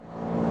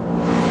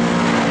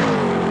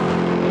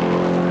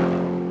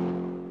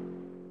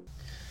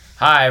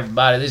Hi,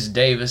 everybody. This is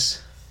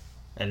Davis.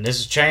 And this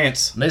is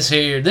Chance. This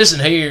here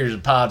is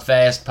Pod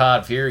Fast,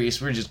 Pod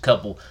Furious. We're just a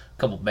couple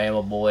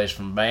Bama boys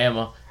from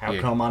Bama. How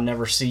come I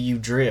never see you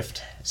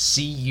drift?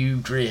 See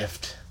you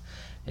drift.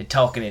 And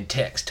talking in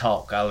text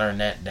talk. I learned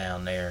that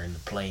down there in the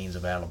plains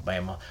of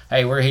Alabama.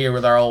 Hey, we're here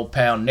with our old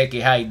pal Nikki.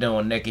 How you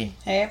doing, Nikki?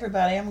 Hey,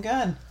 everybody. I'm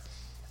good.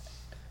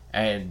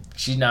 And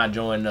she's not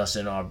joining us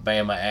in our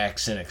Bama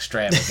accent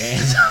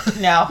extravaganza.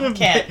 No,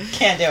 can't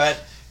do it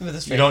with a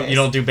straight face. You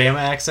don't do Bama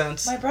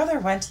accents? My brother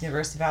went to the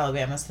University of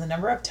Alabama, so the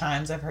number of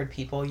times I've heard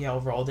people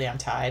yell "Roll Damn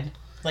Tide,"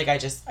 like I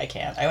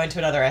can't. I went to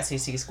another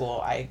SEC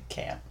school. I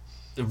can't.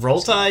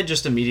 Roll Tide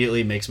just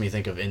immediately makes me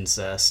think of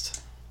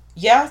incest.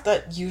 Yeah,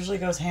 that usually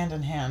goes hand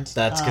in hand.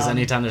 That's because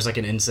anytime there's like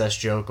an incest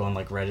joke on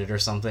like Reddit or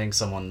something,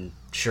 someone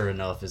sure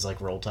enough is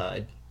like Roll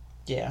Tide.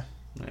 Yeah.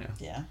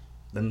 Yeah.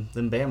 Them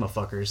Bama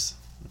fuckers.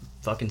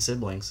 Fucking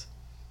siblings.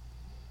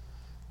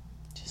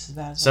 Just as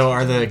bad as so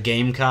are the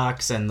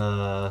Gamecocks and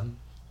the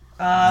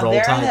Roll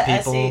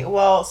Tide people?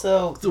 Well,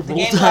 so the Roll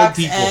Gamecocks Tide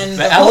people. and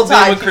the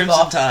Alabama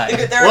Crimson Tide.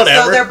 Whatever.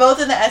 So they're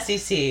both in the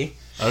SEC.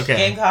 Okay.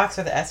 Gamecocks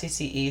are the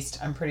SEC East.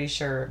 I'm pretty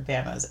sure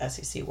Bama's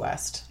SEC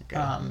West.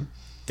 Okay.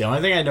 The only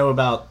thing I know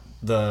about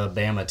the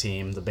Bama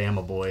team, the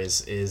Bama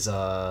boys, is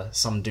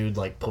some dude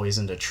like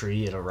poisoned a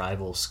tree at a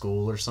rival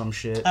school or some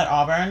shit. At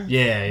Auburn?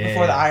 Yeah.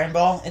 Before the Iron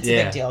Bowl? It's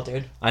a big deal,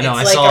 dude. I know.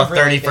 It's I saw a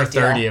 30 really for big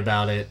deal. 30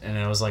 about it, and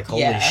I was like,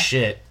 holy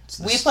shit.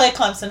 We play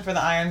Clemson for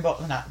the Iron Bowl.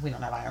 We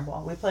don't have Iron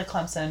Bowl. We play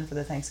Clemson for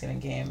the Thanksgiving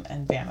game,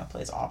 and Bama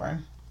plays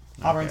Auburn.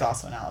 Auburn's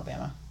also in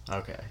Alabama.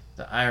 Okay.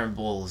 The Iron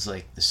Bowl is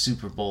like the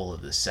Super Bowl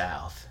of the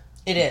South.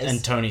 It is.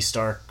 And Tony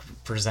Stark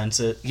presents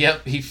it.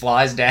 Yep, he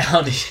flies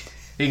down.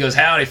 He goes,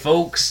 "Howdy,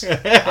 folks.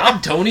 I'm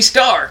Tony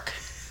Stark.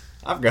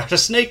 I've got a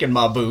snake in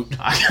my boot."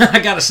 I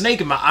got a snake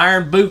in my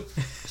iron boot."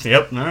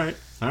 Yep, all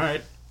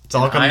right. It's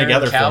all coming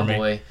together cowboy. for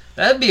me.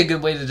 That'd be a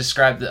good way to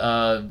describe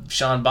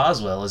Sean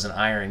Boswell as an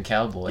iron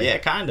cowboy. Yeah,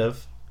 kind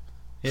of.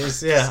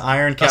 He's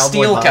iron cowboy. A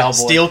steel cowboy.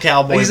 Steel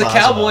cowboy. He's a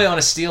Boswell. cowboy on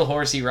a steel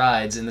horse he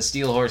rides, and the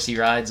steel horse he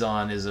rides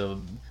on is a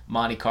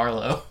Monte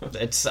Carlo.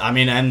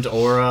 And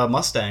or a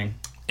Mustang.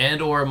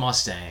 And or a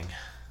Mustang.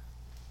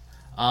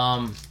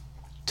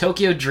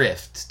 Tokyo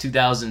Drift,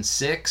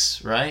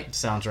 2006, right?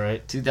 Sounds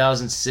right.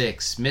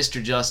 2006,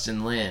 Mr.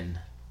 Justin Lin.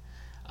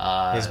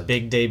 His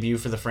big debut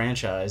for the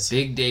franchise.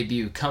 Big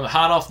debut.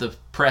 Hot off the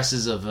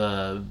presses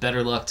of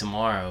Better Luck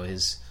Tomorrow,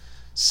 his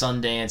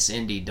Sundance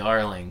indie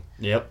darling.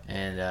 Yep.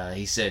 And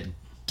he said,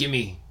 give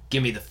me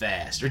the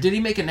fast. Or did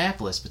he make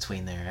Annapolis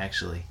between there,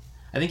 actually?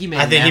 I think he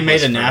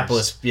made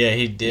Annapolis. Yeah,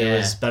 he did. Yeah. It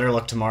was Better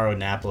Luck Tomorrow,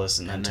 Annapolis,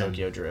 and then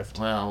Tokyo Drift.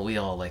 Well, we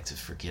all like to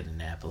forget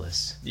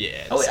Annapolis.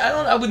 Yeah.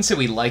 I wouldn't say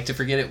we like to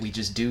forget it. We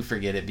just do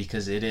forget it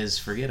because it is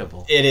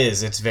forgettable. It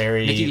is. It's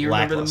very Nikki, do you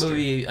remember the lackluster.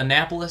 movie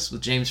Annapolis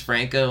with James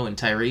Franco and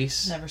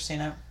Tyrese? Never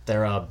seen it.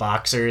 They're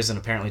boxers, and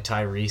apparently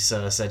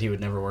Tyrese said he would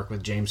never work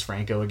with James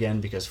Franco again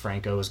because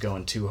Franco was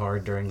going too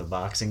hard during the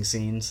boxing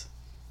scenes.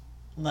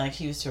 Like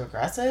he was too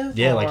aggressive?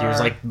 Yeah, like he was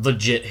like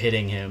legit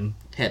hitting him.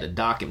 Had to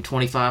dock him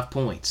 25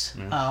 points.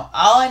 Yeah. Oh,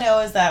 all I know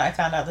is that I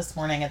found out this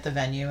morning at the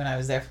venue when I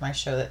was there for my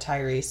show that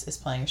Tyrese is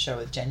playing a show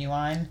with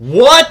Genuine.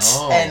 What?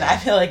 Oh. And I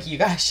feel like you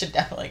guys should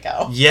definitely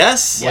go.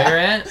 Yes. Where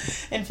at?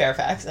 In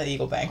Fairfax at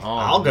Eagle Bank. Oh,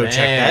 I'll go check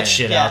that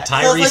shit out. So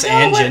I was Tyrese like,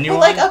 and what Genuine.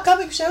 like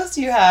upcoming shows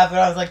do you have? And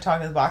I was like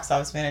talking to the box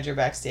office manager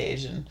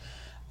backstage, and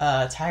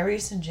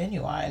Tyrese and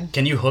Genuine.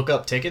 Can you hook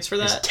up tickets for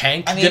that? Is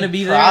Tank I mean, gonna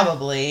be there?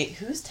 probably.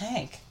 Who's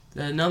Tank?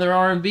 Another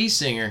R&B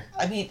singer.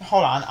 I mean,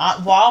 hold on.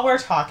 While we're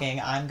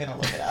talking, I'm gonna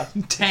look it up.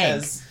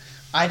 Tank. Because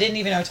I didn't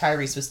even know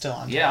Tyrese was still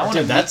on. Yeah, I tour. want to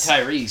Dude, meet that's-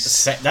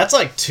 Tyrese. That's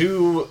like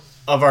two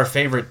of our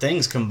favorite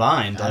things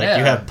combined. I Like know.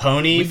 you have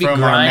Pony We'd be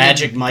from our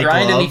Magic Mike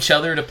grinding Love. each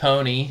other to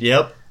Pony.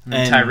 Yep.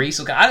 And Tyrese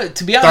will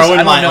to be honest, throwing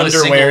I don't my know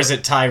underwears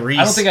at Tyrese.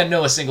 I don't think I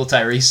know a single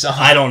Tyrese song.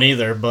 I don't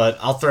either, but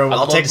I'll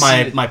love take to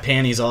my, see my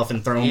panties off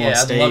and throw them on I'd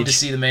stage. love to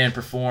see the man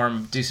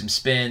perform, do some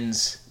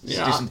spins, do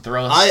some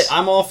thrusts.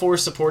 I'm all for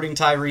supporting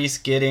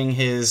Tyrese getting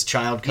his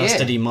child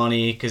custody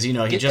money because he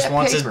Get just that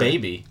wants paper. his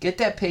baby. Get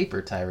that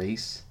paper,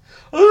 Tyrese.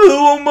 I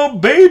want my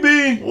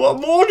baby.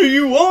 What more do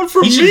you want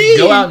from He me? should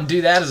go out and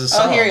do that as a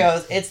song. Oh, here he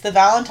goes. It's the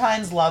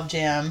Valentine's Love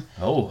Jam.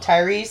 Oh.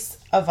 Tyrese,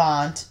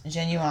 Avant,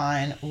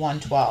 Genuine,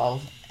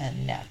 112,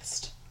 and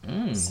Next.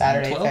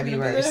 Saturday, 112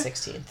 February gonna be there?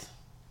 16th.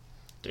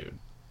 Dude,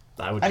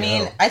 I would I go.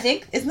 mean, I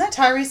think, isn't that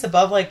Tyrese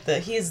above, like,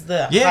 he's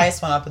the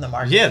highest one up in the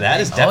market? Yeah,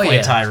 that is thing. definitely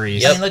yeah.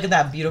 Tyrese. I mean, look at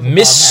that beautiful bald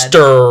head.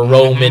 Mr.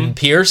 Roman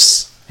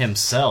Pierce.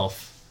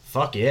 Himself.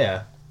 Fuck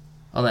yeah.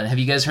 Hold on, have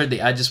you guys heard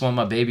the I Just Want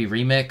My Baby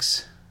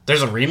remix?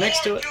 There's a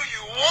remix to it? What do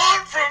you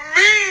want from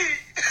me?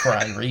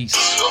 Tyrese.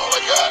 This is all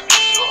I got.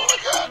 This is all I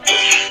got.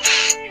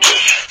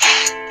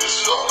 This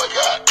is all I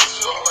got. This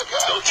is all I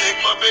got. Don't take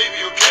my baby,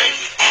 okay?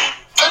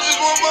 I just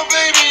want my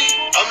baby.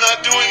 I'm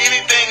not doing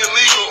anything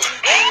illegal.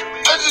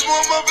 I just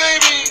want my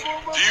baby.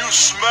 Do you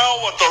smell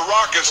what the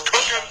Rock is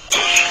cooking?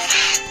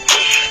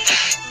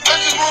 I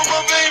just want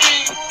my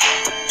baby.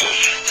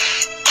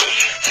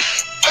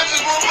 I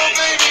just want my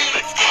baby.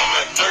 I'm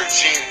at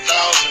 $13,000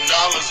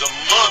 a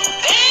month.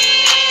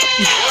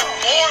 What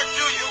more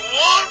do you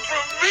want from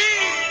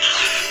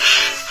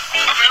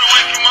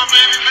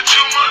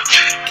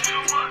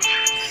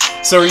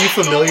So are you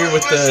familiar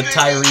with the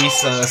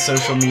Tyrese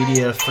social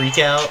media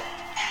freakout?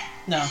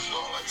 No.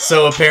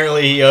 So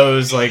apparently he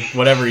owes, like,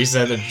 whatever he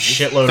said, a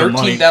shitload of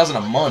money. $13,000 a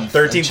month.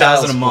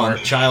 $13,000 a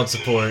month, child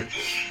support.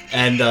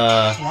 And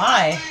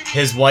Why?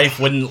 his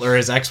wife wouldn't, or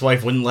his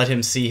ex-wife wouldn't let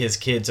him see his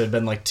kids. So it had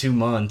been like 2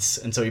 months,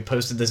 and so he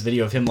posted this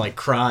video of him like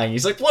crying.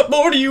 He's like, "What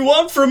more do you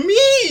want from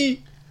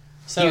me?"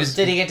 So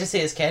did he get to see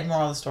his kid?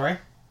 Moral of the story?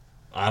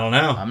 I don't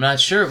know. I'm not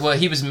sure. Well,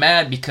 he was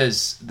mad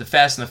because the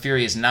Fast and the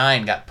Furious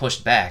 9 got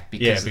pushed back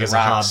because of the of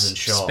Rock's Hobbs and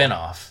Shaw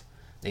spinoff.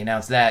 They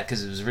announced that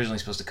because it was originally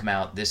supposed to come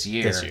out this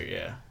year. This year,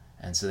 yeah.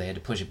 And so they had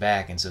to push it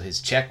back, and so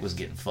his check was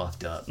getting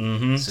fucked up.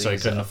 Mm-hmm. So he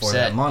he's couldn't afford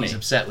that money. He's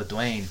upset with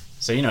Dwayne.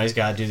 So, you know, he's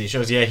got to do these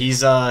shows. Yeah,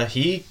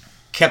 he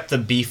kept the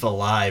beef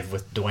alive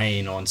with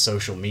Dwayne on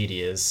social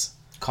medias.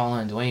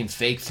 Calling Dwayne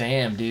fake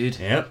fam, dude.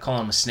 Yep.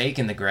 Calling him a snake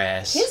in the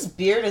grass. His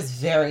beard is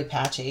very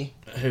patchy.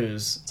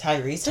 Who's?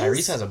 Tyrese's?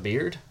 Tyrese has a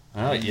beard?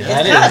 Oh, yeah, It's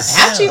that kind of is.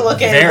 patchy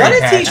looking. very What is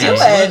he patchy. doing?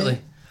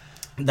 Absolutely.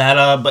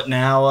 But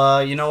now,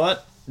 you know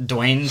what?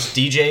 Dwayne's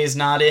DJ is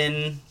not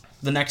in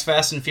the next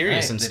Fast and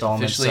Furious Right, installment.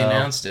 they officially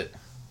announced it.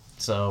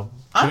 So,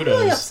 I'm kudos.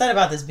 really upset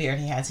about this beard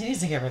he has. He needs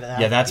to get rid of that.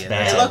 Yeah, that's Yeah,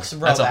 bad. It looks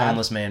real That's a bad.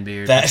 homeless man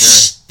beard. That, for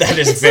sure. that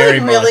is It's very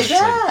like really much.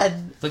 bad.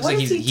 Looks What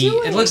like is he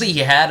doing? it looks like he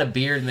had a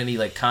beard and then he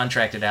like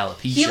contracted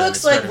alopecia. He and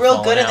looks it like started real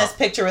falling good in out. this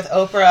picture with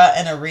Oprah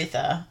and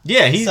Aretha.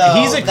 Yeah, he's So,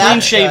 a that's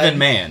clean-shaven good.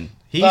 man.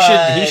 He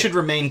But should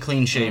remain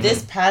clean-shaven.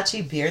 This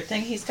patchy beard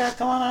thing he's got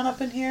going on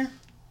up in here.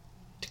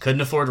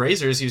 Couldn't afford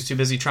razors. He was too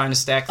busy trying to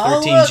stack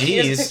Oh, 13 look,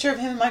 here's a G's. picture of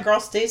him and my girl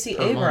Stacey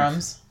Per month.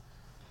 Abrams.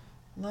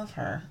 Love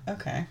her.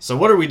 Okay. So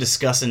what are we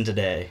discussing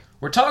today?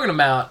 We're talking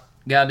about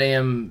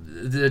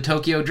goddamn the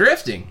Tokyo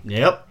drifting.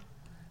 Yep.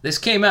 This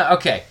came out.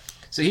 Okay,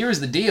 so here's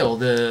the deal: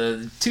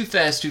 the Too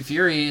Fast, Too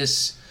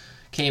Furious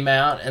came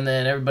out, and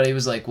then everybody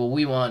was like, "Well,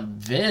 we want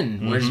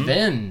Vin. Where's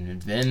Vin?"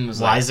 And Vin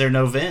was Why like, is there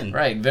no Vin?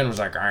 "Right." Vin was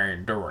like, "I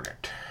ain't doing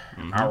it.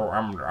 I'm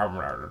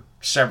a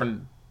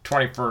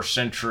 21st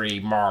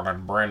century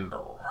Marlon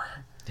Brando."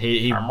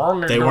 I'm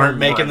only They doing weren't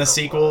making the Brando.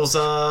 sequels,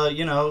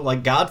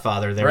 like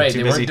Godfather. They were Right, too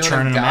they busy weren't doing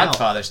churning it them out.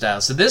 Godfather style.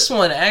 So this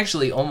one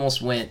actually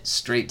almost went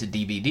straight to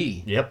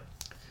DVD. Yep.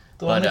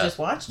 The one But, we just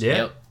watched? Yeah.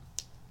 Yep.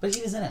 But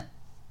he was in it.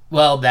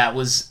 Well, that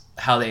was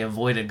how they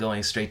avoided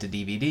going straight to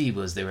DVD.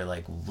 Was they were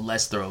like,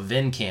 let's throw a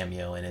Vin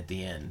cameo in at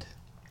the end.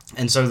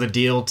 And so the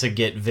deal to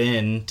get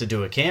Vin to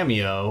do a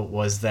cameo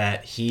was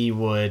that he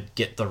would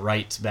get the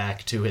rights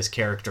back to his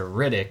character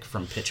Riddick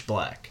from Pitch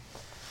Black.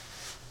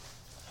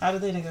 How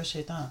did they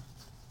negotiate that?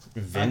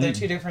 Vin, They're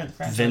two different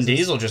franchises. Vin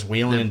Diesel just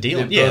wheeling and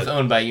dealing. They're both Yeah.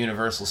 owned by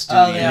Universal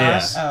Studios. Oh, they Yeah.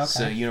 are? Oh, okay.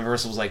 So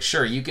Universal was like,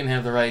 sure, you can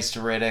have the rights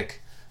to Riddick.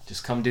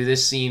 Just come do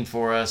this scene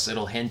for us.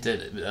 It'll hint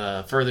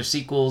at further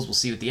sequels. We'll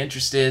see what the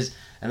interest is.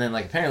 And then,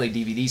 like, apparently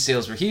DVD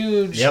sales were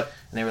huge. Yep.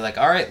 And they were like,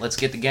 all right, let's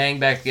get the gang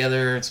back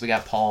together. So we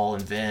got Paul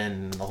and Vin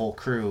and the whole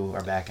crew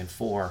are back in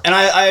 4. And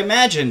I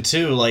imagine,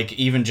 too, like,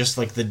 even just,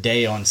 like, the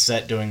day on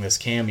set doing this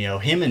cameo,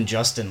 him and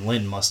Justin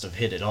Lin must have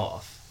hit it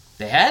off.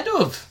 They had to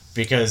have.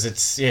 Because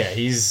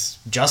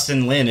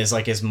Justin Lin is,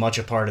 like, as much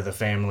a part of the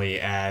family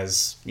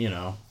as, you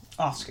know.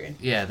 Off screen.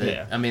 Yeah,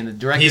 Yeah. I mean, the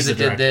directors He's the that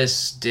did director.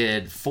 this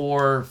did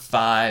 4,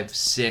 5,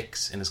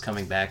 6, and is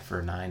coming back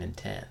for 9 and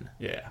 10.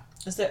 Yeah.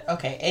 Is there?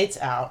 Okay, 8's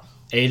out.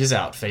 8 is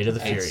out. Fate of the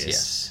It's- Furious.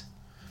 Yes.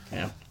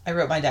 Yeah. I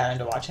wrote my dad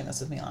into watching this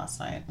with me last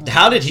night.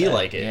 How did he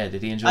like it? Yeah,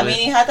 did he enjoy I it? mean,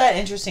 he had that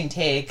interesting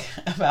take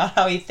about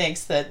how he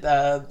thinks that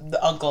the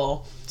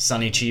uncle,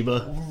 Sonny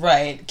Chiba.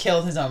 right,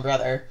 killed his own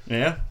brother,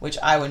 Yeah. which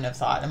I wouldn't have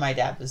thought, and my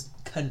dad was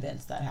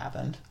convinced that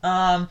happened.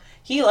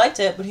 He liked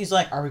it, but he's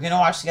like, "Are we gonna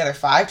watch together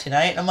 5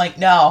 tonight?" And I'm like,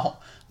 "No,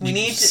 we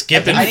need to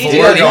Skipping I need to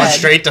 4, go to going bed."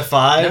 straight to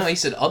 5. No, he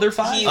said other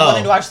 5? He Oh.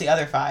 wanted to watch the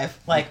other 5,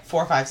 like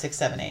 4, 5, 6,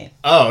 7, 8.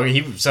 Oh,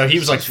 he was like,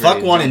 He's fuck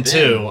ready to 1 and jump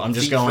 2. in. I'm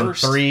just Feet going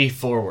first. 3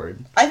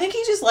 forward. I think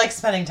he just likes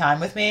spending time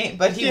with me,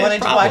 but he Yeah,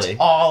 wanted probably. to watch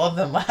all of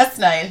them last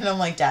night, and I'm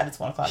like, "Dad, it's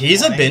 1 o'clock." in the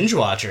He's a morning." binge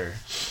watcher.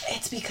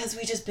 It's because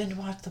we just binge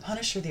watched The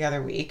Punisher the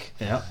other week.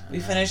 Yeah. We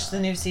finished the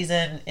new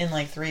season in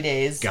like 3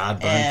 days.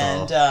 God,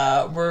 and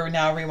Bernthal. we're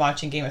now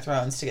rewatching Game of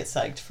Thrones to get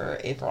psyched for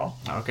April.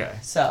 Okay.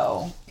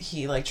 So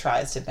he like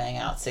tries to bang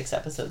out 6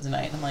 episodes a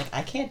night, and I'm like,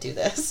 I can't do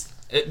this.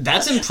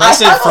 That's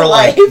impressive I have a for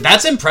like. life.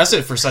 That's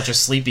impressive for such a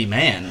sleepy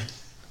man.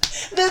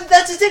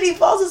 That's just it. He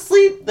falls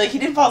asleep. Like he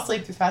didn't fall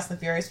asleep through Fast and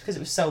the Furious because it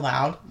was so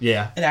loud.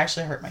 Yeah. It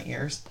actually hurt my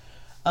ears.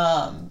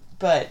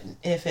 But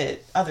if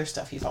other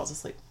stuff he falls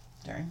asleep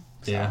during.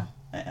 So, Yeah.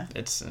 yeah.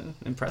 It's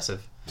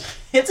impressive.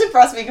 It's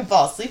impressive he can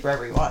fall asleep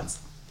wherever he wants.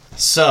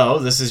 So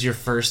this is your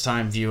first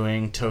time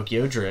viewing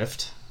Tokyo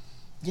Drift.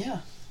 Yeah.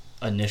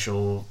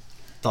 Initial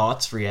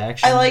thoughts,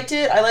 reaction. I liked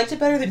it. I liked it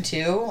better than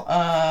 2.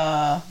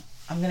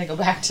 I'm going to go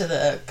back to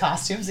the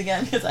costumes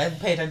again because I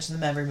paid attention to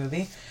them every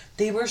movie.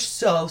 They were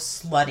so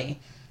slutty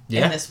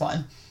Yeah. in this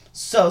one.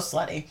 So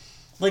slutty.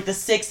 Like the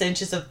 6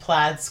 inches of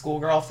plaid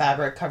schoolgirl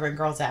fabric covering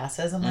girls'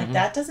 asses. I'm like,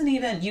 that doesn't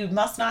even... You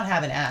must not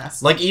have an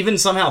ass. Like even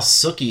somehow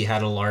Suki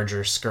had a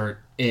larger skirt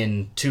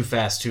in Too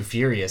Fast, Too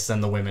Furious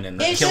than the women in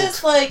the It's kilt.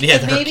 just like, Yeah,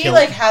 it her maybe kilt.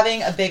 like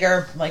having a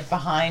bigger, like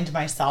behind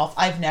myself.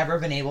 I've never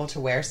been able to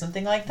wear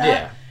something like that.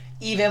 Yeah.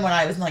 even when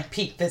I was in like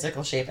peak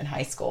physical shape in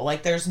high school.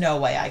 Like there's no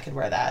way I could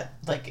wear that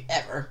like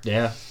ever.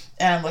 Yeah.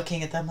 And I'm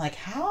looking at them like,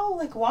 how?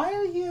 Like, why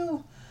are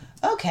you...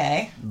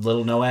 Okay.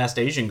 Little no-assed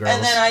Asian girls.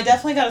 And then I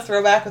definitely got a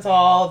throwback with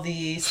all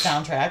the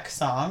soundtrack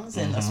songs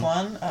in this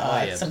one.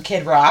 Some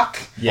Kid Rock.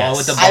 Yes.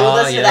 With the I would ball,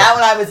 listen to that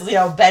when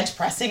I was, bench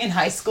pressing in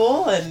high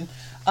school. And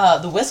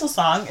the whistle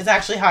song is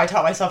actually how I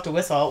taught myself to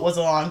whistle. Was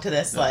along to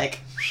this, like...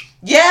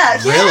 Yeah,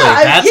 Really?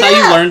 yeah. That's how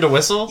you learned to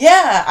whistle?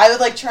 Yeah. I would,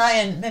 like, try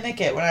and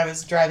mimic it when I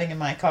was driving in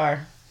my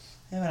car.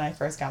 And when I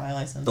first got my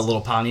license. The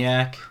little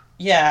Pontiac?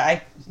 Yeah,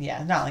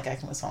 not like I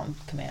can whistle on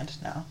command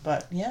now,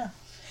 but yeah.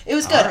 It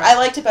was good. Right. I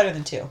liked it better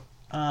than 2.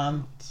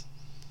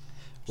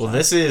 Well,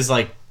 this is,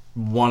 like,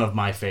 one of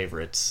my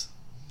favorites.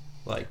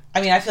 Like,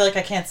 I mean, I feel like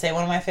I can't say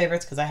one of my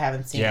favorites because I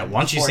haven't seen it. Yeah,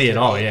 once you see it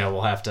all,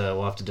 we'll have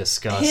to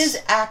discuss.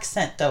 His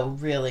accent, though,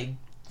 really,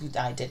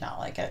 I did not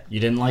like it. You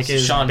didn't like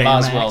his Sean Bama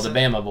Boswell, accent? the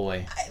Bama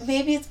boy.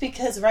 Maybe it's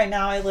because right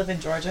now I live in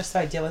Georgia, so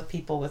I deal with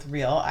people with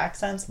real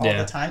accents all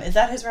Yeah. the time. Is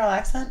that his real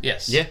accent?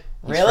 Yes. Yeah.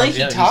 Really?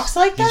 He talks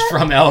like that? He's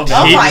from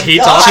Alabama. Oh my he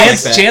God. talks like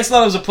Chance, that. Chance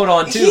thought it was a put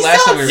on too. He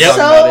Last time we were sounds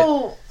talking about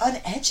it.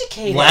 so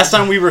uneducated. Last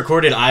time we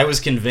recorded, I was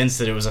convinced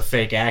that it was a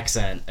fake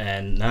accent,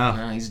 and No,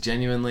 he's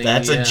genuinely.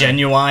 that's a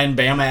genuine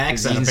Bama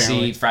accent, You can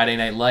apparently. see Friday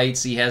Night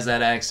Lights. He has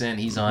that accent.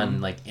 He's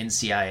on like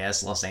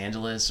NCIS Los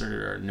Angeles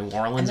or New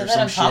Orleans and or they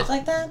let some him shit. talk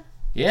like that?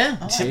 Yeah,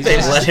 my See, They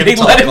let him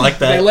talk like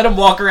that. They let him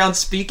walk around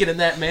speaking in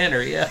that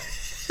manner. Yeah.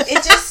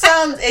 It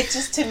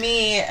just to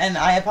me, and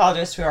I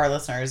apologize to our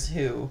listeners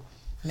who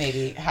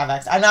maybe have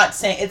accents. I'm not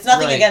saying, it's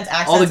nothing Right. againts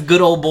accents. All the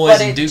good old boys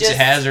but and it Dukes just- of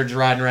Hazzards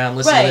riding around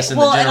listening to Right. this in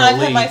Well, the and General I've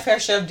Lee. had my fair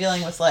share of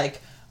dealing with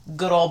like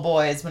good old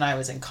boys when I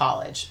was in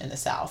college in the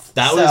South.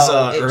 That so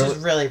was, it just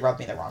really rubbed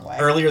me the wrong way.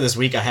 Earlier this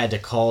week, I had to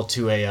call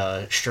to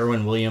a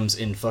Sherwin-Williams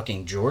in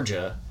fucking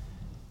Georgia.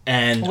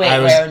 And Wait,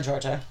 where in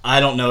Georgia? I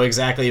don't know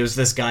exactly. It was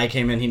this guy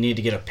came in. He needed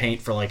to get a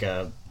paint for like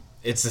a...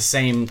 It's the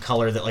same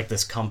color that like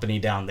this company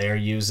down there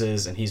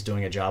uses, and he's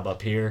doing a job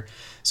up here.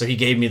 So he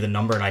gave me the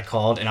number, and I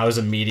called, and I was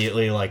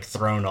immediately like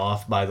thrown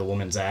off by the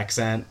woman's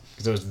accent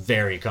because it was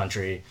very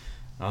country.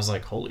 I was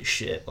like, holy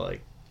shit,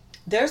 like...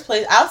 There's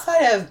places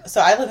outside of, so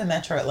I live in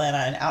Metro Atlanta,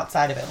 and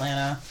outside of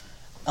Atlanta,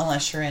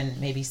 unless you're in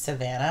maybe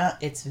Savannah,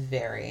 it's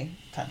very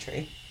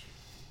country.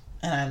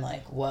 And I'm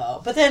like, whoa.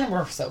 But then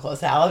we're so close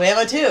to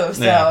Alabama too,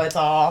 so Yeah. it's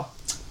all...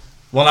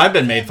 Well, I've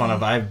been made fun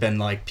of. I've been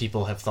like,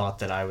 people have thought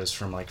that I was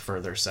from like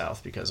further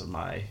south because of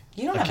my...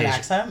 You don't have an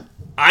accent.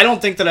 I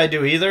don't think that I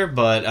do either,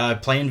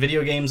 but playing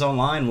video games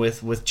online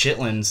with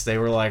chitlins, they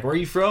were like, where are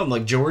you from?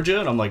 Like, Georgia?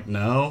 And I'm like,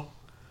 no.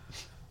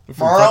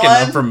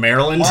 I'm from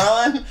Maryland.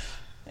 Maryland?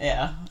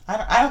 Yeah.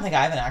 I don't think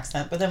I have an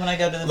accent, but then when I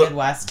go to the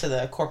Midwest to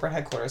the corporate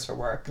headquarters for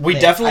work,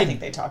 I think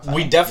they talk funny.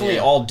 We definitely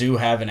all do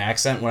have an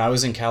accent. When I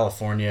was in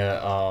California,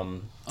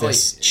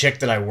 this chick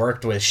that I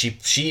worked with,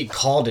 she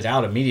called it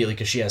out immediately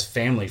because she has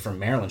family from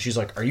Maryland. She's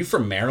like, are you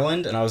from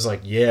Maryland? And I was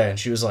like, yeah. And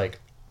she was like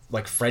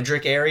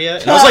Frederick area.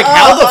 And I was like,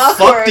 how the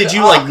fuck did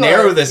you like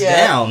narrow this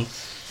down?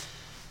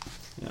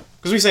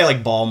 Because we say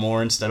like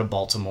Baltimore instead of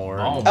Baltimore.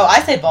 Oh,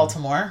 I say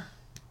Baltimore.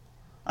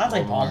 I don't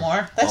say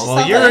Baltimore. That just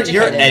sounds you're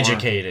uneducated.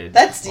 educated.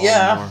 That's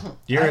Baltimore.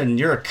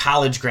 You're a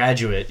college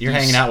graduate. You're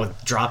hanging out with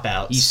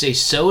dropouts. You say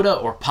soda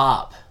or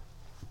pop?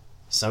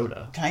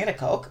 Soda. Can I get a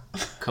Coke?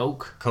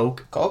 Coke.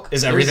 Coke.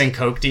 Is everything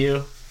Coke to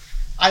you?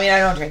 I mean, I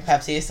don't drink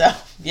Pepsi, so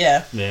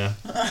yeah. Yeah.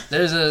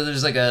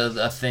 There's like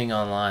a thing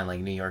online like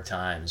New York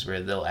Times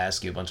where they'll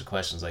ask you a bunch of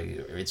questions like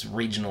it's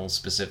regional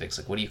specifics,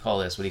 like what do you call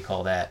this, what do you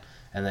call that,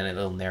 and then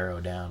it'll narrow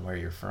down where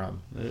you're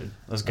from. Dude,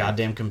 those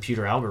goddamn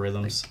computer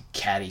algorithms. Like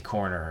catty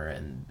corner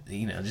and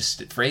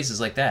just phrases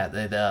like that.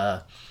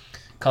 That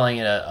calling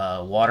it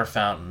a water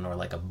fountain or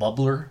like a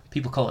bubbler.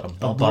 People call it a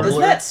bubbler.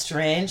 Isn't that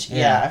strange?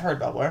 Yeah, I've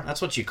heard bubbler.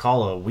 That's what you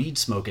call a weed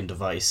smoking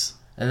device.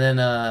 And then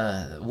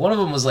one of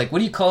them was like, what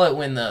do you call it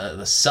when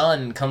the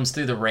sun comes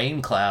through the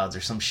rain clouds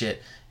or some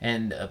shit?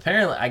 And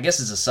apparently, I guess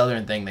it's a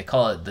southern thing. They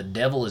call it the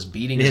devil is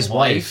beating his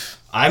wife.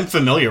 I'm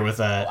familiar with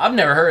that. I've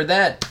never heard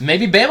that.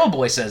 Maybe Bama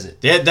Boy says it.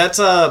 Yeah, that's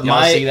see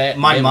that?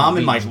 my Devil mom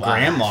and my beating his wife.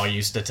 grandma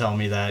used to tell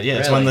me that. Yeah,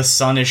 it's Really? when the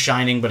sun is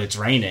shining but it's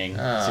raining.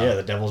 Oh. So yeah,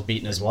 the devil's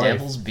beating his wife.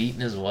 Devil's beating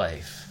his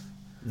wife.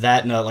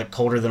 That and like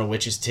colder than a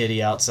witch's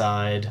titty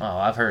outside. Oh,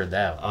 I've heard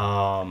that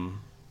one.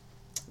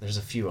 There's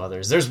a few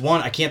others. There's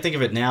one, I can't think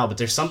of it now, but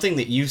there's something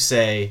that you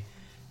say.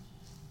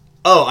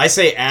 Oh, I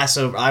say ass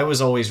over. I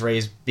was always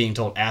raised being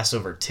told ass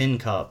over tin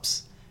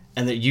cups,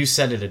 and that you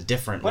said it a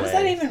different way. What does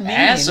that even mean?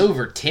 Ass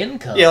over tin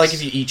cups. Yeah, like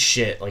if you eat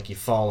shit, like you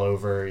fall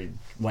over, you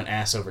went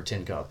ass over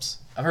tin cups.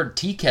 I've heard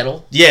tea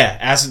kettle. Yeah,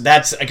 ass.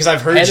 That's because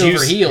I've heard Head you.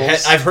 over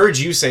heels. I've heard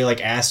you say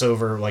like ass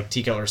over like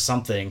tea kettle or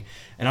something,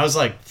 and I was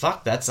like,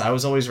 "Fuck, that's." I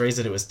was always raised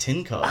that it was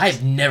tin cups.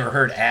 I've never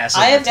heard ass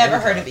over I have tin never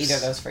heard cups. of either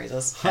of those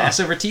phrases. Ass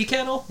over tea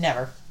kettle?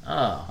 Never.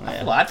 Oh,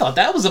 Yeah. well, I thought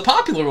that was a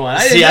popular one.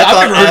 I I've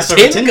thought never heard ass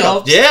over tin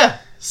cups. Yeah.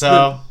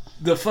 So.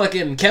 The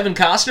fucking Kevin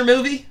Costner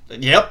movie?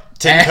 Yep.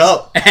 Tin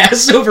cup.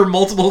 Ass over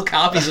multiple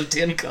copies of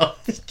Tin Cup.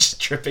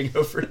 Just tripping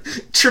over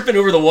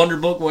the Wonder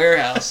Book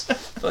warehouse.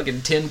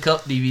 Fucking Tin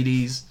Cup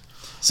DVDs.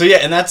 So yeah,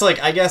 and that's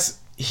like, I guess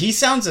he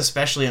sounds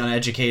especially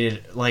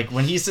uneducated. Like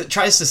when he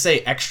tries to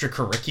say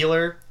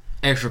extracurricular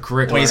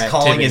Extracurricular when he's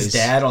calling his activities.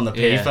 dad on the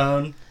Yeah.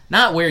 payphone.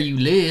 Not where you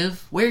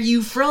live. Where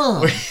you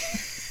from?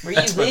 Where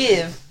you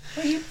live?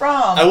 Where you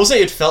from? I will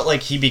say it felt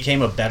like he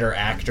became a better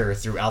actor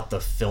throughout the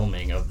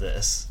filming of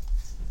this.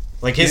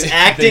 Like his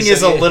acting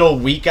is a little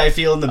weak, I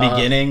feel, in the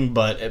beginning,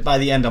 but by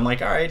the end, I'm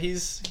like, all right,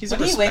 he's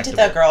when he winked at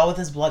that girl with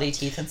his bloody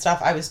teeth and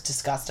stuff, I was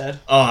disgusted.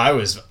 Oh, I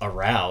was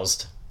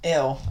aroused.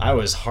 Ew. I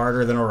was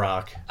harder than a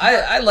rock.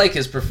 I like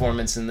his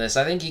performance in this.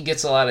 I think he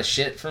gets a lot of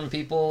shit from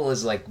people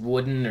as like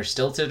wooden or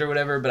stilted or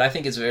whatever, but I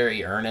think it's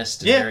very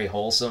earnest and very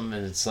wholesome,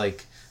 and it's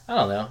like, I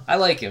don't know. I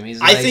like him.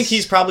 He's I nice. think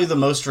he's probably the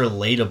most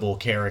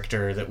relatable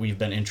character that we've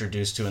been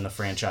introduced to in the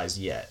franchise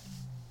yet.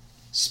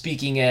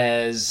 Speaking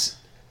as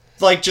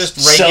Like just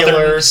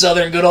regular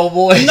Southern good old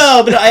boy.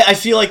 No, but I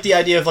feel like the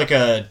idea of like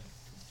a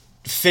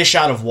fish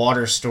out of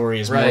water story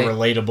is more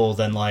relatable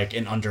than like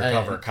an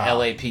undercover cop.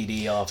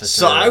 LAPD officer.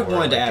 So I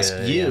wanted to like ask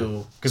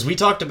you, because we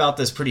talked about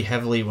this pretty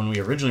heavily when we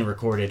originally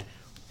recorded,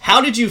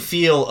 how did you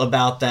feel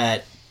about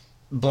that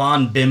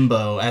blonde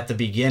bimbo at the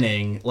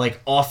beginning, like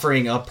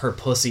offering up her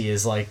pussy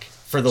as like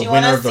for the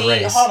winner of the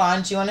race? Hold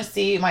on. Do you want to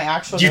see my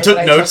actual You notes took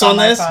that I notes on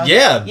my this? phone?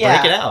 Yeah,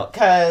 break it out.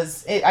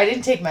 Because I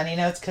didn't take many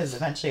notes because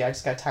eventually I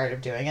just got tired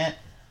of doing it.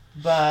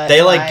 But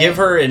They like give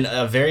her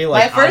a very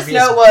like my first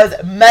obvious... note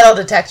was metal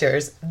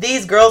detectors.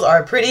 These girls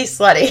are pretty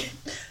slutty.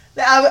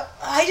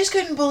 I just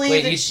couldn't believe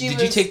Wait, that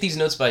did you take these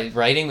notes by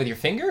writing with your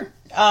finger?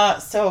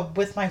 So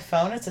with my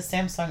phone, it's a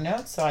Samsung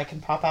Note, so I can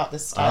pop out the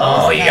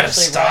stylus. Oh, and you got a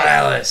actually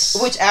stylus.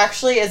 write. Which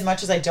actually, as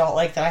much as I don't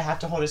like that I have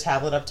to hold a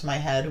tablet up to my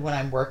head when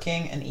I'm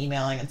working and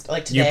emailing and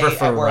like today, You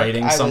prefer at work,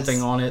 writing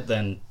something on it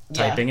than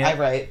typing it? I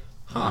write.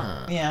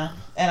 Huh. Yeah,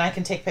 and I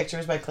can take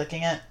pictures by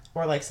clicking it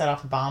or like set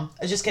off a bomb.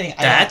 Just kidding.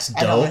 That's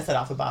I don't want dope. to set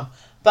off a bomb,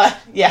 but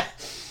yeah.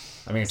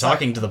 I mean, you're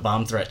talking to the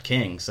bomb threat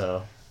king,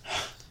 so...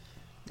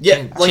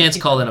 Yeah, Chance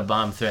called in a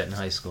bomb threat in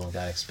high school and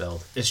got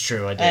expelled. It's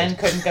true, I did. And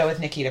couldn't go with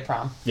Nikki to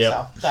prom. Yep.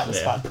 So that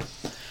was fun.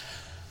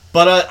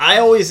 But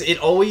it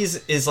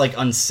always is like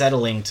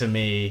unsettling to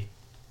me.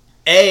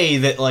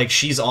 That like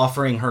she's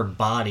offering her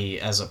body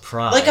as a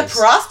prize, Like a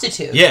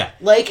prostitute. Yeah.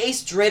 Like a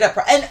straight up.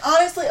 And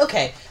honestly,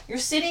 okay, you're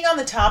sitting on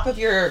the top of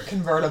your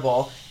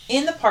convertible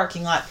in the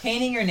parking lot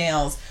painting your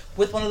nails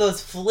with one of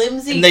those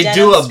flimsy and they denim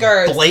do a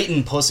skirts.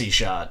 blatant pussy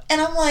shot. And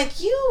I'm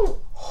like, you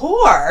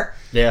whore.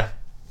 Yeah.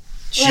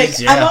 Like,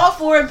 I'm all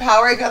for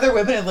empowering other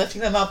women and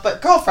lifting them up,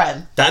 but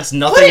girlfriend, that's put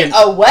nothing. it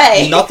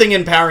away. Nothing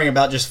empowering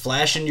about just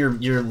flashing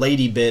your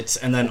lady bits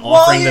and then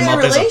offering them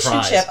up as a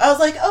prize. I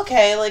was like,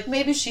 okay, like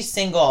maybe she's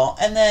single,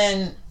 and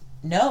then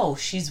no,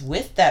 she's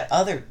with that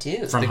other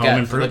dude From The Home guy-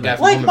 Improvement. the guy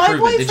from Like Home my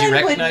Improvement. Did you boyfriend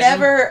would recognize him?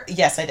 never.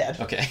 Yes, I did.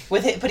 Okay.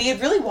 With it, but he had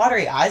really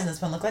watery eyes in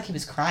this one. Looked like he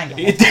was crying. The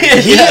whole He time.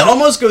 did. He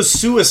almost goes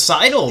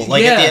suicidal,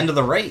 like at the end of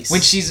the race.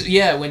 When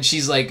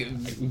she's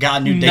like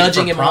got a new date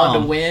nudging for him prom.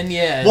 on to win.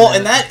 Yeah. Well,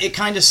 and that it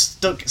kind of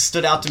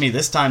stood out to me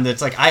this time. That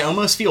it's like I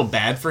almost feel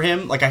bad for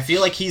him. Like I feel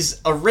like he's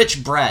a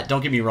rich brat.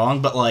 Don't get me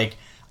wrong, but like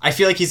I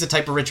feel like he's the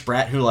type of rich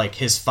brat who like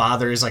his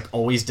father is like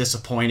always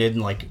disappointed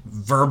and like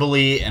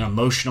verbally and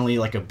emotionally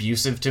like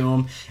abusive to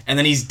him, and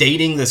then he's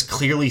dating this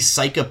clearly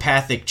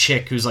psychopathic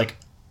chick who's like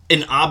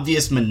an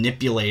obvious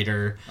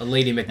manipulator. a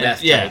Lady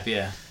Macbeth Yeah. type.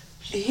 Yeah.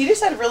 He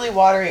just had really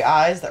watery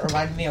eyes that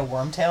reminded me of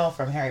Wormtail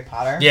from Harry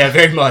Potter. Yeah,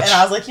 very much. And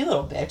I was like, you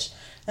little bitch.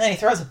 And then he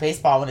throws a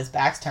baseball when his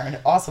back's turned.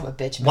 Also a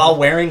bitch move. While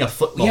wearing a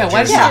football Yeah,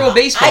 why jersey. does he throw a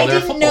baseball? I They're a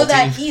didn't know football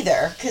that team.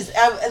 either. Because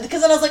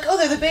then I was like, oh,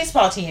 they're the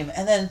baseball team.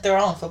 And then they're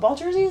all in football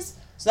jerseys?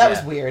 So that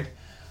was weird.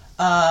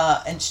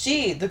 And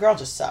the girl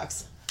just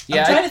sucks.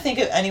 Yeah, I'm trying to think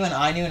of anyone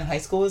I knew in high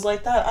school was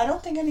like that. I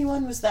don't think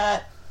anyone was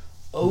that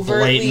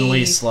overtly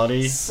Blatantly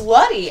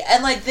slutty.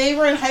 And like they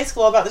were in high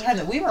school about the time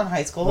that we were in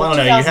high school. Well, like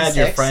no, you had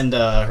your 2006. friend,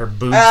 her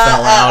boob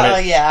fell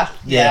out.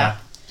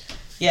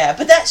 Yeah,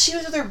 but she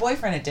was with her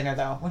boyfriend at dinner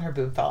though when her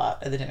boob fell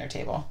out at the dinner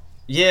table.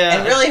 Yeah.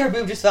 And really, her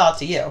boob just fell out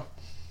to you.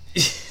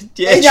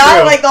 Yeah, Not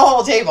true. like the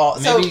whole table.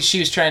 Maybe So she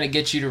was trying to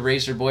get you to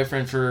raise her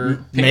boyfriend for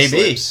pink Maybe.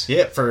 slips.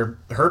 Yeah, for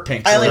her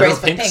pink I only slip.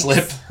 raised Her pink pinks.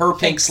 slip. Her pink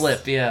Pinks.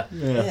 slip. Yeah.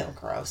 Yeah, ew,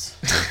 gross.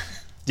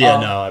 yeah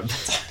Oh.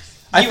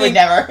 no. You would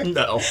never.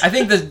 No. I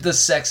think the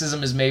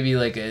sexism is maybe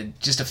like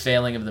just a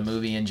failing of the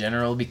movie in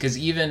general, because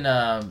even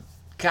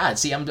God,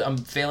 see, I'm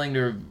failing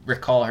to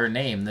recall her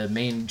name, the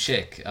main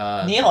chick,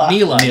 Neela.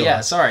 Neela.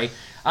 Yeah, sorry.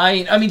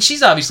 I mean,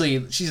 she's a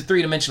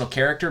three-dimensional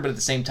character, but at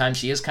the same time,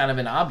 she is kind of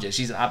an object.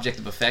 She's an object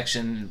of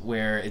affection,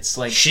 where it's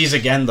like She's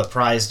again the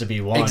prize to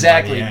be won.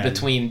 exactly by the end.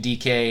 between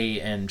DK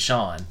and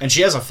Sean. And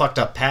she has a fucked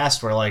up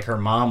past where like her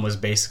mom was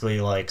basically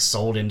like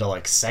sold into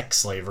like sex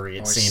slavery.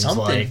 It Or seems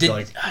something.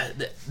 like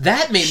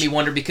That made me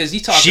wonder, because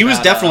you talked. she was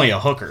about, definitely a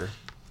hooker.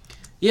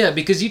 Yeah,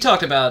 because you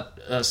talked about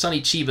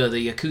Sonny Chiba,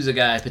 the Yakuza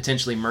guy,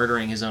 potentially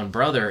murdering his own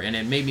brother, and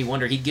it made me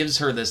wonder. He gives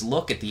her this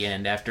look at the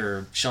end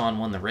after Sean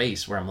won the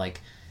race, where I'm like,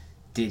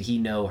 did he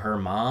know her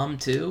mom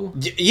too?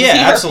 Yeah,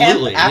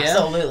 absolutely.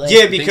 Absolutely.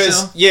 Yeah, Think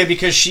because so?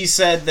 because she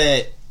said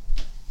that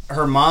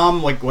her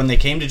mom, like when they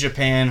came to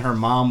Japan, her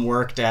mom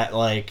worked at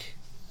like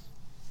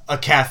a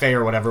cafe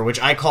or whatever, which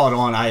I caught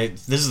on.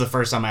 This is the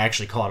first time I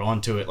actually caught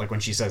on to it, like when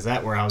she says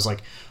that, where I was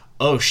like,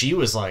 oh, she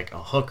was like a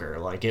hooker.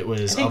 Like it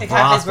was. I think the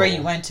cafe is where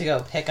you went to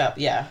go pick up.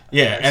 Yeah.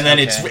 Yeah, and then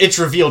it's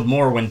revealed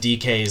more when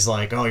DK is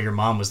like, oh, your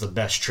mom was the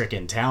best trick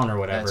in town or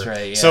whatever. That's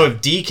right. Yeah. So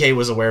if DK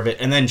was aware of it,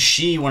 and then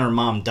she, when her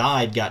mom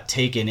died, got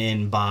taken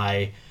in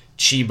by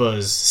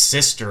Chiba's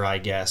sister, I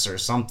guess, or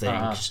something,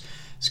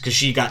 because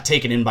she got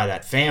taken in by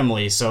that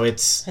family. So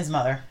it's his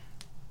mother.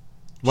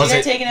 Was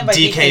it taken in by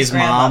DK's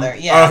mom?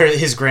 Yeah. Oh,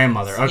 his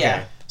grandmother. Okay.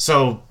 Yeah.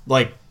 So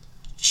like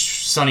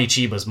Sonny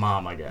Chiba's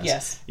mom, I guess.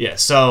 Yes. Yeah.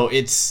 So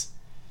it's.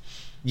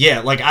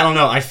 Yeah, like, I don't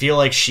know. I feel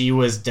like she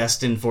was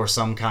destined for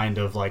some kind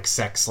of, like,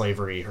 sex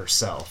slavery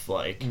herself.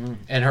 Like,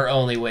 and her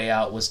only way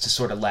out was to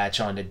sort of latch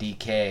on to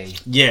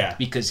DK. Yeah.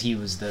 Because he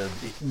was the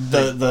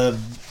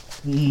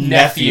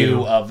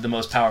nephew of the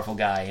most powerful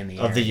guy in the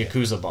area. Of the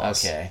Yakuza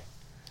boss. Okay.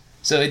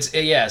 So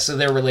so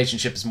their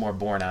relationship is more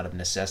born out of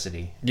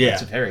necessity. Yeah.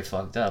 It's very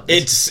fucked up.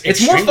 It's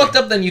more fucked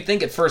up than you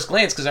think at first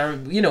glance,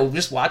 because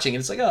just watching it,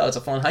 it's like, oh, it's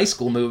a fun high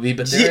school movie,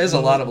 but there is a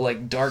lot of,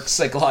 like, dark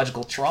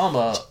psychological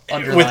trauma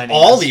underlining with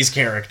all these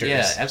characters.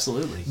 Yeah,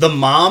 absolutely. The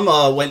mom,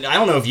 when I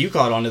don't know if you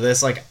caught on to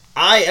this, like,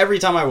 every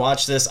time I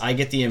watch this, I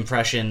get the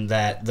impression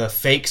that the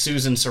fake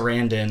Susan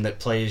Sarandon that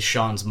plays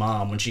Sean's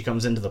mom, when she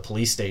comes into the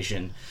police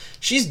station,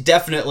 she's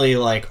definitely,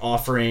 like,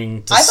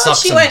 offering to suck some dick. I thought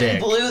she went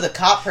and blew the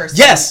cop person.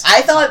 Yes!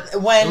 I thought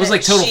when it was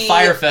like total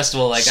Fire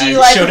Festival. Like, she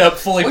I showed up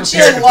fully when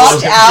prepared. When she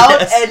walked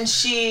out yes. and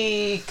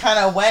she kind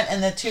of went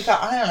and the two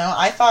cops, I don't know,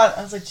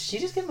 I was like, did she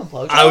just give him a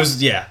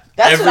blowjob?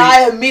 That's what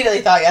I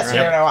immediately thought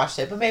yesterday when I watched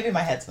it, but maybe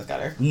my head's in the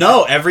gutter.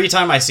 No, every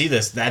time I see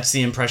this, that's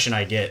the impression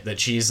I get, that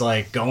she's,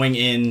 like, going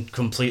in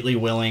completely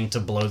willing to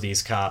blow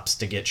these cops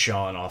to get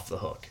Sean off the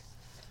hook.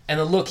 And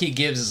the look he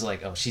gives is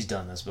like, oh, she's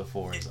done this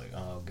before. He's like,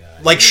 oh,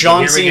 God. Like,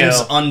 Sean seems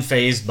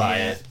unfazed by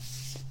it.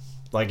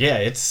 Like, yeah,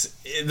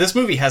 this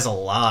movie has a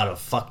lot of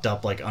fucked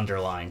up, like,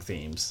 underlying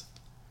themes.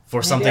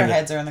 Maybe our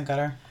heads are in the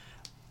gutter.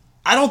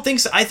 I don't think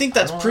so. I think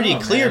that's pretty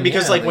clear,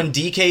 because, like, when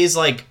DK's,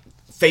 like,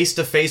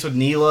 face-to-face with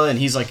Neela, and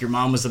he's like, your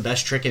mom was the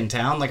best trick in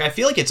town, like, I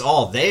feel like it's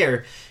all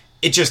there.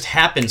 It just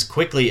happens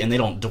quickly, and they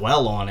don't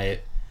dwell on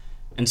it.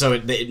 And so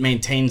it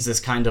maintains this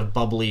kind of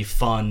bubbly,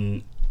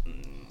 fun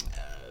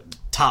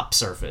top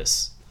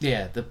surface.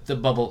 Yeah, the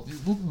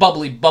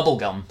bubbly bubble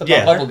gum. The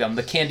bubble gum,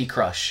 the Candy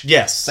Crush.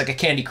 Yes. It's like a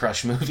Candy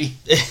Crush movie.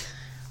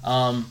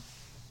 And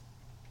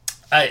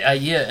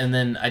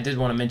then I did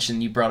want to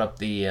mention, you brought up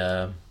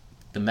the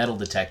metal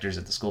detectors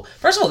at the school.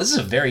 First of all, this is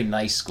a very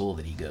nice school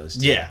that he goes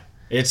to. Yeah,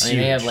 it's huge.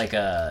 They have like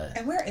a...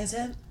 And where is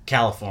it?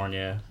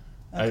 California.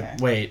 Okay.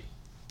 Wait.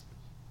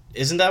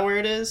 Isn't that where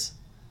it is?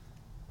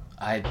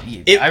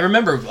 I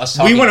remember us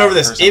talking. We went over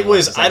about this. It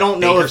was, I don't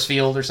know,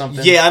 Bakersfield or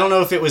something. Yeah, I don't know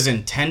if it was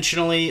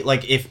intentionally,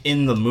 like, if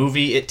in the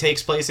movie it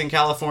takes place in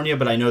California,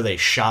 but I know they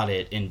shot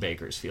it in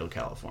Bakersfield,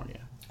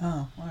 California.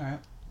 Oh, all right.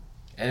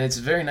 And it's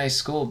a very nice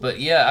school, but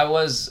yeah,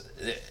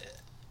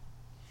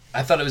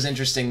 I thought it was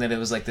interesting that it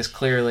was like this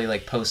clearly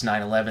like post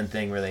 9/11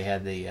 thing where they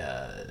had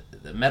the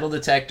metal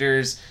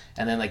detectors,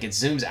 and then like it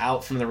zooms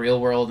out from the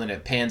real world and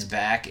it pans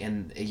back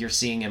and you're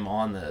seeing him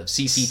on the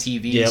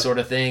CCTV sort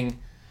of thing.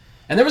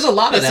 And there was a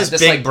lot of that. This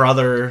Big like,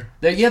 Brother.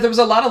 There was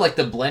a lot of like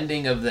the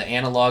blending of the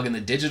analog and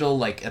the digital,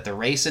 like at the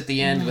race at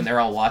the end when they're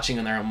all watching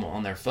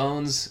on their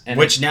phones. And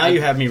which now you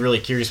have me really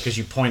curious, because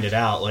you pointed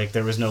out like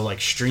there was no like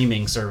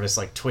streaming service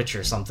like Twitch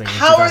or something.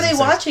 How are they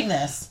watching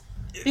this?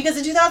 Because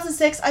in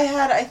 2006 I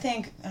had, I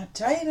think,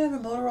 did I even have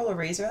a Motorola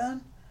Razr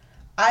then?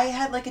 I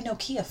had like a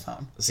Nokia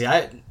phone. See,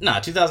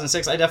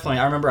 2006, I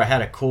remember I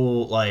had a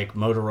cool like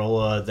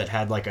Motorola that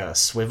had like a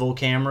swivel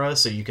camera,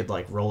 so you could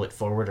like roll it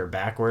forward or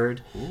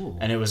backward. Ooh.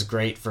 And it was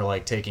great for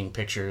like taking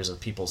pictures of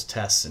people's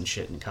tests and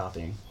shit and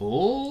copying.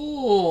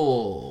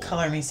 Ooh.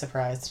 Color me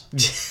surprised.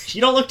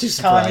 You don't look too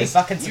surprised. Color me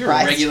fucking surprised. You're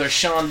a regular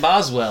Sean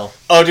Boswell.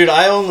 Oh, dude,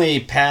 I only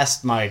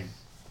passed my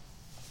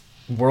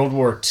World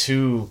War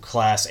II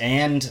class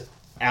and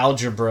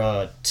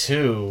Algebra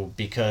 2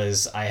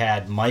 because I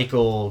had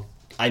Michael...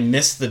 I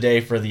missed the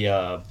day for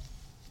the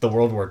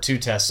World War II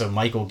test, so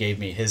Michael gave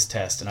me his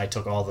test, and I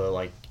took all the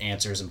like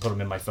answers and put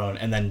them in my phone,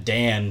 and then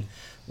Dan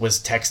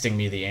was texting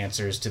me the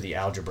answers to the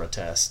algebra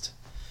test.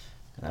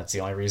 And that's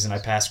the only reason I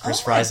passed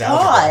Chris Fry's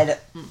algebra.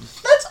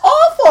 That's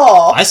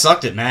awful! I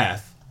sucked at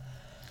math.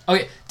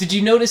 Okay, did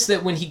you notice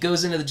that when he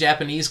goes into the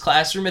Japanese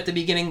classroom at the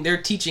beginning,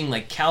 they're teaching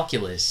like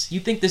calculus?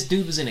 You think this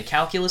dude was in a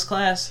calculus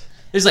class?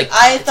 There's like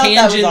I thought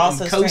tangent that was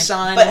also and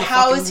cosine. But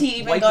how is he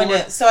even going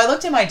whiteboard? to... So I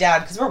looked at my dad,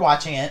 because we're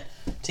watching it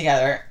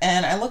together,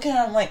 and I look at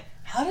him, I'm like,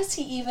 how does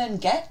he even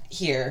get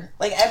here?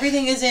 Like,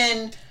 everything is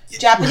in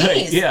Japanese.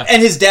 Right, yeah.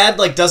 And his dad,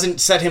 like, doesn't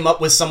set him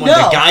up with someone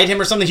to guide him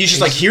or something. He's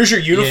just like, here's your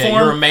uniform,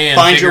 you're a man,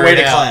 find your way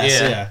to out.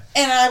 class. Yeah.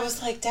 And I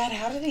was like, Dad,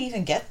 how did he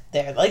even get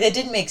there? Like, that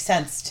didn't make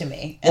sense to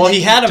me. And well,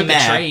 he had a took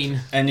map.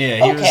 train. And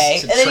yeah, he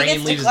okay, was... and then he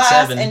gets to leaves at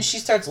class, 7. and she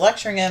starts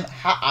lecturing him.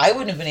 I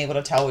wouldn't have been able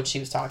to tell what she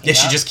was talking about. Yeah,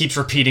 she just keeps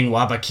repeating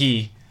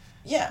Wabaki.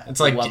 Yeah. It's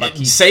like,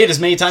 Wabaki say it as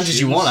many times as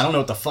you shoes. want. I don't know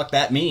what the fuck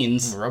that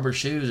means. Rubber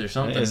shoes or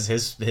something.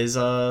 His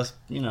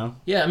you know.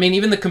 Yeah, I mean,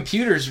 even the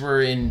computers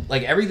were in,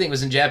 like, everything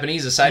was in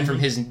Japanese aside from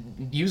his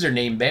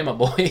username, Bama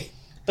Boy.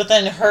 But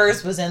then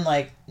hers was in,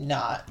 like,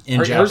 not. In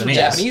Hers were Japanese.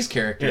 Japanese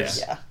characters.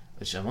 Yeah.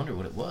 Which I wonder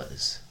what it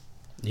was.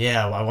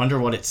 Yeah, I wonder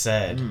what it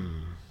said.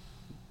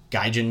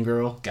 Gaijin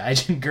girl?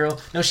 Gaijin girl?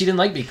 No, she didn't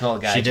like being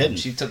called Gaijin. She didn't.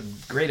 She took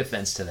great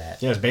offense to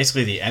that. Yeah, it was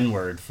basically the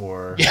N-word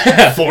for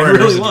Yeah,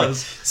 foreigners. it really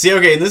was. See,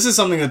 okay, and this is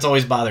something that's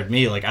always bothered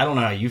me. Like, I don't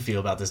know how you feel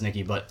about this,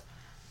 Nikki, but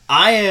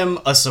I am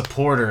a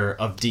supporter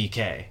of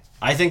DK.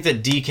 I think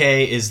that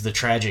DK is the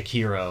tragic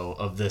hero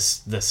of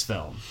this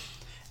film.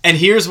 And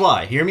here's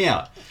why. Hear me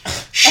out.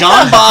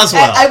 Sean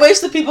Boswell. I wish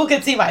the people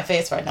could see my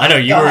face right now. I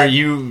know, Go ahead.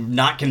 you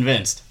not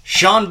convinced.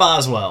 Sean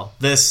Boswell,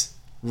 this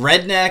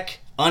redneck,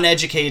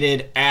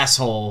 uneducated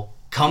asshole,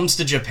 comes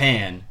to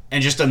Japan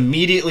and just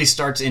immediately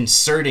starts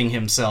inserting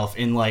himself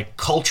in, like,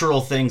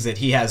 cultural things that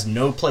he has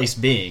no place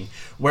being.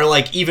 Where,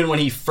 like, even when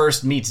he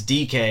first meets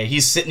DK,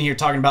 he's sitting here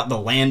talking about the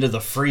land of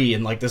the free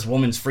and, like, this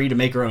woman's free to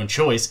make her own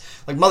choice.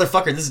 Like,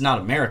 motherfucker, this is not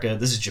America.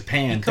 This is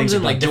Japan. He comes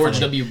in like George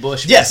W.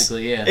 Bush, Yes,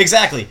 basically, yeah.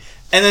 exactly.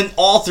 And then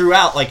all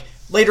throughout, like,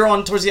 later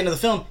on towards the end of the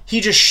film, he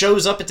just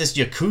shows up at this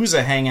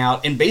Yakuza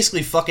hangout and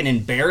basically fucking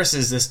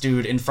embarrasses this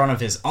dude in front of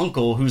his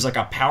uncle, who's, like,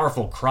 a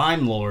powerful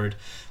crime lord.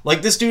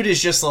 Like, this dude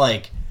is just,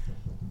 like,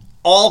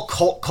 all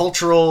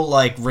cultural,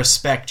 like,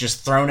 respect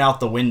just thrown out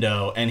the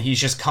window, and he's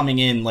just coming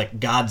in like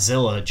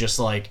Godzilla, just,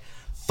 like,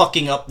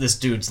 fucking up this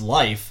dude's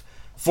life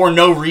for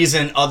no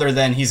reason other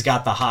than he's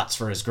got the hots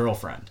for his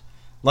girlfriend.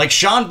 Like,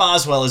 Sean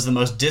Boswell is the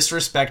most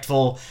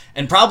disrespectful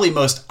and probably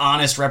most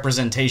honest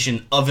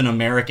representation of an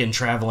American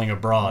traveling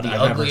abroad The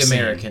I've ugly ever seen.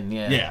 American,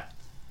 yeah. Yeah.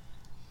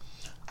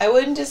 I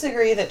wouldn't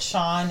disagree that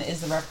Sean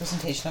is the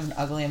representation of an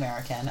ugly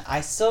American. I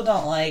still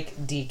don't like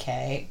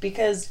DK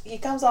because he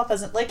comes off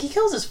as, like, he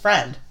kills his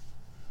friend.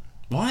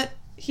 What?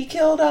 He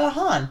killed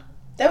Han.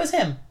 That was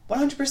him.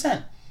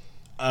 100%.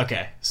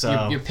 Okay,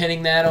 so You're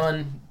pinning that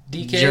on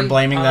DK? you're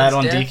blaming that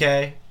on Han's death?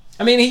 DK?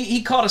 I mean,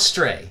 he caught a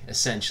stray,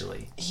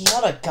 essentially. He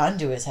held a gun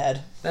to his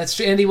head. That's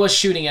true, and he was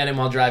shooting at him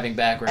while driving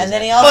backwards. And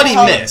then he also But he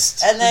held,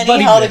 missed. And then But he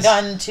he held missed. a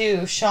gun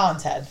to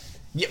Sean's head.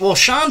 Yeah, well,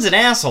 Sean's an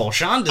asshole.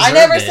 Sean deserved I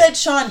never it. said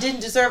Sean didn't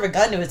deserve a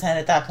gun to his head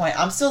at that point.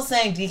 I'm still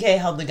saying DK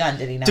held the gun,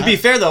 did he not? To be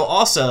fair, though,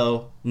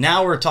 also,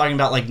 now we're talking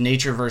about, like,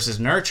 nature versus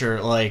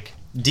nurture. Like,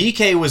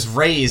 DK was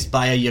raised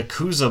by a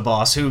Yakuza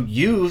boss who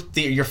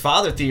your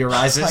father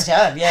theorizes, Oh my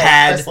God, yeah,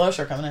 had Chris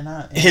Loescher coming in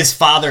hot. Yeah. his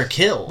father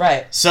killed.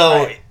 Right,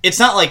 So, right. it's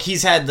not like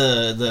he's had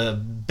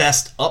the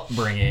best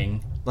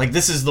upbringing. Like,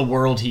 this is the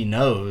world he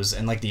knows,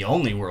 and, like, the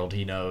only world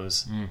he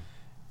knows.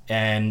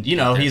 And, you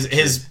know,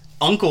 his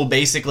uncle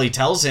basically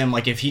tells him,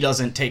 like, if he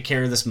doesn't take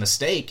care of this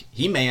mistake,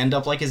 he may end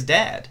up like his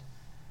dad.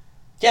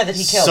 Yeah, that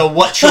he killed. So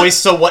what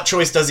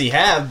choice does he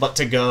have but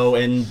to go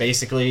and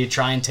basically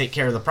try and take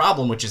care of the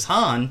problem, which is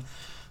Han,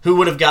 who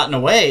would have gotten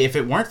away if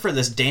it weren't for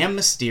this damn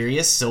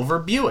mysterious silver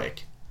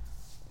Buick.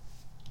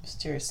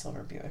 Mysterious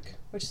silver Buick.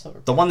 Which silver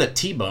Buick? The one that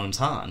T-bones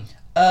Han.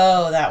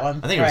 Oh, that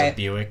one. I think it was right. a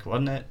Buick,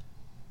 wasn't it?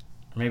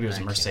 Or maybe it was a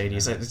can't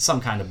Mercedes. remember. It's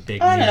some kind of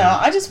big I don't unit. know.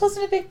 I just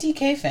wasn't a big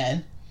DK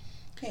fan.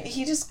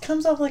 He just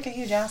comes off like a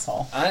huge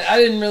asshole. I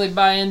didn't really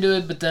buy into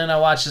it, but then I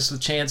watched this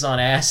with Chance on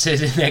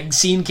acid, and that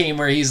scene came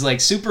where he's,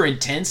 like, super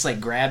intense, like,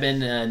 grabbing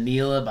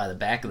Neela by the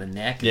back of the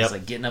neck, and Yep. he's,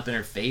 like, getting up in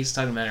her face,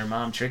 talking about her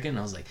mom tricking, and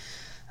I was like,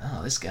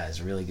 oh, this guy's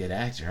a really good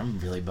actor. I'm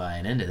really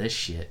buying into this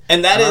shit.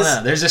 And that I don't is-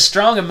 know. There's a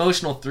strong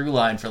emotional through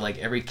line for, like,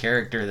 every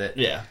character that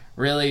Yeah.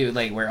 really,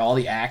 like, where all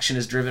the action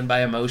is driven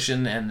by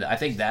emotion, and I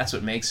think that's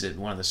what makes it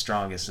one of the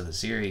strongest of the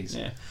series.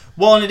 Yeah.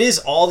 Well, and it is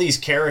all these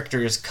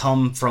characters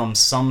come from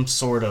some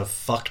sort of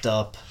fucked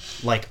up,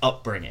 like,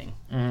 upbringing.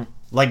 Mm-hmm.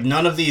 Like,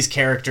 none of these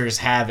characters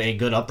have a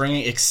good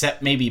upbringing,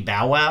 except maybe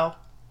Bow Wow.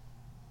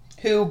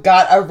 Who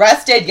got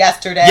arrested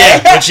yesterday.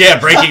 Yeah,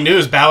 which, breaking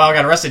news, Bow Wow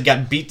got arrested,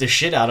 got beat the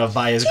shit out of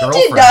by his He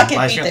girlfriend. did not By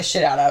get his beat girl- the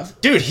shit out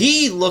of. Dude,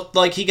 he looked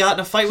like he got in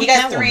a fight He with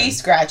got Catwoman. 3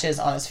 scratches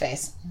on his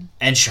face.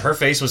 And her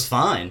face was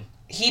fine.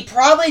 He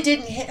probably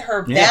didn't hit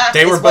her Yeah, back,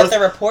 they were is both, what the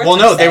reports well,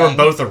 no, are they were saying.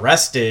 both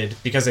arrested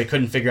because they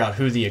couldn't figure out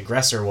who the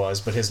aggressor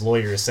was, but his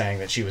lawyer is saying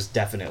that she was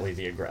definitely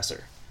the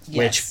aggressor.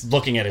 Yes. Which,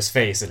 looking at his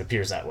face, it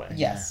appears that way.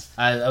 Yes.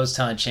 I was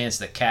telling Chance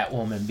that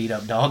Catwoman beat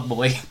up Dog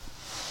Boy.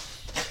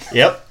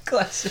 Yep.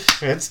 Classic.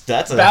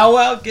 That's a Bow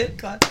Wow, get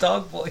caught,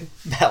 Dog Boy.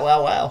 Bow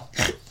Wow Wow.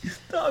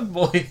 Dog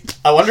Boy.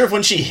 I wonder if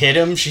when she hit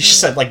him, she just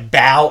said, like,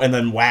 bow and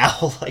then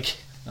wow, like,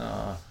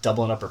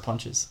 doubling up her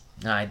punches.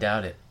 No, I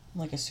doubt it.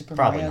 Like a Super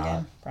Probably Mario not.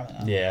 game? Probably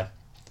not. Yeah.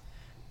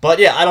 But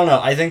yeah, I don't know.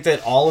 I think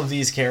that all of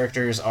these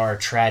characters are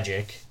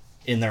tragic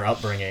in their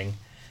upbringing.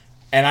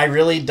 And I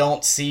really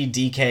don't see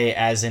DK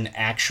as an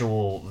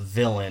actual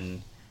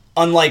villain.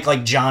 Unlike,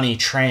 like, Johnny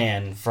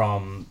Tran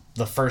from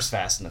the first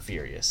Fast and the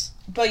Furious.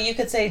 But you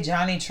could say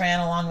Johnny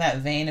Tran along that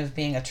vein of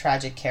being a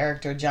tragic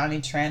character. Johnny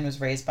Tran was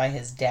raised by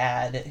his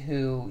dad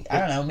who, I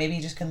don't know, maybe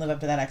he just couldn't live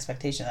up to that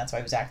expectation. That's why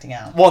he was acting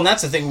out. Well, and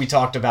that's the thing we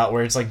talked about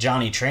where it's like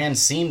Johnny Tran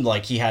seemed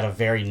like he had a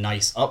very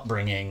nice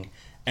upbringing.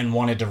 and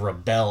wanted to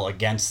rebel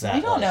against that.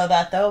 We don't know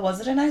that, though. Was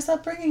it a nice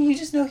upbringing? You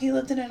just know he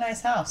lived in a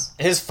nice house.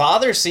 His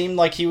father seemed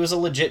like he was a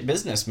legit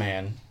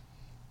businessman.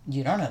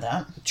 You don't know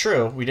that.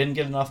 True, we didn't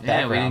get enough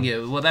background. Yeah, we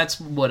didn't get. Well, that's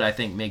what I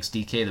think makes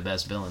DK the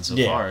best villain so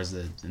far, is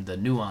the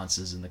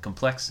nuances and the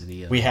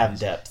complexity. We have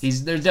depth.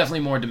 There's definitely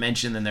more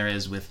dimension than there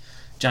is with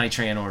Johnny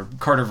Tran or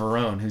Carter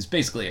Verone, who's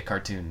basically a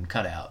cartoon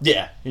cutout.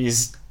 Yeah,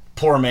 he's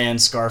poor man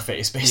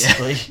Scarface,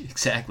 basically. Yeah,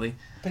 exactly.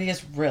 But he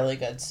has really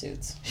good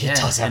suits. He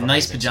does have and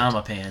nice amazing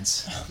pajama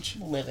pants.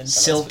 Living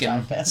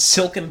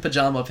Silken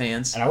pajama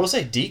pants. And I will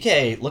say,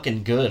 DK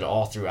looking good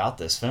all throughout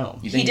this film.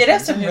 He did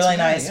have some really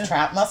nice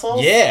trap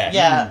muscles. Yeah.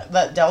 Yeah,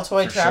 that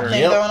deltoid For trap sure. thing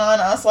Yep. going on.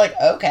 I was like,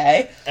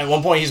 okay. At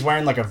one point, he's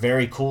wearing like a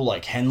very cool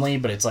like Henley,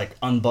 but it's like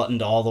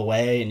unbuttoned all the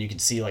way, and you can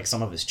see like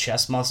some of his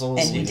chest muscles.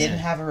 And he didn't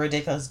have a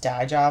ridiculous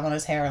dye job on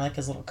his hair like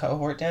his little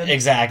cohort did.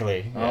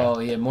 Exactly. Yeah. Oh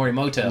yeah,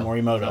 Morimoto.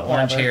 Morimoto.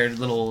 Orange-haired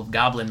little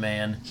goblin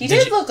man. He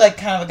did look like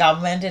kind of a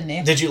goblin man, didn't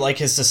he? Did you like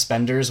his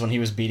suspenders when he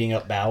was beating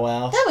up Bow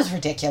Wow? That was He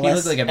ridiculous.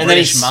 looked like a then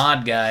British he-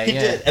 mod guy. He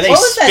Yeah. did. And then What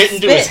he was that spit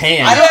into his spit?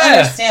 hand. I don't Yeah.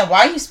 understand. Why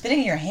are you spitting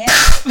in your hand?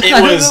 It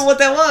I don't was know what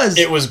that was.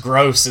 It was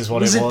gross, is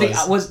what was it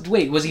it was.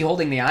 wait, was he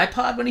holding the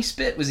iPod when he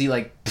spit? Was he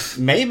like,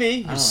 Maybe he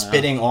was don't know.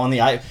 spitting on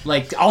the eye.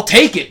 like I'll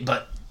take it,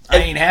 but I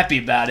ain't happy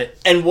about it.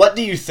 And what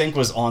do you think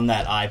was on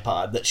that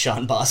iPod that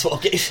Sean Boswell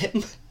gave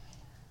him?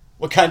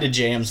 What kind of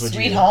jams would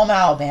Sweet you? Home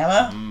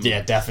Alabama.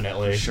 Yeah,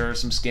 definitely. Sure,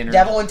 some Skinner,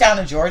 Devil Went Down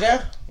to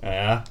Georgia.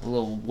 Yeah, a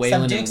little Some Waylon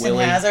and Dukes and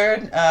Willie.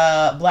 Hazzard.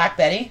 Black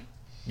Betty.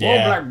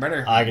 yeah. Black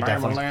Better. I could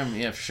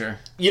definitely. Yeah, for sure.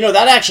 You know,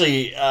 that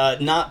actually,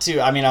 not to.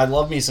 I mean, I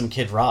love me some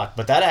Kid Rock,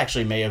 but that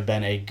actually may have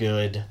been a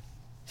good,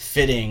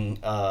 fitting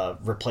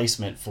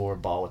replacement for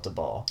Ball with the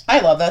Ball. I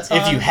love that song.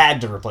 If you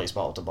had to replace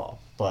Ball with the Ball,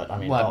 but I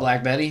mean, What, Ball-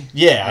 Black Betty?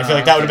 Yeah, I feel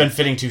like that would have okay. been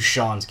fitting to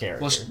Sean's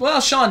character.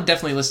 Well, Sean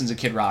definitely listens to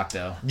Kid Rock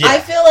though. yeah. I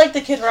feel like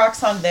the Kid Rock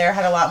song there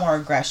had a lot more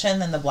aggression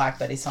than the Black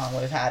Betty song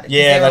would have had. 'Cause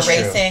Yeah, they were that's true.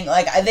 racing.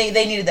 Like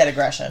they needed that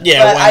aggression.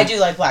 Yeah, but when- I do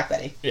like Black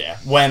Betty. Yeah,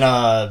 when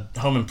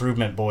Home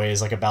Improvement Boy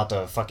is like about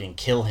to fucking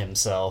kill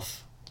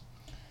himself.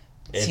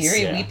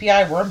 Teary, yeah.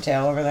 weepy-eyed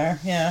Wormtail over there.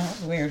 Yeah, it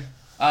was weird.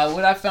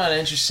 What I found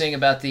interesting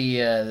about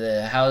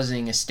the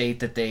housing estate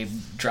that they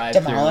drive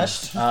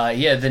Demolished? through.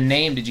 Yeah, the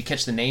name. Did you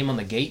catch the name on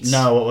the gates?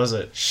 No, what was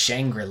it?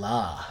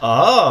 Shangri-La.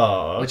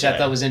 Oh, okay. Which I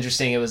thought was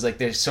interesting. It was like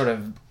they're sort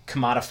of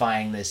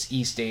commodifying this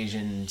East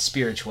Asian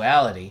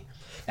spirituality.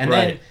 And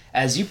then, Right.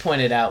 as you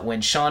pointed out, when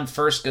Sean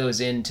first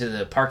goes into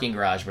the parking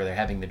garage where they're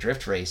having the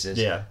drift races,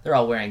 Yeah. they're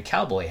all wearing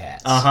cowboy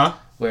hats. Uh-huh.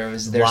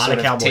 Whereas they're Lot sort of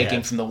of cowboy taking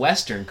hats. from the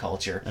Western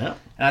culture. Yeah.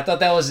 And I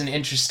thought that was an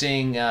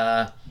interesting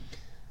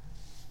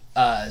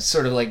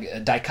sort of like a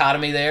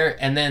dichotomy there.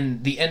 And then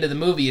the end of the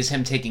movie is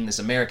him taking this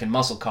American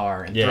muscle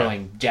car and Yeah.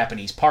 throwing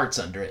Japanese parts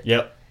under it.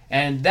 Yep.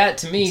 And that,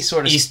 to me,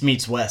 sort of... East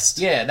meets West.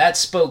 Yeah, that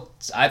spoke,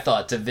 I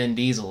thought, to Vin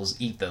Diesel's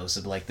ethos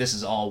of like, this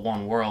is all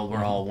one world,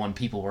 we're all one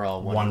people, we're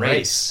all one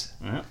race.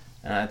 Yeah.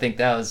 And I think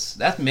that's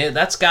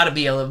got to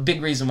be a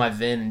big reason why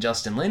Vin and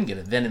Justin Lin get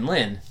it. Vin and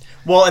Lin.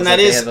 Well, and that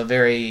They is have a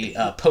very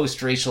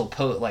post-racial,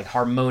 like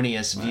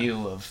harmonious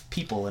view of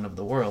people and of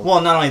the world.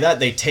 well. Not only that,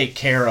 they take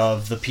care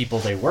of the people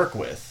they work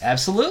with.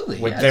 Absolutely.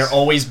 Yes. They're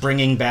always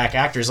bringing back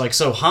actors. Like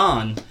so,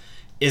 Han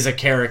is a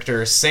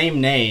character,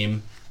 same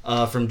name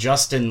from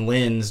Justin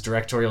Lin's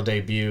directorial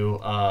debut,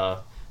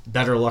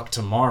 Better Luck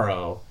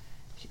Tomorrow.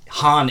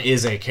 Han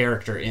is a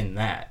character in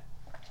that,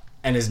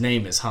 and his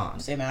name is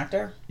Han. Same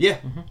actor. Yeah,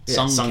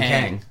 Sung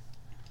Kang.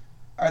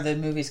 Are the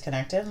movies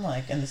connected,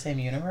 like in the same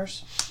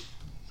universe?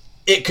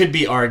 It could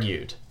be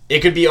argued.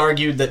 It could be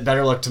argued that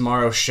Better Luck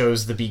Tomorrow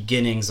shows the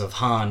beginnings of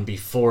Han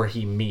before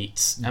he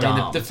meets Dom.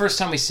 I mean, the first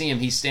time we see him,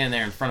 he's standing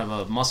there in front of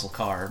a muscle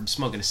car,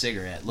 smoking a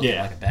cigarette, looking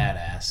Yeah. like a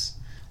badass.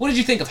 What did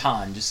you think of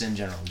Han, just in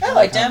general? Did I you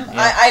liked like him. Han?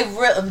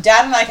 Yeah.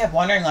 Dad and I kept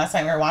wondering last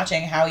time we were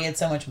watching how he had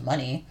so much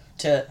money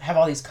to have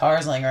all these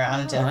cars laying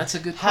around and to that's a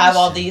good have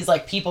all question. these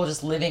like people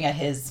just living at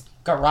his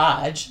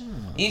garage.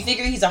 You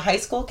figure he's a high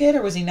school kid,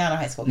 or was he not a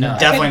high school kid? No. I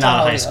Definitely couldn't tell not a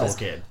how high old he school was.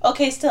 kid.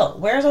 Okay, still,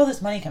 where's all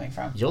this money coming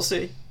from? You'll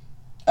see.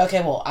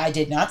 Okay, well, I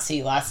did not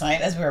see last night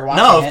as we were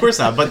watching. No, of it. course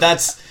not. But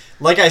that's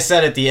like I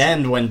said at the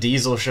end when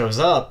Diesel shows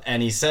up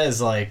and he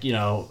says like, you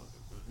know,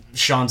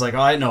 Sean's like,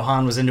 oh, I didn't know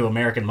Han was into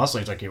American muscle.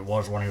 He's like, he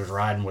was when he was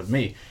riding with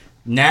me.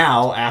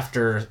 Now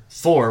after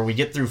 4, we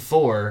get through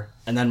 4,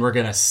 and then we're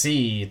gonna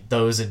see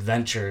those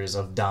adventures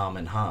of Dom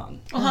and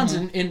Han. Well, Han's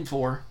in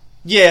 4.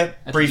 Yeah,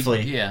 At the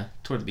briefly. yeah,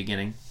 toward the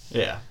beginning.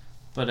 Yeah,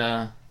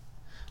 But,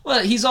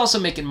 well, he's also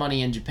making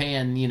money in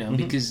Japan, you know,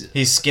 because...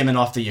 he's skimming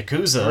off the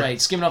Yakuza. Right,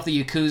 skimming off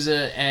the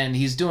Yakuza, and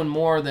he's doing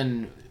more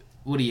than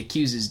what he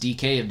accuses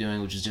DK of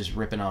doing, which is just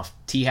ripping off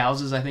tea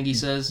houses, I think he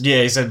says.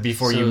 Yeah, he said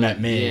before you So, met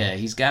me. Yeah,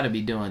 he's got to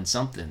be doing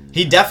something.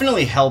 He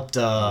definitely helped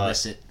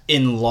illicit.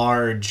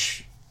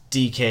 enlarge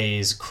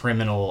DK's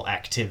criminal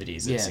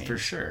activities. It Yeah, seems. for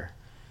sure.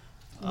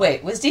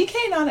 Wait, was DK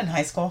not in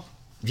high school?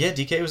 Yeah,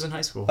 DK was in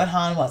high school. But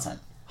Han wasn't.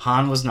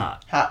 Han was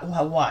not,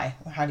 Why?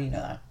 How do you know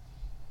that?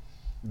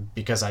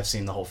 because I've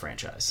seen the whole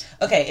franchise.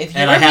 Okay, if you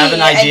And were I have me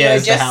an and idea you had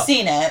as to just how-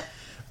 seen it,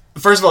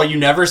 First of all, you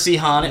never see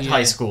Han at Yeah.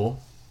 high school.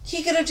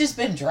 He could have just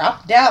been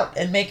dropped out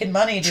and making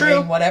money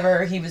doing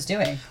whatever he was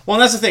doing. Well,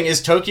 and that's the thing,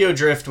 is Tokyo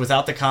Drift,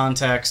 without the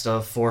context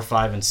of 4,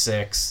 5, and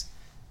 6,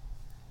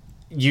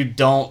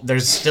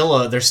 there's still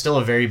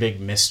a very big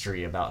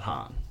mystery about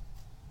Han.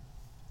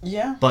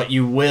 Yeah. But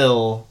you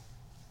will,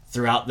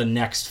 throughout the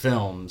next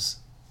films,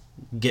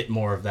 get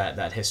more of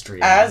that history.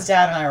 As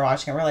Dad and I were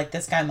watching it, we're like,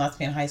 this guy must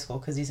be in high school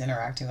because he's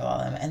interacting with all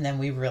of them. And then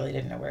we really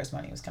didn't know where his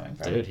money was coming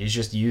from. Dude, he's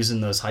just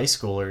using those high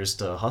schoolers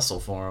to hustle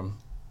for him.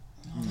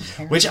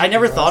 Which I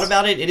never thought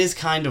about it. It is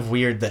kind of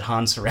weird that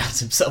Han surrounds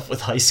himself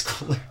with high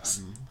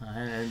schoolers.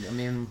 I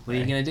mean, what are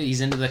you going to do? He's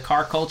into the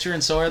car culture,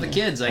 and so are the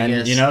kids, I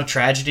guess. And,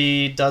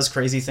 tragedy does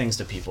crazy things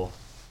to people.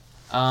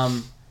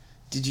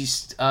 Did you...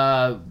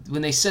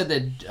 when they said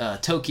that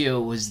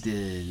Tokyo was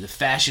the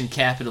fashion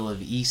capital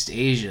of East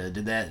Asia,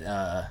 did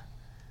that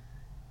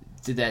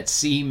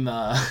seem...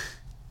 I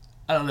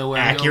don't know where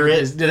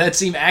accurate? Did that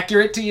seem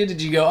accurate to you?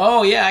 Did you go,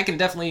 oh, yeah, I can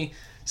definitely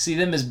see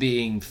them as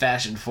being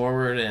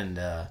fashion-forward and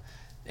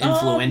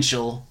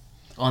influential?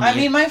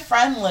 My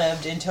friend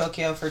lived in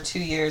Tokyo for 2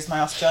 years, my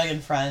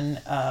Australian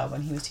friend,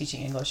 when he was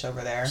teaching English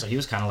over there. So he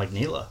was kind of like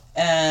Neela.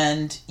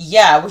 And,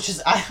 yeah, which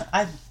is,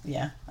 I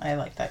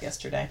liked that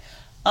yesterday.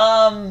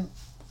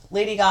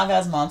 Lady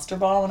Gaga's Monster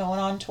Ball when it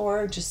went on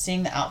tour, just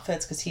seeing the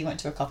outfits, because he went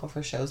to a couple of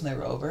her shows and they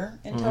were over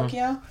in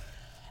Tokyo.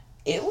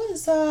 It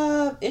was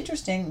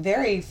interesting,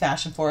 very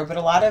fashion forward, but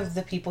a lot of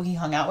the people he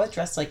hung out with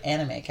dressed like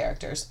anime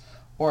characters.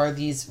 Or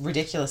these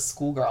ridiculous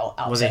schoolgirl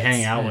outfits. Was he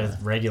hanging out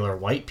with regular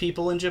white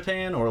people in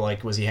Japan, or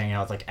was he hanging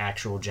out with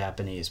actual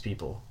Japanese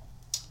people?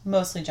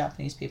 Mostly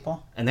Japanese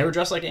people. And they were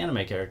dressed like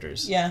anime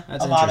characters. Yeah,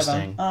 that's a lot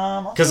interesting.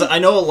 of them. Because I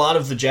know a lot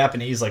of the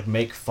Japanese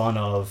make fun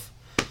of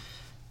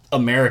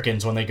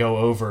Americans when they go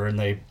over and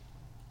they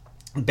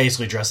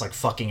basically dress like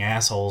fucking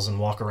assholes and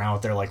walk around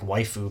with their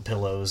waifu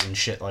pillows and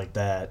shit like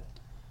that.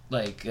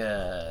 Like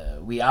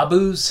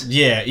weeaboos?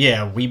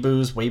 Yeah,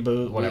 weeboos,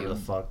 whatever the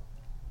fuck.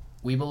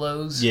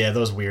 Weebelos? Yeah,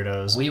 those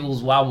weirdos.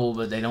 Weebles wobble,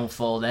 but they don't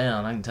fall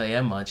down. I can tell you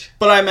that much.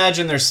 But I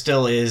imagine there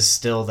still is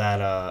that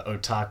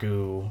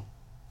otaku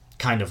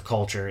kind of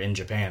culture in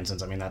Japan,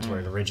 since that's where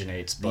it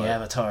originates. But the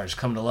avatars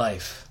come to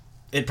life.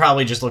 It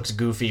probably just looks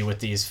goofy with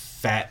these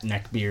fat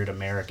neckbeard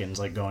Americans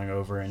going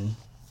over and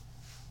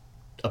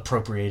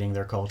appropriating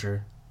their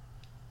culture.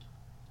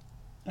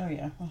 Oh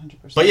yeah,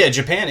 100%. But yeah,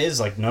 Japan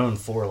is known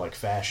for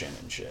fashion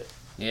and shit.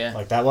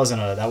 Yeah. That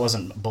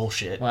wasn't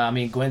bullshit. Well,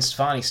 Gwen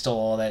Stefani stole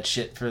all that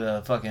shit for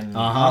the fucking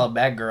Holla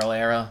Back Girl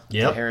era.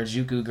 Yep. The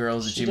Harajuku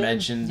girls that you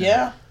mentioned.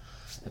 Yeah.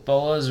 If I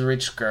was a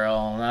rich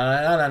girl,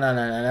 na na na na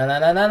na na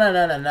na na na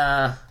na na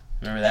na.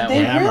 Remember that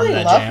they one? They really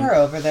that love jam. her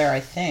over there, I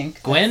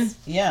think. Gwen?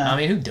 Yeah.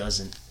 Who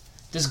doesn't?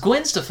 Does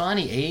Gwen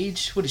Stefani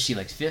age? What is she,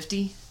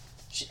 50?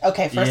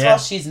 Okay, first of all,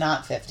 she's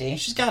not 50.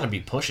 She's got to be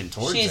pushing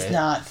towards it. She's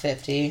not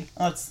 50.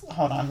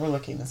 Hold on, we're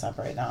looking this up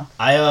right now.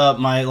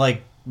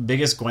 My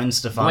biggest Gwen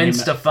Stefani...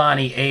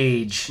 Stefani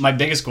age. My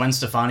biggest Gwen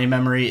Stefani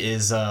memory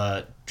is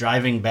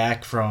driving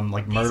back from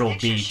Myrtle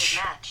Beach.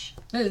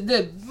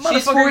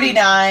 She's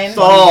 49.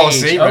 Oh,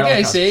 see?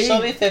 Okay, see? She'll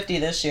be 50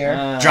 this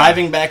year.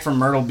 Driving back from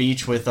Myrtle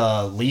Beach with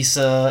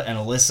Lisa and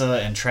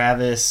Alyssa and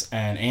Travis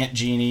and Aunt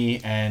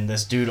Jeannie and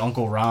this dude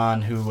Uncle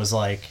Ron, who was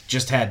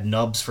just had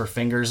nubs for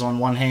fingers on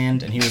one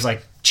hand, and he was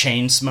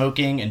chain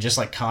smoking and just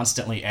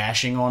constantly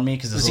ashing on me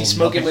because was he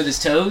smoking with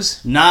his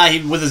toes? Nah,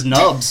 with his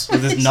nubs,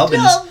 with his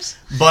nubbins. Nubs.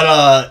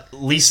 But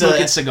Lisa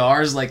smoking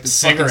cigars like the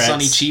fucking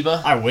Sonny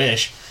Chiba. I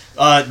wish.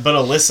 But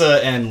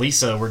Alyssa and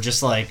Lisa were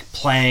just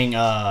playing.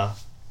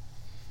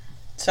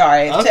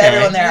 Sorry to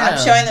everyone there. Yeah. I'm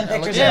showing them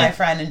pictures of my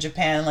friend in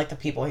Japan, the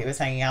people he was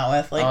hanging out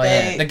with.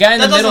 The guy in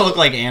the middle look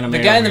like anime. The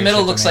guy in the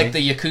middle looks like the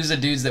Yakuza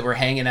dudes that were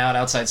hanging out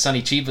outside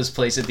Sonny Chiba's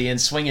place at the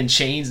end, swinging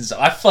chains and stuff.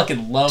 I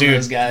fucking love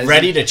those guys.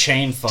 Ready to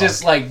chain fuck.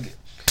 Just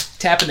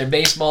tapping their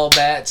baseball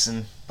bats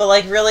and.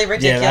 But really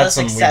ridiculous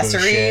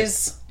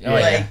accessories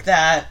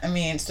that.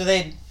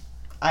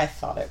 I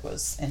thought it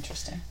was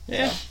interesting.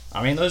 Yeah,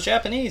 so. Those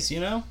Japanese,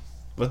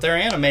 with their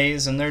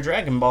animes and their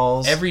Dragon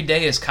Balls. Every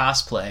day is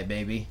cosplay,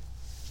 baby.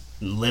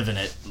 Living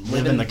it.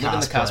 Living the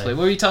cosplay. What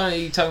were you talking?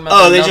 Are you talking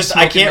about? Oh,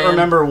 I can't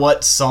remember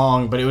what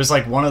song, but it was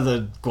one of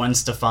the Gwen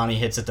Stefani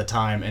hits at the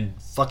time, and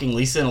fucking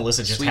Lisa and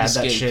Alyssa just had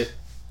that shit.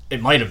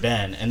 It might have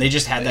been, and they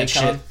just had that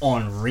shit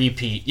on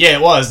repeat. Yeah,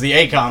 it was the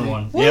Akon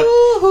one. Yep.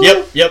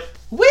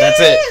 Woo-hoo. That's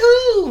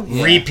it.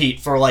 Yeah. Repeat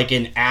for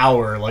an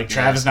hour.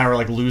 Travis and I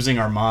were losing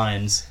our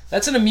minds.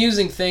 That's an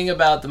amusing thing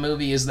about the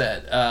movie is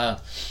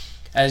that,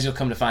 as you'll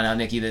come to find out,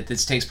 Nikki, that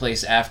this takes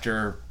place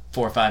after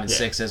 4, 5, and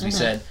 6, as we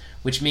said.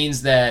 Which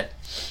means that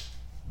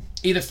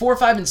either 4,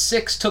 5, and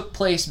 6 took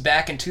place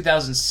back in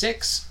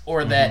 2006,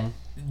 or that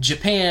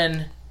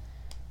Japan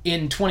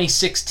in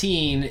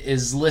 2016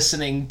 is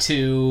listening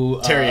to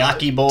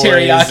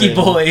Teriyaki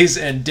Boys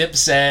and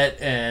Dipset,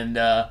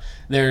 and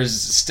there's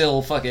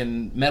still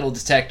fucking metal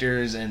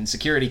detectors and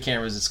security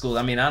cameras at school.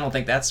 I mean, I don't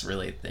think that's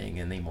really a thing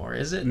anymore,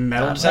 is it?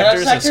 Metal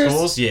detectors at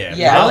schools? Yeah.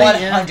 Yeah, Really?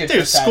 100%.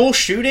 Dude, school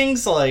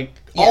shootings, like,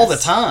 all the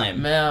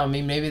time. No, I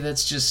mean, maybe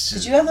that's just...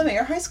 Did you have them at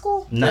your high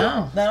school?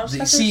 No. Metal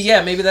detectors? See,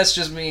 yeah, maybe that's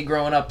just me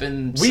growing up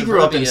in We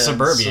grew up in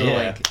suburbia, so, yeah.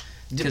 like,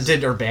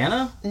 Did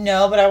Urbana?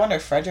 No, but I wonder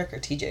if Frederick or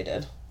TJ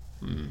did.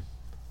 You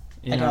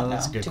I don't know.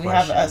 That's a good Do we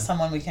question. have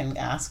someone we can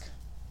ask?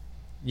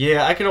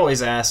 Yeah, I could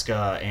always ask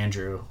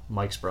Andrew,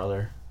 Mike's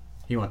brother.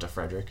 He went to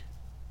Frederick.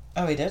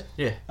 Oh, he did?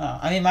 Yeah. Oh,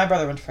 I mean, my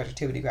brother went to Frederick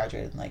too, but he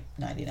graduated in like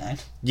 99.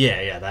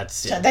 Yeah,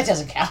 that's... Yeah. That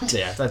doesn't count.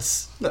 Yeah,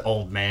 that's the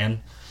old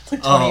man. It's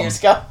like 20 years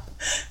ago.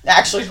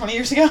 Actually, 20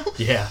 years ago.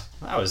 Yeah,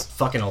 I was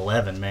fucking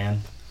 11,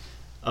 man.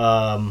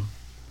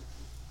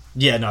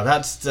 Yeah, no,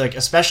 that's, like,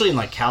 especially in,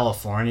 like,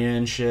 California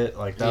and shit,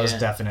 like, that was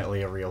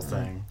definitely a real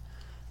thing.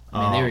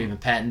 I mean, they were even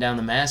patting down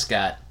the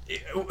mascot.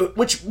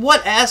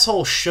 What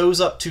asshole shows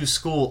up to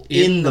school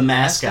in the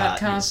mascot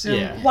costume?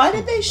 Yeah. Why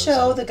did they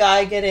show the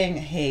guy getting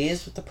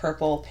hazed with the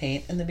purple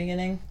paint in the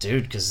beginning?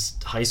 Dude, because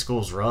high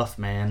school's rough,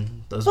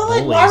 man. Those But,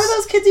 bullies. like, why were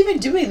those kids even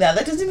doing that?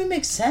 That doesn't even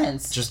make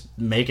sense. Just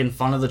making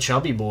fun of the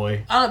chubby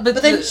boy. But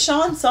then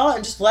Sean saw it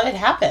and just let it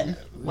happen.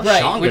 What's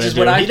Right, Sean which gonna is do?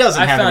 what I He doesn't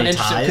have found any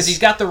interesting ties. because he's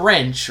got the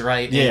wrench,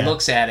 right? And Yeah. he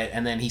looks at it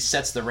and then he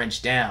sets the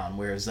wrench down.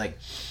 Whereas, like,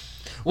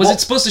 was it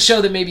supposed to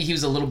show that maybe he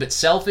was a little bit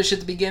selfish at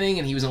the beginning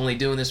and he was only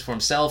doing this for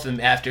himself? And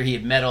after he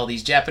had met all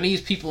these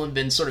Japanese people and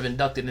been sort of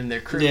inducted in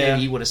their crew, Yeah.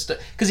 maybe he would have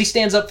because he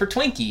stands up for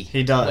Twinkie.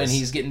 He does. When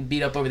he's getting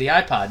beat up over the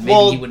iPod. Maybe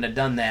Well, he wouldn't have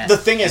done that. The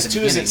thing is, at the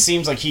too, is it beginning.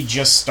 seems like he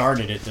just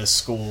started at this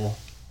school.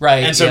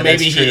 Right, and so yeah,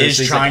 maybe that's he true. is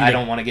So he's trying like, I to-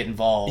 don't want to get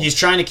involved. He's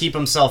trying to keep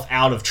himself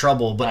out of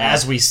trouble, but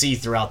as we see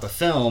throughout the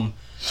film,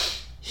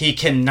 he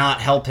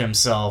cannot help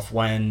himself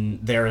when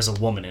there is a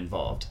woman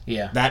involved.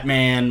 Yeah. That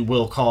man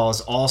will cause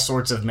all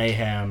sorts of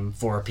mayhem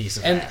for a piece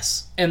of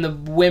ass. And the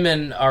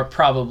women are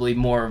probably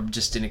more of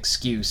just an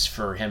excuse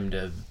for him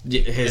to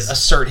His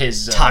assert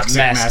his toxic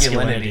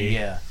masculinity.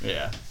 Yeah.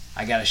 Yeah.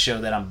 I gotta show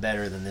that I'm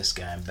better than this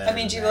guy. I'm better I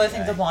mean, do you than really that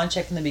think guy. the blonde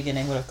chick in the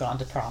beginning would have gone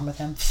to prom with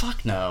him?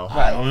 Fuck no.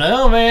 I don't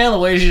know, man. The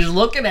way she's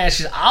looking at,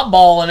 she's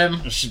eyeballing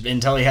him.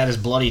 Until he had his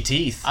bloody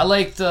teeth. I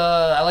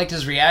liked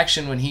his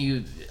reaction when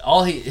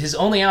his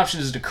only option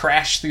is to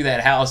crash through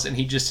that house, and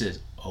he just says,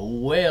 "Oh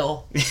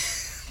well."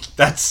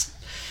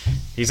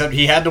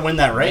 He had to win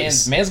that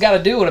race. Man's got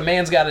to do what a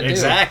man's got to do.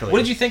 Exactly. What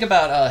did you think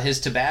about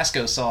his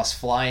Tabasco sauce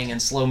flying in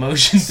slow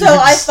motion? So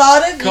I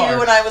thought of car. you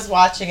when I was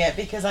watching it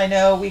because I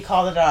know we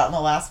called it out in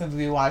the last movie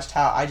we watched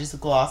how I just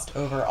glossed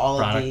over all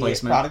of Product the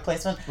placement. product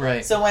placement.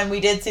 Right. So when we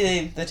did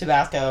see the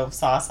Tabasco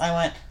sauce, I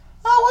went,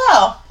 "Oh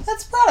wow,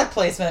 that's product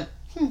placement."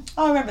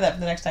 I'll remember that for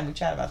the next time we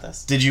chat about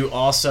this. Did you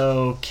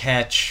also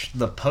catch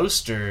the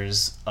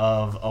posters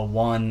of a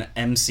one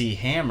MC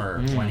Hammer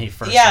when he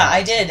first? Yeah,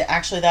 I did.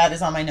 Actually, that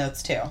is on my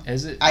notes too.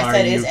 Is it? I Are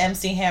said, you- "Is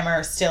MC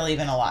Hammer still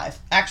even alive?"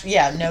 Actually,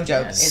 yeah, no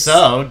joke. It's,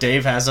 So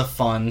Dave has a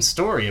fun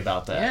story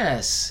about that.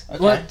 Yes. Okay.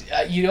 Well,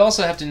 you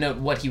also have to note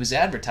what he was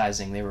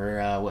advertising. They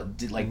were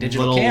like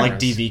digital Little cameras, like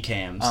DV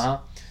cams. Uh huh.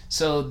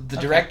 So the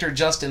director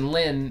Justin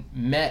Lin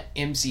met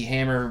MC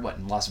Hammer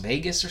in Las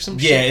Vegas or some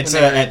shit. Yeah, it's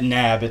when they were- at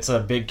NAB. It's a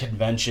big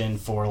convention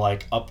for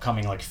like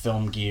upcoming like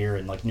film gear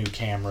and like new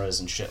cameras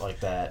and shit like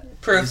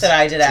that. proof that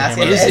I did ask.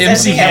 Hammer. it. Is Is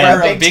MC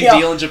Hammer a big deal?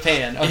 deal in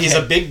Japan? Okay. He's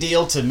a big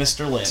deal to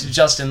Mr. Lin.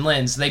 Justin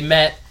Lin's. They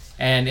met,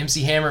 and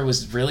MC Hammer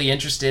was really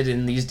interested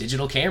in these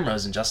digital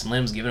cameras, and Justin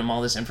Lin was giving him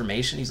all this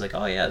information. He's like,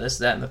 "Oh yeah, this,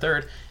 that, and the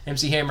third."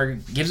 MC Hammer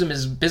gives him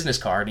his business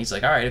card, and he's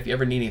like, "All right, if you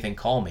ever need anything,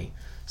 call me."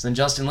 So then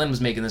Justin Lin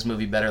was making this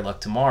movie Better Luck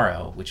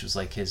Tomorrow, which was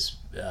like his,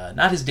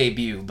 not his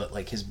debut, but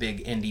like his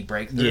big indie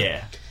breakthrough.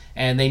 Yeah.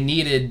 And they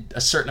needed a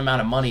certain amount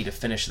of money to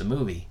finish the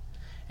movie.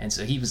 And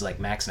so he was like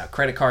maxing out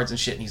credit cards and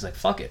shit, and he's like,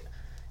 fuck it.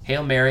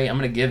 Hail Mary, I'm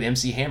going to give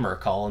MC Hammer a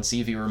call and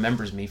see if he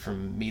remembers me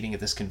from meeting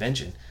at this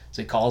convention.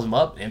 So he calls him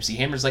up, and MC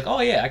Hammer's like, oh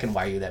yeah, I can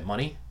wire you that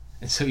money.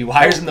 And so he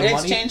wires him the In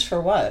money. exchange for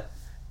what?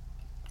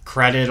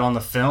 Credit on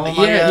the film. I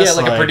Yeah, guess,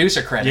 like a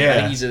producer credit. Yeah. I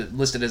think he's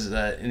listed as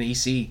an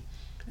EC.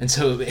 And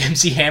so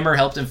MC Hammer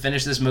helped him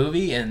finish this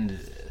movie and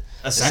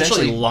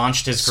essentially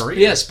launched his career.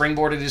 Yeah,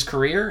 springboarded his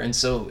career. And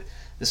so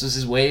this was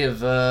his way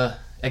of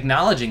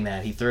acknowledging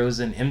that. He throws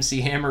an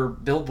MC Hammer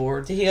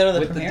billboard Did he go to the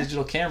with premiere? the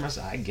digital cameras.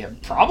 I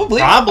get probably.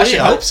 Probably. I should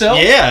hope so.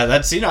 Yeah,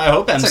 that's I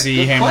hope a MC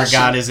good Hammer question.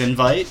 got his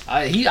invite.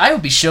 I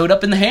hope he showed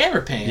up in the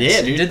Hammer pants. Yeah,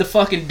 and dude. did the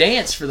fucking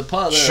dance for the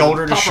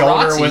Shoulder to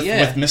shoulder paparazzi, with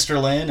yeah.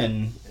 Mr. Lin,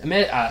 and I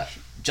mean,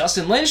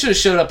 Justin Lin should have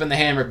showed up in the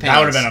Hammer pants. that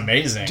would have been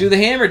amazing. Do the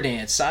Hammer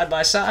dance side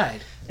by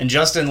side. And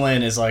Justin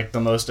Lin is like the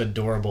most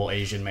adorable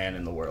Asian man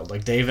in the world.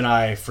 Like Dave and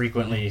I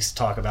frequently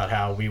talk about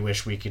how we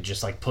wish we could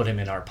just like put him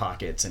in our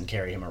pockets and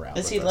carry him around.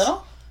 Is with he us.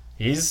 little?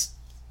 He's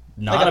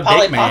not Like a a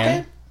Polly big man.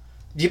 Pocket?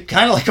 You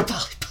kind of like a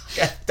Polly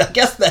Pocket. I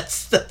guess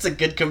that's a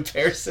good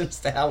comparison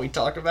to how we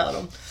talk about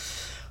him.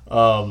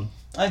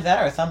 Like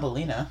that or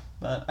Thumbelina?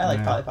 But I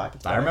like Polly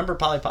Pockets better. I remember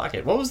Polly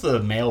Pocket. What was the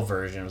male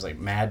version? It was like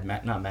not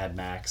Mad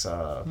Max.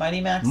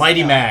 Mighty Max?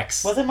 Mighty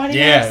Max. Was it Mighty Max?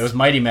 Max? Yeah, it was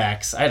Mighty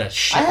Max. I had a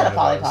shit. I had a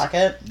Polly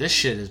Pocket. This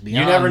shit is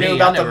beyond You never me. knew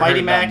about I never the Mighty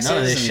heard about Maxes? None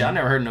of this shit. I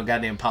never heard of no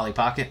goddamn Polly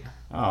Pocket.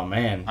 Oh,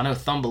 man. I know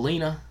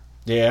Thumbelina.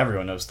 Yeah,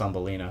 everyone knows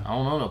Thumbelina. I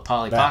don't know no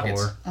Polly That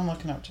Pockets. whore. I'm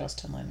looking up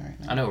Justin Lin right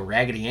now. I know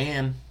Raggedy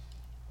Ann.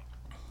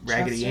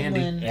 Raggedy Justin Andy.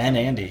 Lin. And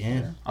Andy,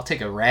 yeah. I'll take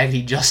a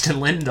raggedy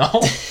Justin Lin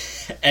doll.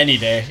 Any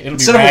day. It'll be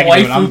Instead of a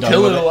raggedy when I'm waifu done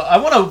pillow, with it. I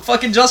want a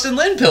fucking Justin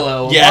Lin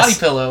pillow. A Yes. body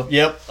pillow.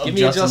 Yep. Give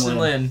me a Justin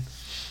Lin.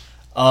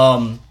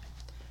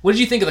 What did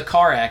you think of the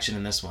car action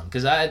in this one?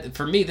 Because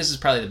for me, this is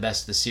probably the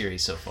best of the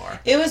series so far.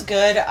 It was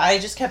good. I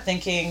just kept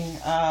thinking,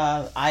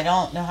 I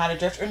don't know how to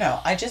drift. Or no,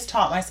 I just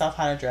taught myself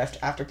how to drift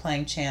after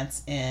playing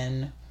Chance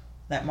in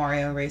that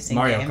Mario racing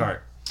Mario game. Kart.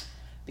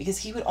 Because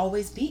he would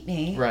always beat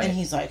me. Right. And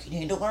he's like, you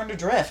need to learn to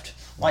drift.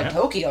 Like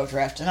Tokyo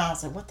Drift. And I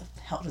was like, what the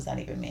hell does that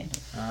even mean?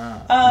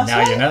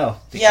 Now you know.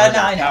 Yeah, Because no,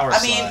 of I know. power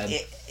I mean,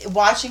 slide.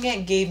 watching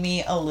it gave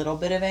me a little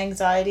bit of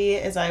anxiety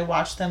as I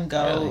watched them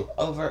go Really?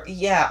 over.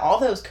 Yeah, all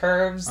those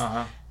curves.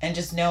 Uh-huh. And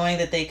just knowing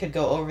that they could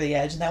go over the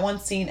edge. And that one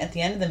scene at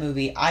the end of the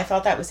movie, I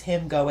thought that was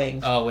him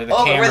going Oh, where the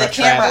over, camera where the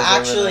camera travels over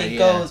actually the- yeah.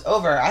 goes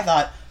over. I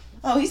thought,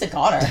 oh, he's a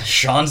goner.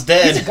 Sean's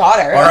dead. He's a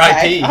goner. R.I.P.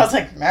 Okay. I was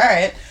like, all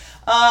right.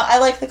 I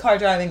like the car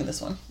driving in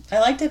this one. I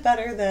liked it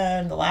better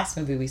than the last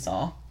movie we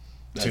saw.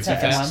 Too The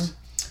second fast.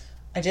 one.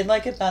 I did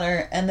like it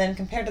better. And then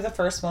compared to the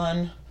first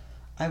one,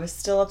 I was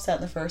still upset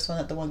in the first one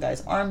that the one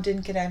guy's arm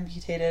didn't get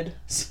amputated.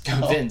 So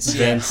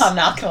Vince. I'm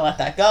not going to let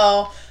that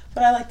go.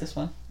 But I like this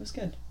one. It was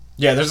good.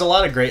 Yeah, there's a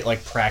lot of great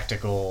like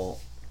practical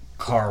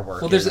car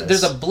work. Well,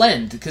 there's a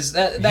blend because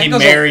that he goes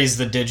marries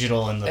the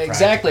digital and the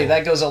exactly practical.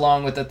 that goes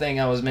along with the thing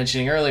I was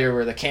mentioning earlier,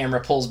 where the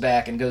camera pulls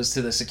back and goes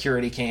to the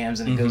security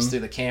cams and it goes through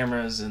the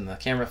cameras and the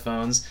camera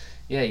phones.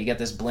 Yeah, you got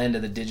this blend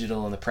of the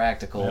digital and the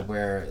practical,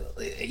 where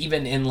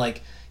even in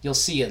like you'll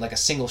see it like a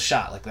single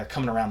shot, like they're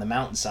coming around the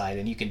mountainside,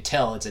 and you can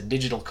tell it's a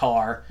digital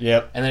car.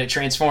 Yep. And then it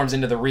transforms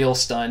into the real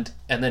stunt,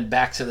 and then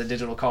back to the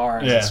digital car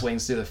as it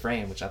swings through the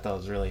frame, which I thought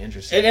was really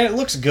interesting. And it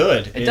looks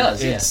good. It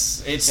does, yeah. It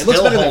It still looks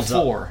better than holds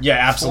up. 4. Yeah,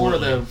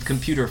 absolutely. 4, the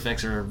computer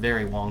effects are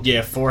very wonky.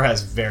 Yeah, 4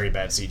 has very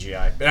bad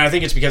CGI, and I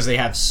think it's because they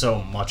have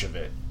so much of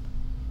it.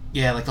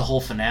 Yeah, like the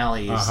whole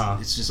finale is Uh-huh.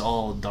 it's just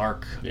all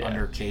dark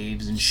under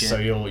caves and shit. So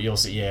you'll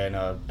see in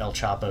El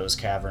Chapo's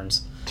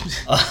caverns.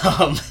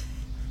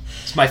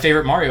 It's my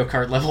favorite Mario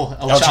Kart level.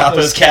 El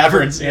Chapo's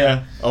caverns.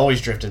 Yeah,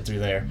 always drifted through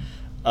there.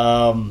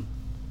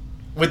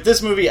 With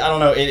this movie, I don't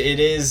know. It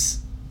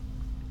is,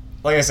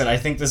 like I said, I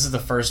think this is the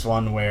first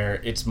one where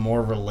it's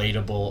more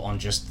relatable on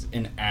just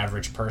an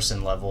average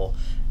person level,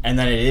 and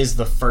then it is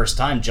the first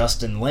time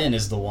Justin Lin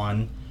is the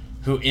one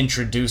who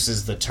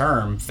introduces the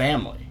term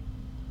family.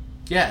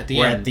 Yeah, at the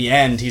Where end. at the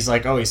end, he's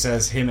like, oh, he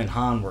says him and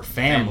Han were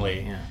family.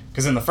 Family, yeah.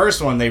 Because in the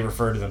first one, they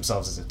refer to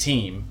themselves as a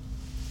team.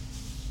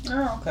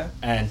 Oh, okay.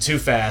 And Too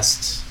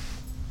Fast,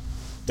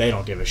 they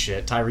don't give a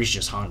shit. Tyree's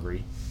just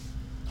hungry.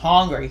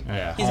 Hungry.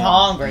 Yeah, He's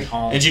hungry.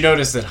 hungry. Did you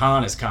notice that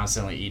Han is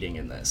constantly eating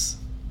in this?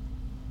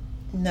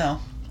 No,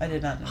 I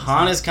did not know.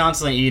 Han is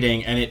constantly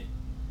eating, and it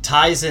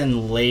ties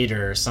in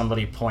later.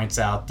 Somebody points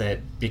out that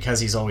because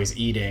he's always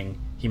eating,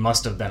 he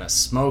must have been a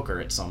smoker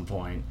at some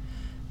point.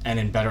 And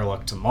in Better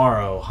Luck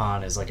Tomorrow,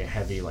 Han is like a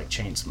heavy like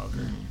chain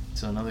smoker.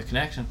 So another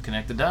connection.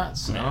 Connect the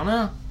dots. Yeah. I don't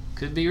know.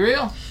 Could be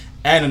real.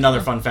 And another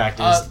fun fact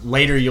is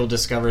later you'll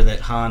discover that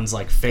Han's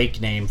like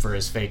fake name for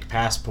his fake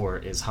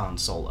passport is Han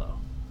Solo.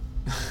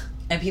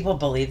 And people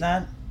believe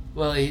that?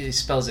 Well, he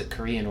spells it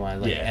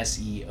Korean-wise, like Yeah.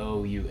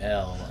 Seoul.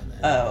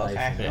 Oh,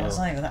 okay. I was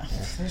like,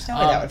 there's no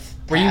way that would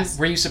pass.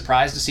 Were you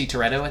surprised to see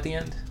Toretto at the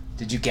end?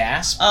 Did you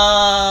gasp?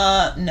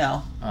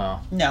 No.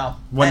 Oh. No.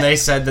 When they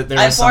said that there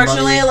was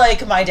Unfortunately, somebody...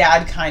 like, my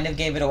dad kind of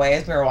gave it away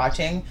as we were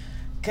watching.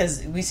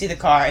 Because we see the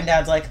car, and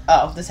Dad's like,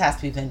 oh, this has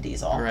to be Vin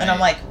Diesel. Right. And I'm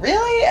like,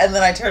 really? And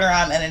then I turn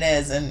around, and it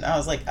is. And I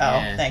was like, oh,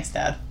 Yeah. thanks,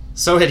 Dad.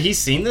 So had he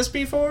seen this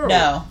before?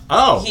 No.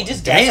 Oh, He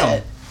just damn.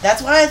 gets it.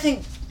 That's why I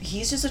think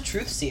he's just a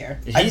truth seer.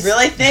 I He's-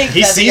 really think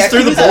he that sees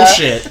through the Yakuza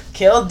bullshit.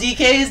 Killed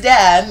DK's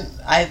dad.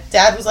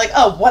 Dad was like,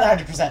 oh,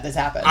 100% this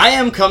happened. I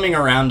am coming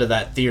around to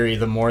that theory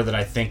the more that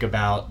I think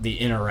about the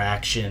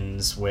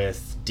interactions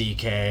with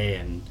DK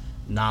and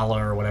Nala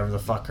or whatever the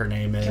fuck her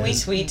name is. Can we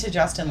tweet to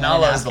Justin Lin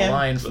and Nala's ask the him?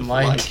 lion from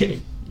Lion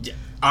King.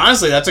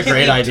 Honestly, that's a Can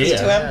great we idea. tweet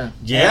to him?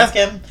 Yeah. Ask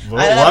him?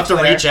 We'll I don't have to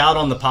Twitter. reach out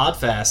on the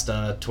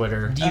Podfast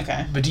Twitter.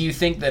 Okay. But do you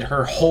think that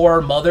her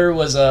whore mother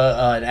was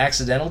an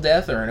accidental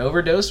death or an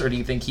overdose, or do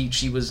you think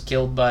she was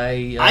killed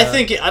by? I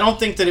don't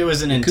think that it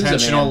was an Yakuza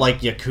intentional man.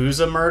 like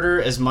Yakuza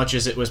murder as much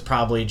as it was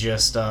probably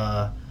just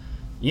some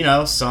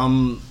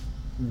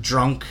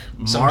drunk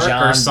some mark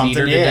John or beat something.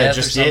 her to Yeah, death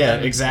just or something, yeah,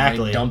 and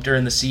exactly. they dumped her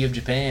in the Sea of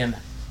Japan.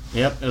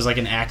 Yep, it was like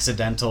an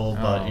accidental,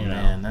 but Oh you know,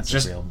 man, that's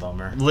just a real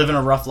bummer. living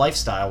a rough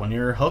lifestyle when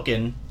you're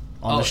hooking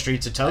on the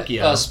streets of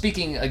Tokyo.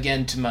 Speaking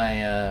again to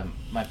my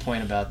my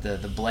point about the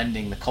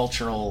blending, the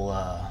cultural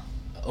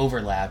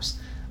overlaps.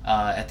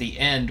 At the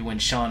end, when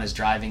Sean is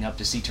driving up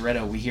to see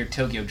Toretto, we hear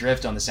Tokyo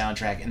Drift on the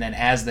soundtrack, and then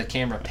as the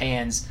camera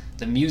pans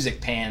the music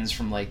pans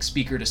from like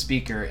speaker to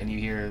speaker, and you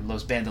hear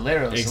Los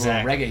Bandoleros,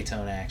 Exactly. a little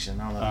reggaeton action.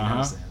 I don't know if you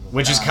noticed that.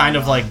 Which is kind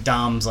of like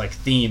Dom's like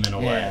theme in a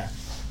way. Yeah,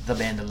 the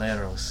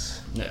Bandoleros,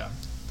 Yeah.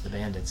 the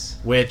bandits,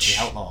 Which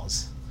the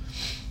outlaws.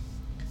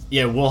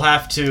 Yeah, we'll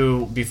have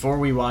to, before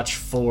we watch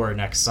 4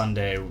 next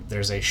Sunday,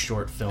 there's a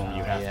short film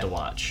you have to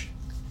watch.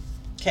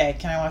 Okay,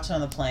 can I watch it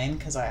on the plane?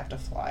 Because I have to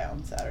fly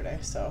on Saturday,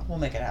 so we'll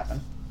make it happen.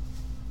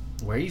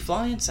 Where are you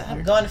flying Saturday?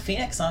 I'm going to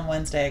Phoenix on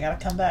Wednesday. I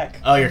gotta come back.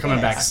 Oh, you're coming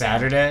Phoenix. back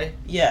Saturday?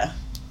 Yeah.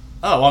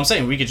 Oh, well, I'm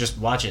saying we could just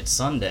watch it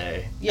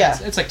Sunday. Yeah.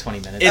 It's like 20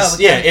 minutes.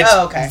 It's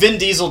okay. Vin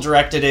Diesel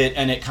directed it,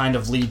 and it kind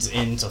of leads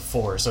into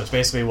 4. So it's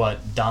basically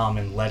what Dom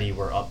and Letty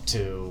were up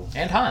to.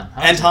 And Han.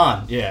 And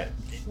Han, yeah.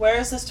 Where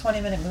is this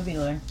 20-minute movie,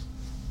 Louis?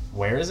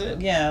 Where is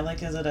it? Yeah,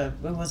 like, was it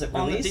released?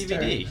 On the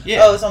DVD. Or? Yeah.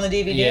 Oh, it's on the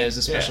DVD? Yeah, it's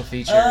a special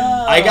feature.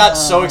 Oh, I got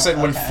so excited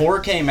when okay. 4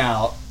 came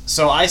out.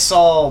 So I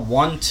saw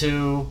 1,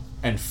 2,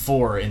 and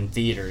 4 in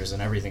theaters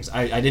and everything. So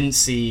I didn't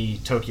see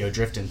Tokyo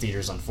Drift in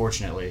theaters,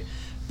 unfortunately.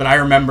 But I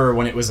remember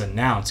when it was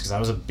announced, because I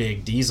was a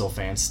big Diesel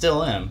fan,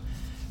 still am,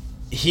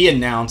 he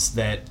announced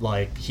that,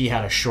 like, he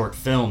had a short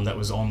film that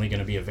was only going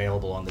to be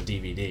available on the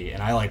DVD.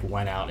 And I, like,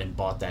 went out and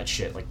bought that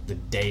shit, like, the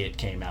day it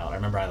came out. I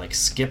remember I, like,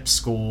 skipped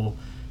school,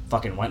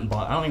 fucking went and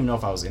bought... I don't even know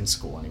if I was in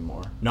school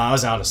anymore. No, I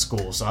was out of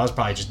school, so I was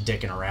probably just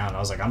dicking around. I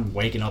was like, I'm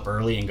waking up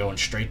early and going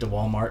straight to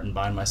Walmart and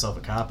buying myself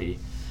a copy.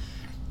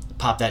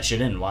 Pop that shit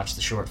in and watch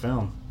the short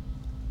film.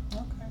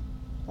 Okay.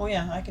 Well,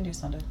 yeah, I can do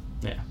Sunday.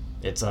 Yeah.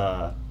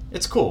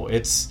 It's cool.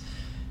 It's...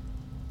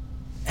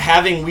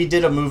 we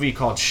did a movie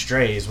called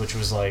Strays, which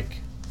was like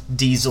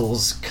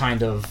Diesel's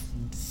kind of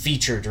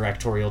feature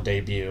directorial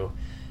debut,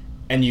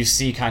 and you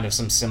see kind of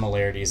some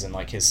similarities in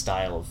like his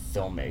style of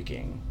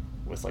filmmaking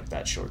with like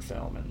that short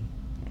film,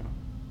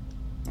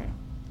 and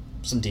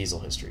some Diesel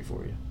history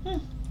for you.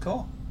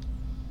 Cool.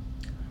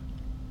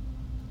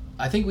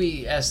 I think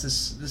we asked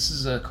this. This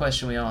is a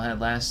question we all had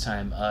last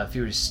time. If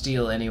you were to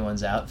steal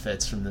anyone's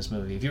outfits from this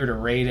movie, if you were to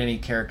raid any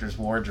character's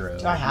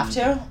wardrobe, Do I have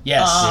to?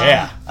 Yes.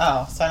 Yeah.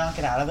 Oh, so I don't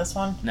get out of this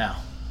one? No.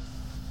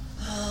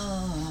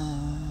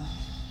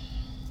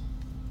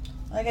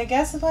 Like, I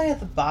guess if I had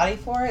the body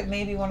for it,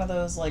 maybe one of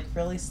those, like,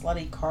 really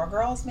slutty car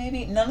girls,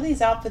 maybe. None of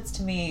these outfits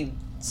to me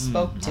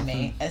spoke to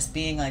me as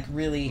being, like,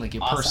 really Like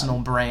your awesome. personal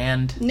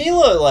brand.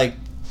 Neela like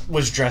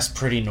was dressed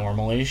pretty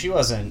normally. She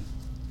wasn't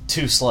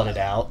too slutted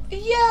out. Yeah,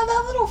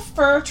 that little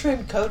fur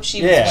trimmed coat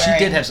she was Yeah. wearing.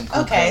 She did have some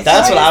cool Okay, coats.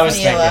 That's so what I guess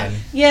was Neela. thinking.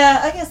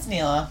 Yeah, I guess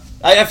Neela.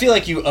 I feel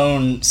like you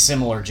own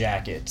similar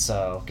jackets,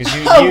 so because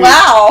you. Oh,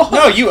 wow.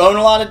 No, you own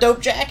a lot of dope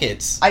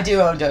jackets. I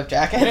do own dope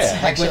jackets, Yeah.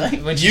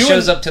 actually. When she You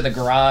shows and- up to the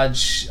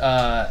garage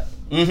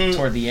Mhm.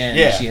 toward the end,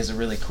 Yeah. she has a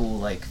really cool,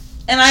 like...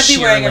 And I'd be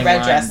wearing a shearling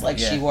red dress line, like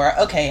yeah. she wore.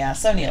 Okay, yeah,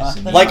 so Neela.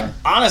 so That's Like, fine.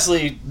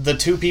 honestly, the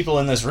two people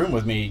in this room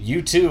with me,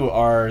 you two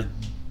are,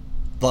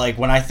 like,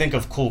 when I think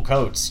of cool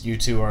coats, you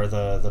two are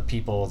the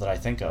people that I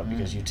think of,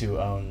 because you two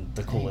own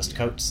the coolest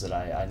coats that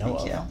I know Thank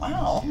of. you.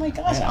 Wow. Oh my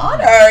gosh, Yeah.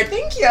 honored.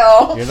 Thank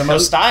you. You're the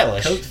most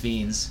stylish. Coat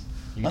fiends.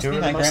 You Must two be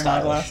are my the most grandma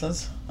stylish.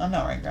 glasses. I'm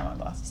not wearing grandma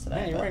glasses today.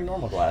 Yeah, you're but- wearing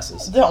normal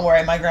glasses. Don't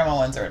worry, my grandma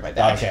ones are in my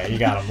bag. Okay, you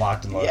got them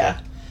locked and loaded. Yeah.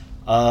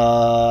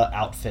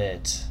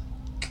 Outfit.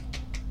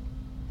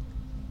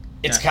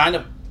 It's Yeah. kind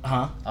of...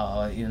 Huh?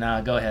 Oh,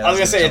 go ahead. I was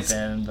gonna say, jump it's-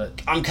 in,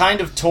 but I'm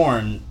kind of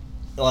torn.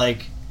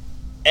 Like,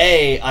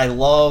 I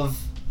love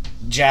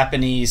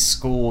Japanese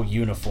school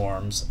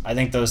uniforms. I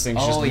think those things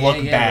just look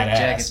the badass.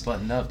 jacket's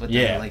buttoned up, but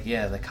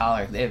Yeah. the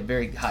collar. They have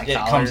very high It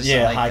collars. comes,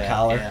 I like high that.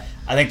 collar. Yeah.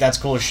 I think that's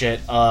cool as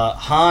shit.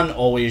 Han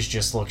always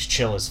just looks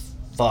chill as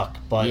fuck,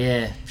 but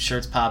Yeah,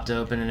 shirts popped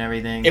open and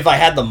everything. if I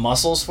had the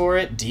muscles for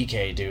it,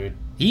 DK, dude.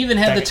 He even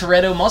had the That-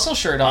 Toretto muscle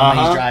shirt on when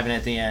Uh-huh. he's driving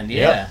at the end.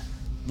 Yep. Yeah.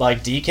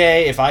 Like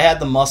DK, if I had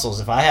the muscles,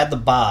 if I had the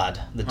bod,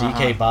 the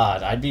DK Uh-huh.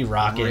 bod, I'd be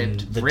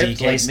rocking the ripped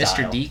DK like style.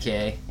 Mr.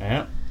 DK.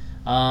 Yeah.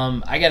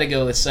 I gotta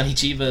go with Sonny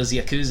Chiba's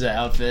Yakuza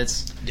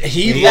outfits.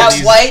 He That looks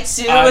these- white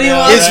suit I when he know,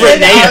 walked His in,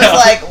 Renee- I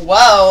was like,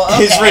 whoa,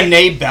 okay. his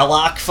Renee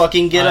Belloc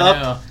fucking get I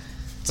up. know.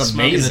 It's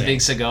Smoking amazing. the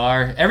big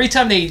cigar. Every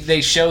time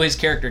they show his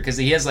character, because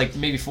he has like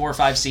maybe 4 or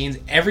 5 scenes,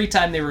 every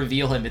time they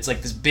reveal him, it's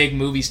like this big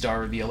movie star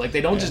reveal. Like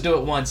they don't just do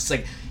it once. It's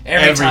like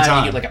every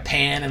time you get like a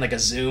pan and like a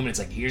zoom, and it's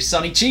like, here's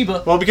Sonny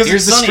Chiba. Well, because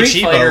here's it's Sonny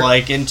Street Chiba, Fighter.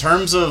 like, in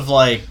terms of,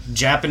 like,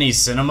 Japanese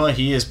cinema,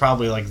 he is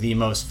probably, like, the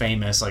most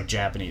famous, like,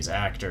 Japanese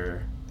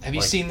actor. Have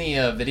you like- seen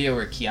the video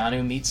where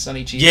Keanu meets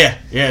Sonny Chiba?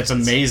 Yeah, it's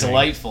amazing.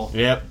 Delightful.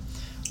 Yep.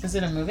 Is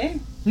it a movie?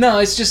 No,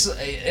 it's just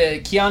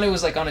Keanu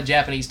was like on a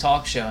Japanese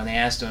talk show, and they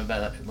asked him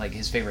about like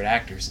his favorite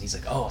actors, and he's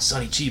like, "Oh,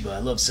 Sonny Chiba, I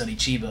love Sonny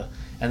Chiba."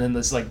 And then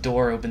this like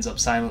door opens up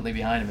silently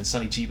behind him, and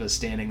Sonny Chiba's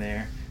standing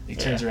there. He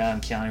turns around,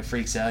 and Keanu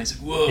freaks out. He's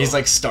like, "Whoa!" He's,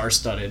 like,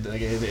 star-studded.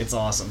 Like, it's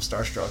awesome.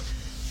 Starstruck.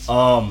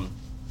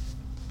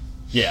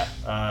 Yeah.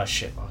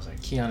 Shit, what was I...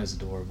 Keanu's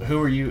adorable.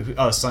 Who are you?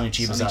 Oh, Sonny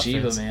Chiba's Sonny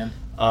outfits. Chiba,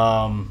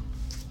 man.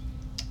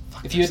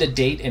 Fuck, If you had to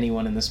date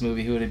anyone in this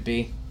movie, who would it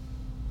be?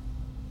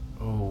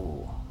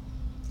 Oh.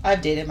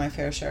 I've dated my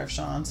fair share of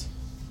Sean's.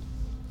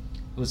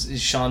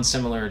 Is Sean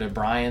similar to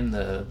Brian,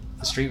 the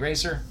street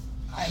racer?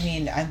 I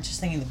mean, I'm just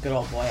thinking the good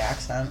old boy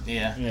accent.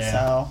 Yeah. Yeah.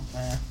 So,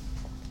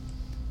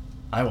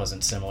 I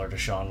wasn't similar to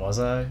Sean, was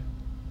I?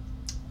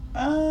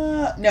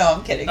 No,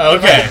 I'm kidding.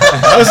 Okay.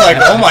 I was like,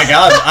 oh my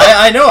god.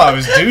 I know I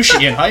was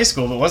douchey in high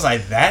school, but was I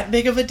that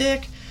big of a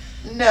dick?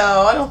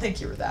 No, I don't think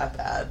you were that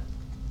bad.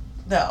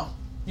 No,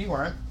 you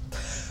weren't.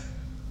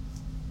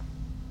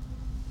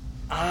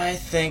 I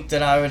think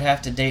that I would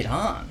have to date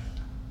Han.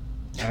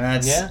 And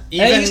that's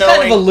even he's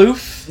kind of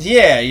aloof.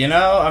 Yeah, you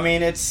know, I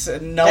mean, it's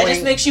knowing. That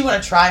just makes you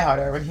want to try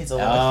harder when he's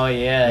aloof. Oh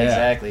yeah,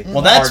 exactly.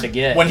 Well, that's hard to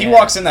get. when he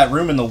walks in that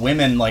room and the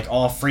women like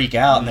all freak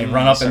out and they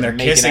run up and they're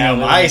kissing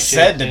him. I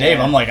said to Dave,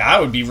 I'm like, I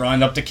would be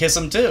running up to kiss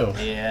him too.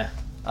 Yeah.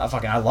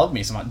 I love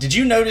me some. Did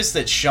you notice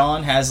that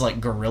Sean has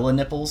like gorilla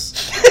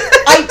nipples?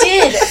 I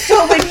did.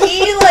 So when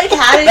he like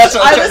had it,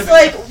 I was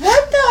like,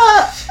 what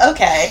the?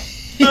 Okay.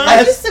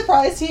 I'm just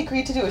surprised he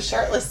agreed to do a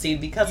shirtless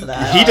scene because of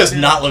that. He does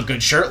not look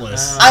good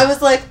shirtless. I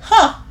was like,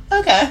 huh,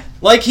 okay.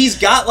 Like, he's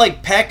got,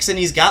 like, pecs and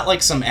he's got,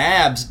 like, some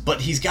abs, but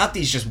he's got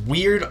these just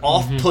weird,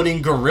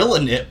 off-putting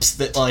gorilla nips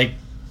that, like...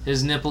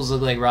 His nipples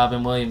look like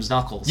Robin Williams'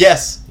 knuckles.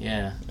 Yes.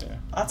 Yeah.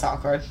 That's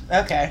awkward.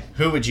 Okay.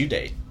 Who would you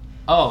date?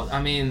 Oh,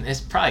 I mean, it's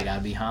probably got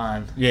to be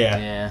Han. Yeah.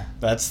 Yeah.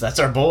 That's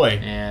our boy.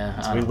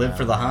 Yeah. We live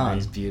for the Han.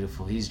 He's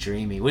beautiful. He's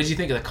dreamy. What did you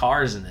think of the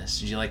cars in this?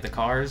 Did you like the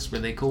cars? Were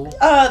they cool?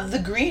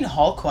 The Green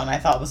Hulk one I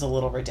thought was a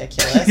little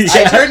ridiculous.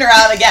 I turned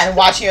around again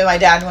watching it with my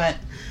dad and went,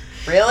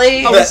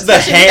 really?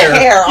 The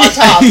hair on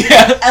top.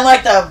 And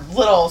like the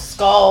little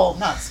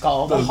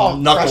the Hulk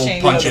knuckle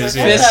crushing punches.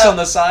 Fists on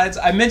the sides.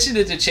 I mentioned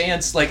it to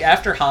Chance, like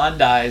after Han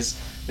dies,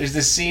 there's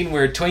this scene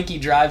where Twinkie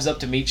drives up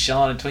to meet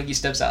Sean, and Twinkie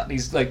steps out, and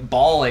he's, like,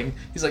 bawling.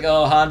 He's like,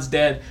 oh, Han's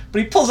dead.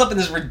 But he pulls up in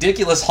this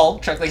ridiculous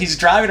Hulk truck. Like, he's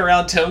driving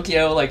around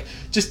Tokyo, like,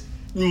 just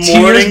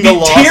mourning the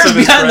loss tears of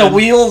his behind friend. the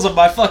wheels of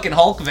my fucking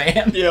Hulk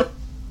van. Yep.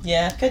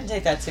 Yeah, couldn't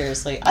take that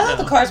seriously. I thought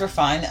the cars were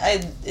fine.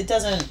 It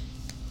doesn't...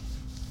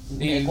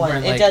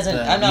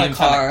 I'm not a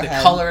car. The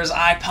colors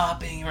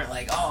eye-popping. You were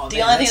like, oh, the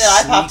only thing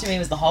that eye-popped to me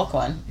was the Hulk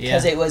one.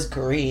 Because it was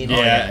green.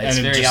 Yeah, it's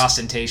and very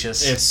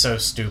ostentatious. It's so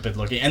stupid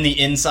looking. And the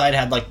inside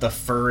had, like, the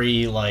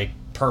furry, like,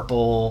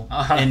 purple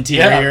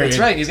interior. Yeah, that's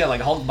right. He's got,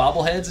 like, Hulk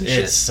bobbleheads and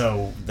shit. It's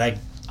so... like.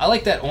 I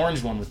like that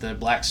orange one with the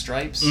black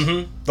stripes.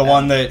 Mm-hmm. The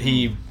one that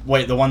he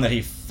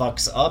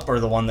fucks up, or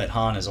the one that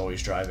Han is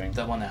always driving?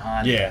 The one that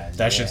Han drives.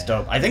 That shit's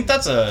dope. I think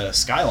that's a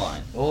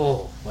Skyline.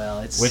 Oh,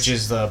 well, it's... Which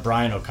is the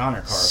Brian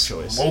O'Connor car of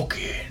choice.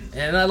 Smoking.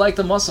 And I like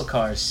the muscle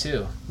cars,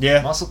 too.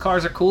 Yeah. Muscle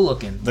cars are cool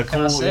looking. The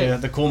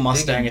cool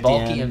Mustang big and at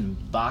bulky the end. and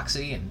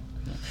boxy and...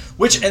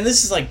 And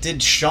this is like,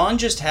 did Sean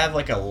just have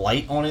like a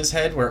light on his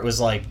head where it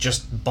was like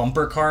just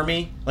bumper car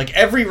me? Like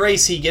every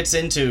race he gets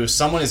into,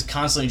 someone is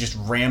constantly just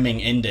ramming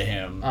into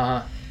him.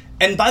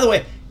 And by the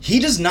way, he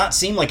does not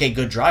seem like a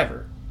good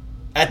driver.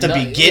 At the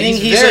beginning,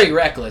 he's very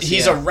reckless.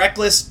 He's a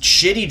reckless,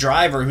 shitty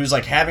driver who's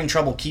like having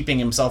trouble keeping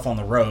himself on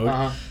the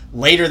road.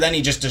 Later, then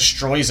he just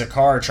destroys a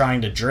car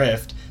trying to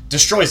drift,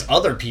 destroys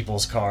other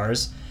people's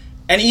cars,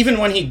 and even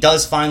when he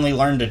does finally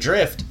learn to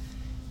drift,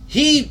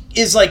 he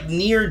is like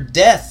near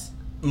death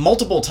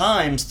multiple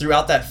times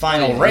throughout that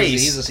final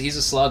race. He's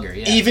a slugger,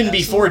 yeah. Even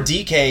before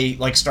DK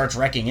like starts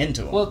wrecking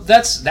into him. Well,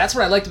 that's what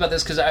I liked about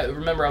this, because I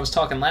remember I was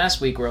talking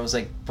last week where I was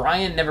like,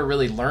 Brian never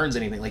really learns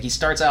anything. Like, he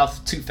starts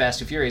out Too Fast,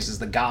 Too Furious as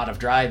the god of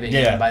driving,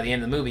 and by the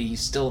end of the movie,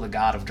 he's still the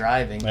god of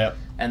driving. Yep.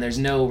 And there's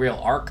no real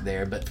arc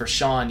there, but for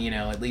Sean,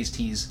 at least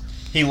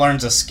he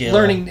learns a skill.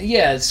 Learning, Do they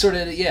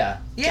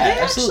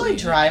actually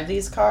drive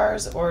these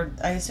cars, or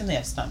I assume they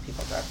have stunt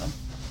people drive them?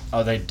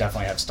 Oh, they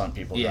definitely have stunt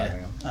people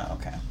driving them. Oh,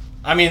 okay.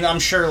 I mean, I'm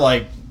sure,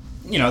 like,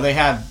 they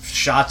have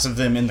shots of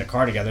them in the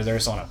car together. They're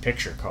just on a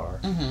picture car,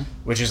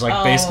 which is,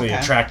 like, basically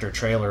a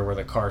tractor-trailer where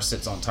the car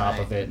sits on top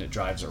of it and it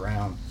drives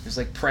around. There's,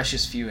 like,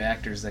 precious few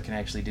actors that can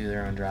actually do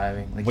their own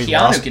driving. Like,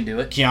 Keanu can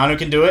do it. Keanu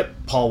can do it.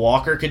 Paul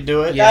Walker could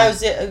do it. Yeah.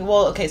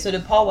 So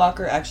did Paul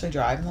Walker actually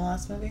drive in the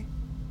last movie?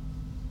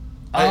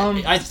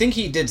 I think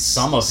he did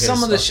some of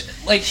his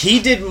stuff. He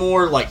did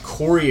more, like,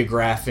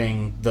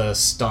 choreographing the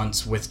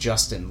stunts with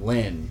Justin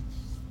Lin.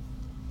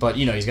 But,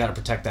 he's got to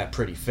protect that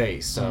pretty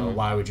face, so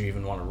why would you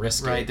even want to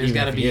risk it? Right, there's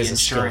got to be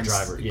insurance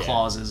driver.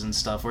 clauses and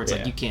stuff where it's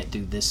like, you can't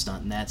do this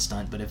stunt and that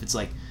stunt, but if it's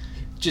like,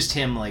 just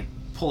him, like,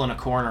 pulling a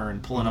corner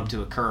and pulling up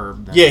to a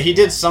curb. Yeah, he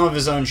did some of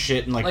his own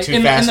shit in, like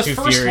Too Fast, Too Furious.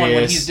 In the first one,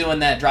 when he's doing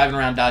that, driving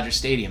around Dodger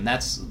Stadium,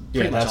 that's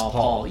pretty much all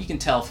Paul. You can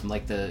tell from,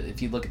 like,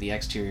 if you look at the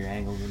exterior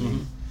angles,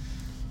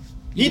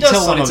 He can does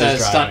tell some when it's of a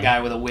his stunt driving.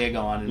 guy with a wig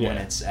on and when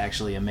it's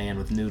actually a man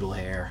with noodle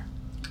hair.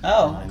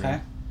 Oh,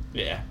 okay.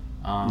 Yeah,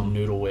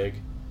 noodle wig.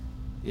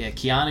 Yeah,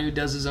 Keanu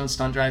does his own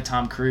stunt drive.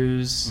 Tom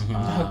Cruise.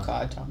 Oh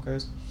God, Tom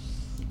Cruise.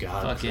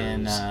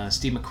 Fucking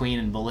Steve McQueen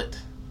and Bullet.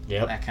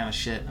 Yep. That kind of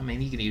shit. I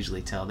mean, you can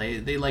usually tell they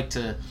like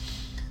to.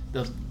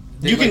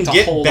 You can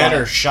get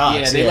better shots.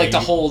 Yeah, they like to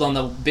hold on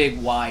the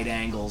big wide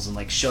angles and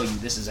like show you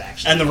this is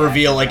actually. And the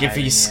reveal, like if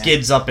he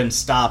skids up and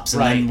stops,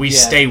 and then we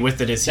stay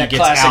with it as he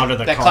gets out of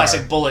the car. That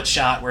classic Bullet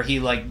shot where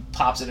he like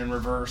pops it in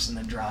reverse and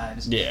then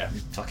drives. Yeah.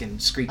 And fucking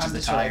screeches the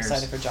tires. I'm just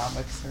really excited for John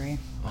Wick 3.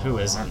 Who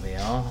isn't?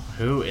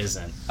 Who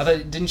isn't?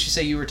 Didn't you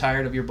say you were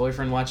tired of your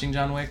boyfriend watching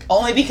John Wick?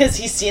 Only because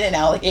he's seen it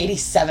now like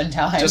 87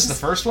 times. Just the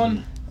first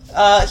one?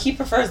 He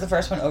prefers the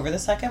first one over the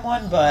second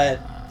one, but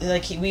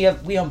like we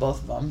own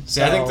both of them.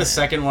 See, I think the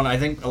second one. I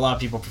think a lot of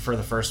people prefer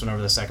the first one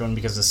over the second one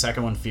because the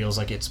second one feels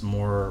like it's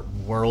more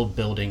world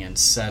building and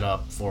set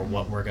up for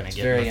what we're gonna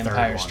get. Very in the third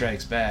Empire one.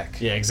 Strikes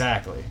Back. Yeah,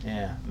 exactly.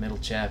 Yeah, middle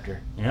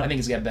chapter. Yep. I think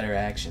it's got better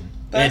action.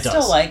 But I It still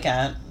does. like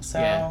it. So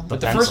Yeah, but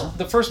the pencil.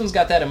 first one's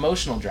got that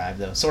emotional drive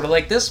though, sort of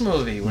like this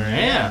movie where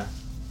Yeah.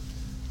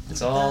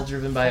 it's all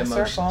driven by Full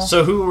emotion. circle.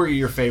 So, who were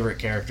your favorite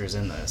characters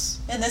in this?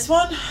 In this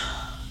one,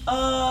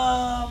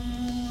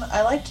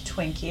 I liked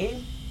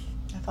Twinkie.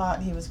 I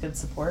thought he was good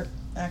support.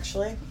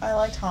 Actually, I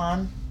liked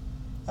Han.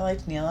 I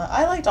liked Neela.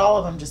 I liked all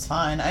of them just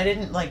fine. I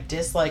didn't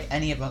dislike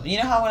any of them. You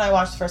know how when I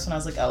watched the first one, I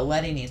was like, "Oh,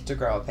 Letty needs to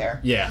grow a pair."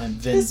 Yeah. And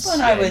Vince, This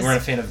one I was- you weren't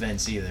a fan of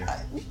Vince either.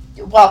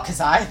 Well, because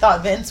I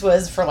thought Vince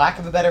was, for lack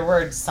of a better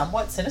word,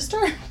 somewhat sinister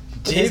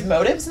with his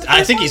motives. In the I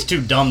first think one. he's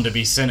too dumb to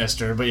be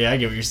sinister, but yeah, I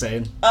get what you're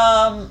saying.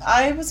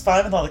 I was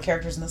fine with all the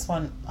characters in this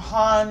one.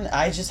 Han,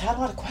 I just had a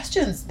lot of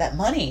questions. That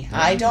money,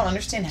 I don't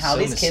understand how So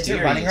these kids are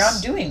running mysterious.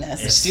 around doing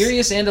this.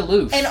 Mysterious and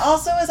aloof. And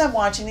also, as I'm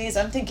watching these,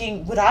 I'm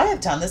thinking, would I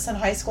have done this in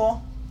high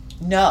school?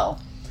 No.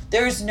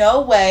 There's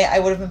no way I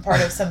would have been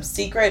part of some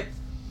secret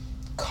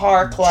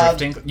car club.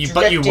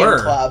 But you were.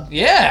 Club.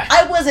 Yeah.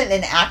 I wasn't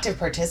an active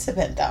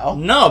participant, though.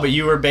 No, but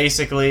you were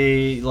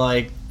basically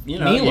like, you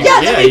know. Mila.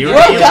 Yeah, then we you were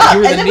broke Mila. up. You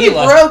were And the then we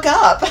Mila. broke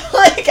up.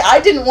 I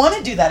didn't want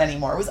to do that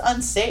anymore. It was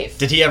unsafe.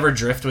 Did he ever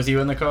drift with you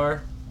in the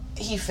car?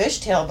 He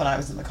fishtailed when I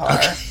was in the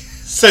car.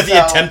 So the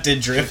So-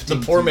 attempted drift, the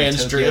poor Through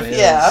man's Tokyo drift. Hills.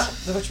 Yeah,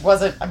 which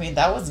wasn't,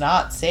 that was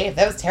not safe.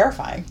 That was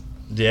terrifying.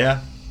 Yeah.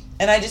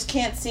 And I just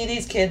can't see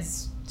these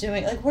kids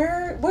doing,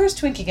 where's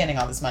Twinkie getting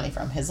all this money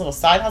from? His little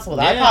side hustle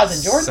with Yeah, iPods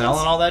and Jordans?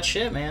 selling all that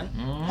shit, man.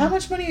 How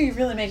much money are you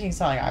really making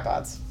selling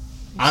iPods?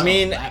 I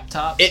mean,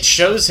 laptops. it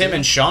shows him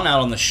and Sean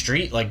out on the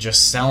street, like,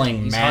 just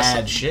selling He's mad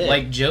hustling. shit.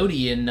 Like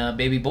Jody in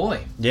Baby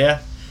Boy. Yeah.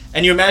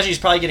 And you imagine he's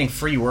probably getting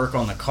free work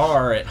on the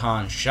car at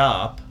Han's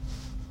shop.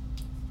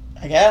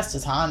 I guess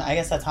that's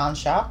Han's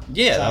shop?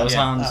 Yeah, that was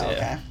Yeah. Han's. Oh, yeah.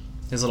 okay.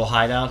 His little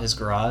hideout, his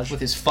garage. With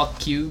his fuck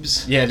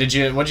cubes. Yeah,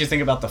 what'd you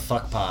think about the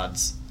fuck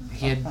pods?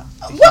 He had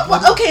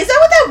What? Okay, is that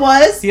what that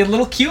was? he had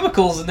little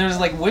cubicles and there's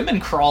like women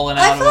crawling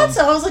out I of thought them.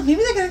 so. I was like,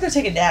 maybe they're gonna go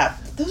take a nap.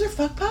 Those are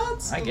fuck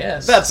pods? I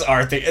guess. That's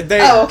our thing.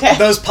 Oh, okay.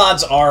 Those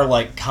pods are,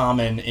 like,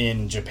 common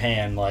in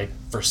Japan, like,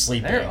 for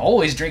sleeping. They're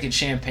always drinking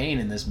champagne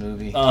in this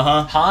movie.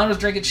 Uh-huh. Han was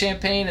drinking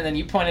champagne, and then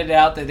you pointed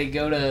out that they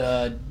go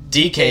to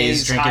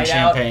DK's drinking hideout.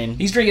 champagne.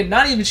 He's drinking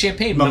not even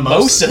champagne,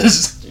 Mimosas.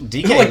 mimosas.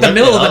 DK like the lit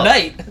middle it of the up.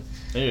 night.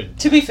 Dude.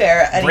 To be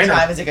fair, any Brenner.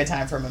 time is a good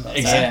time for a mimosa.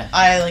 Exactly.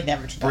 I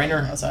never tried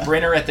Brenner, mimosa.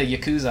 Brenner at the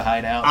Yakuza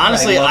hideout.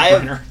 Honestly, love I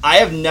Brenner.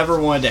 have never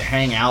wanted to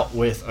hang out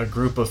with a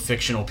group of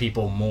fictional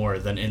people more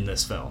than in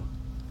this film.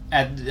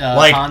 At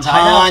Like Han's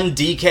hideout. Han,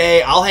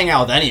 DK, I'll hang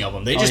out with any of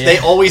them. They yeah. they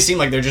always seem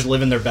like they're just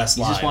living their best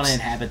You lives. just want to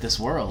inhabit this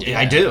world. Yeah,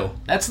 I do.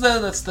 That's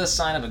the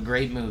sign of a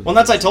great movie. Well,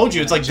 that's I told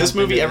you. It's like this Jump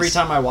movie. into Every this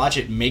time I watch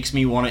it, makes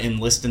me want to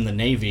enlist in the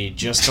Navy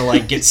just to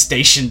like get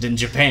stationed in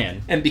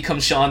Japan. and become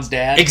Sean's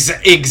dad.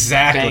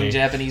 Exactly. Bang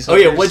Japanese Oh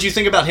yeah, hookers. what'd you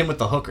think about him with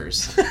the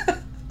hookers?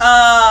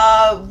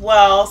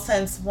 Well,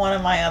 since one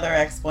of my other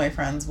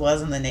ex-boyfriends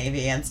was in the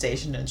Navy and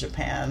stationed in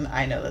Japan,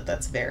 I know that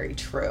that's very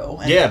true.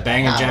 And Yeah,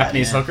 banging that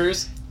Japanese happened.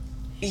 hookers.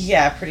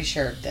 Yeah, pretty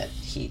sure that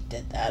he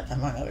did that,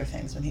 among other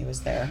things, when he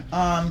was there.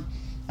 I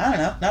don't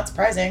know. Not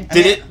surprising. I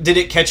mean, Did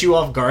it catch you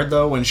off guard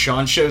though when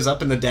Sean shows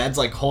up and the dad's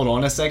like, "Hold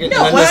on a second,"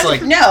 No, and then this,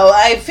 like, no.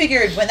 I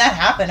figured when that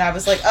happened, I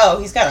was like, "Oh,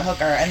 he's got a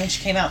hooker," and then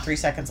she came out 3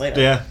 seconds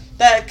later. yeah,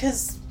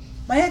 Because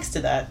my ex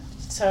did that,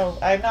 so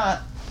I'm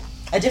not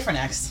a different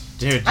ex.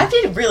 dude. I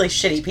dated really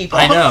shitty people.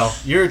 I know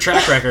your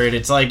track record.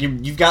 It's like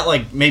you've got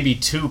like maybe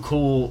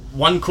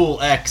one cool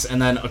ex,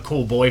 and then a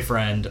cool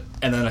boyfriend,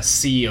 and then a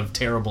sea of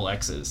terrible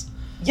exes.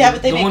 Yeah,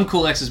 but they the make one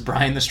cool ex is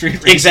Brian the Street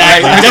Racer.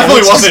 Exactly. Right? It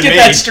definitely Let's wasn't just get me.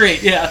 that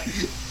straight. Yeah.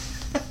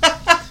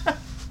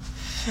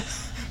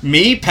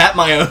 Me pat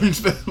my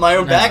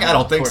own back? I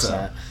don't think Of course so.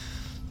 not.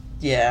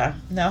 Yeah.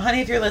 No,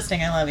 honey, if you're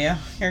listening, I love you.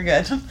 You're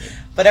good.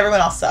 But everyone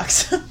else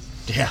sucks.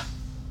 Yeah,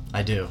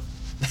 I do.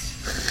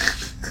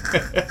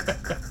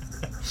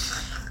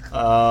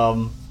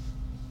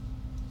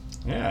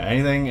 Yeah.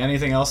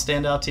 Anything else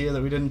stand out to you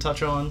that we didn't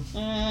touch on?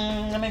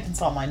 Let me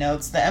consult my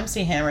notes. The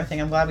MC Hammer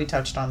thing, I'm glad we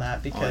touched on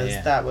that because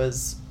yeah. that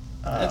was...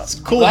 That's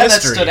cool Glad that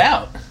history. stood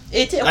out.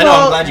 It, I know.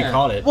 I'm glad you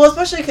caught it. Well,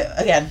 especially,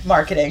 again,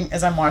 marketing,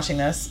 as I'm watching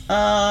this.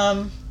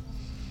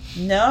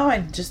 No,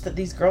 that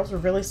these girls were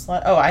really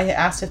slut. Oh, I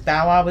asked if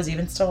Bow Wow was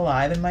even still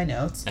alive in my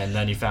notes. And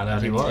then you found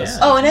out he was. Yeah.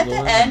 Oh, and at the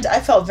Lord. end,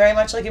 I felt very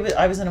much like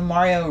I was in a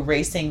Mario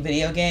racing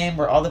video game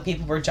where all the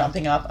people were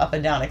jumping up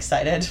and down,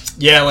 excited.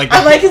 Yeah, like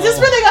I'm like, is this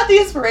where they got the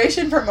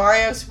inspiration for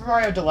Super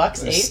Mario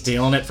Deluxe 8?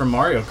 stealing it from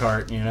Mario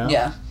Kart, you know?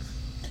 Yeah.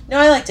 No,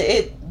 I liked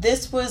it.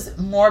 This was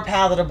more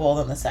palatable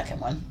than the second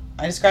one.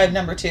 I described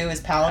number 2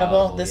 as palatable.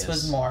 Palatable, This yes.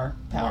 was more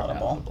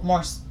palatable.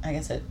 More, I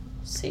guess it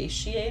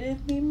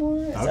satiated me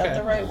more. Is Okay. that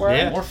the right word?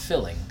 Yeah. More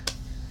filling.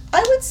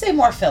 I would say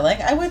more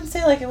filling. I wouldn't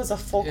say like it was a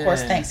full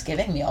course Yeah.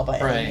 Thanksgiving meal by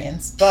Right. any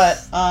means. But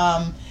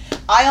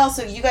I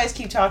also, you guys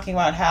keep talking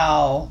about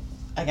how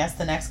I guess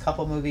the next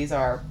couple movies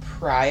are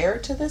prior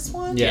to this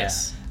one.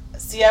 Yes.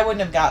 See, I wouldn't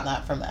have gotten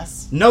that from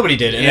this. Nobody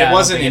did, and Yeah, I it don't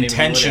wasn't think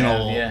anyone would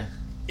intentional have,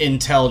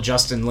 until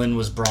Justin Lin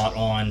was brought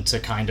on to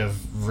kind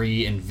of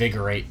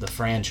reinvigorate the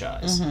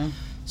franchise. Mm-hmm.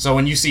 So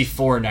when you see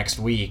 4 next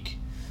week,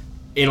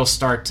 it'll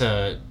start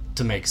to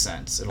make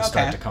sense. It'll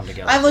start to come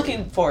together. I'm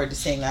looking forward to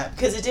seeing that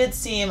because it did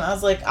seem, I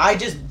was like, I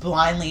just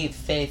blindly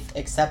faith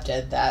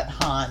accepted that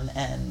Han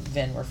and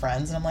Vin were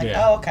friends, and I'm like,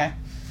 Yeah. oh, okay.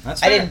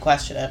 That's I fair. didn't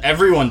question it.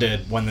 Everyone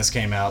did when this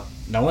came out.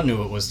 No one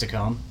knew it was to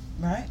come.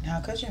 Right? How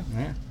could you?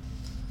 Yeah.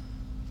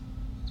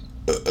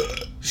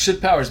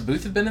 Should Powers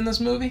Booth have been in this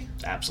movie?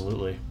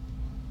 Absolutely.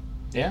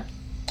 Yeah.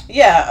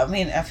 Yeah, I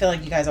mean, I feel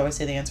like you guys always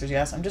say the answer is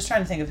yes. I'm just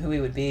trying to think of who he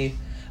would be.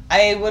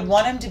 I would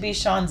want him to be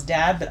Sean's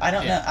dad, but I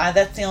don't know.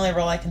 That's the only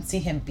role I can see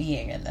him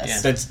being in this.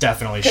 Yeah. That's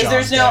definitely Because Sean's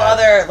there's no dad.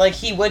 other, like,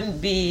 he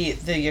wouldn't be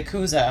the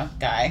Yakuza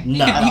guy.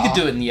 No. You could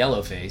do it in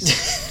yellow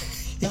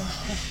face.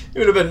 It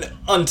would have been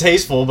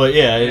untasteful, but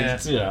yeah.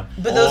 It's, you know.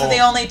 But those are the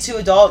only 2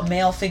 adult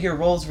male figure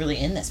roles really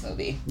in this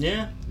movie.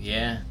 Yeah.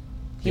 Yeah.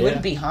 He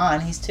wouldn't be Han.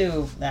 He's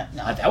too... No.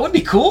 That would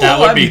be cool. That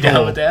would I'd be down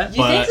cool. with that.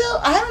 You think so?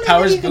 I don't know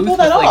Powers if you can Booth pull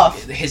that with,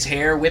 off. like, his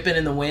hair whipping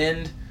in the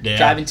wind, Yeah.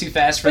 driving too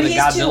fast for But the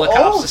he's too Godzilla old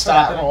cops for to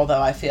stop that him. role,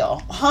 though, I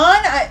feel.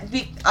 Han,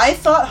 I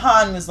thought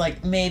Han was,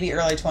 like, maybe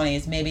early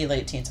 20s, maybe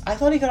late teens. I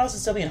thought he could also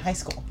still be in high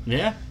school.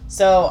 Yeah.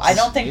 So I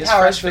don't He think has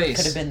Powers fresh Booth face.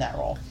 could have been that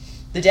role.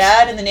 The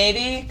dad in the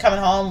Navy coming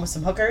home with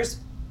some hookers,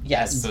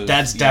 yes. Booth,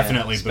 That's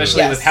definitely Booth. Especially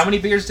Yes. with how many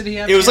beers did he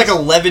have? It was like Chance?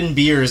 11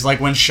 beers. Like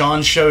when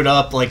Sean showed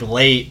up like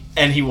late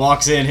and he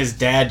walks in, his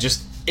dad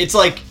just... It's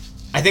like...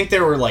 I think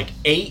there were like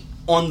 8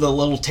 on the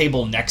little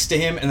table next to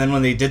him, and then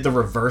when they did the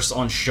reverse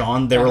on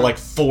Sean, there were like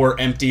 4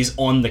 empties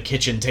on the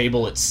kitchen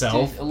table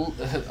itself. Dude,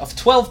 a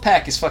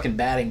 12-pack is fucking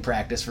batting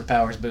practice for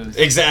Powers Booth.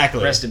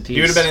 Exactly. Rest in peace.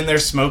 He would have been in there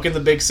smoking the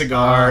big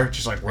cigar,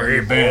 just like, where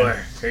you been?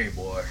 Hey,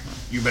 boy.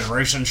 You been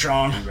racing,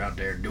 Sean? You're out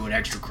there doing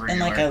extracurricular And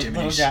like a activities.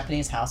 little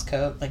Japanese house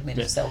coat, like made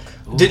of silk.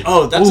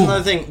 That's Ooh.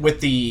 another thing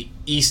with the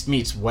East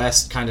meets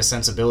West kind of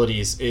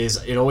sensibilities is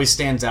it always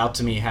stands out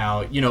to me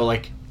how, you know,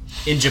 like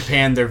in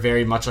Japan they're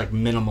very much like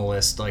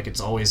minimalist, like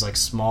it's always like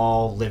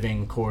small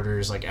living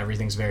quarters, like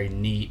everything's very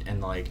neat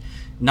and like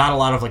not a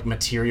lot of like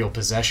material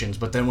possessions,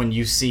 but then when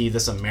you see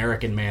this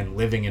American man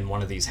living in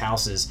one of these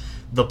houses,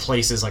 the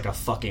place is like a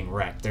fucking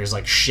wreck. There's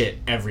like shit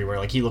everywhere.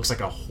 Like he looks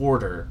like a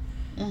hoarder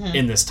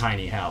in this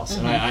tiny house.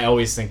 And I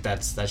always think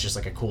that's just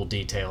like a cool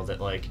detail that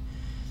like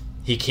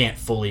he can't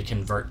fully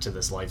convert to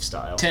this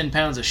lifestyle. 10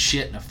 pounds of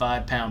shit in a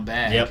 5-pound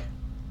bag. Yep.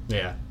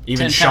 Yeah.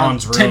 Even 10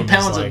 Sean's pound- room 10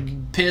 pounds is like...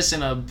 of piss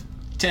in a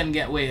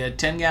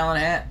 10-gallon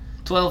hat.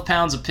 12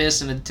 pounds of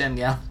piss in a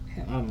 10-gallon.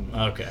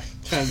 Okay.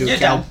 Trying to do You're a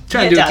done.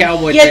 trying to You're do a done.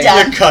 cowboy You're thing.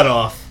 done. You're cut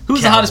off.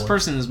 Who's the hottest Cowboy.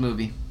 person in this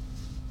movie?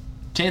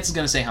 Chance is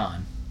gonna say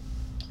Han.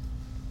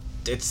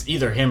 It's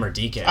either him or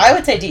DK. I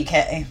would say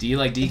DK. Do you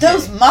like DK?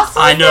 Those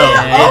muscles. I know.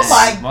 there? Yes.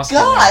 Oh my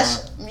Muscular, gosh.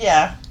 huh?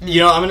 Yeah. You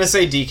know, I'm going to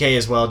say DK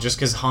as well, just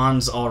because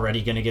Han's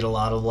already going to get a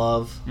lot of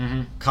love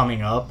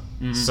coming up.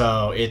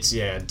 So it's,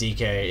 yeah,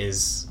 DK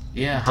is...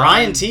 Yeah.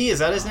 Brian Han- T, is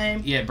that his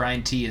name? Yeah,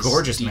 Brian T is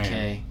Gorgeous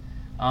DK.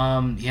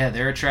 Yeah,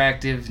 they're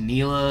attractive.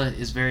 Neela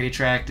is very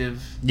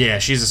attractive. Yeah,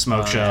 she's a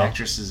smoke The show.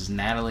 actress is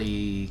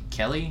Natalie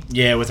Kelly.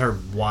 Yeah, with her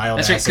wild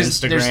That's right, ass because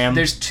Instagram.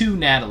 there's 2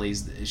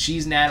 Natalies.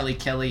 She's Natalie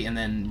Kelly, and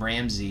then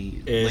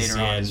Ramsey later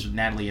on is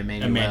Natalie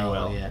Emmanuel.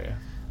 Emmanuel, Yeah.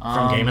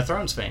 From Game of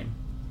Thrones fame.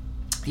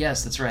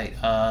 Yes, that's right.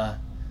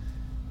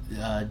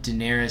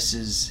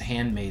 Daenerys'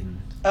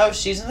 handmaiden. Oh,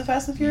 she's in the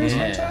Fast and Furious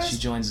Yeah, franchise? she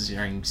joins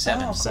during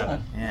 7. Oh, cool.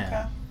 7. Yeah.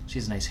 Okay. She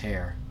has nice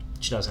hair.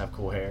 She does have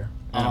cool hair.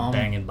 And a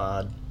banging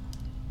bod.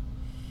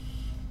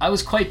 I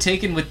was quite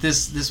taken with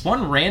this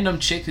one random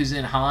chick who's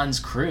in Han's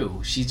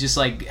crew. She just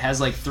like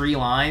has like 3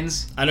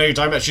 lines. I know you're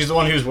talking about. She's the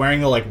one who's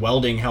wearing the like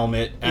welding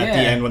helmet at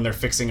the Yeah. end when they're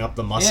fixing up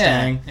the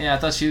Mustang. Yeah, I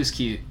thought she was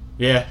cute.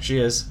 Yeah, she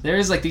is.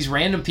 There's like these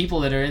random people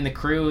that are in the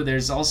crew.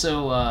 There's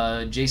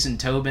also Jason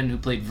Tobin who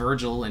played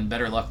Virgil in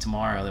Better Luck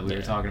Tomorrow that we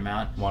were talking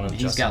about. One of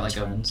He's got like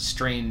Justin's friends. a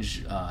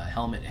strange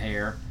helmet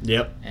hair,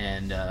 Yep.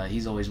 and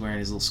he's always wearing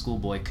his little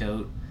schoolboy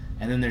coat.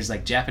 And then there's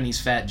like Japanese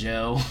Fat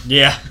Joe,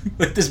 Yeah.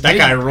 like this That big,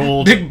 guy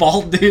ruled. big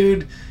bald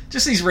dude.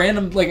 Just these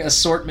random like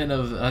assortment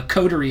of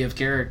coterie of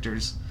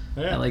characters.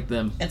 Yeah. I like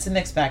them. It's a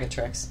mixed bag of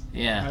tricks.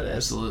 Yeah, It is.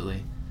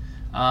 absolutely.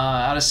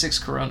 Out of 6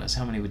 Coronas,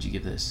 how many would you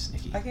give this,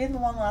 Nikki? I gave the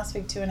one last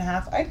week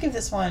 2.5. I'd give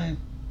this one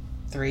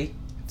 3.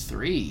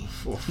 3.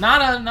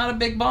 Not a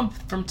big bump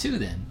from 2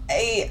 then.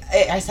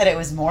 I said it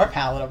was more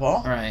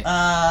palatable. Right.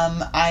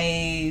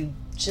 I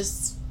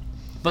just...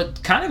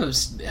 But kind of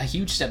a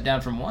huge step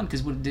down from 1,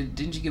 because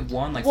didn't you give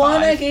 1 like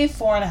 1 5? I gave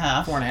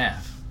 4.5. 4.5.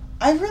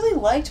 I really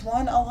liked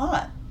 1 a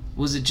lot.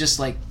 Was it just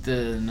like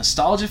the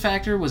nostalgia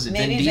factor? Was it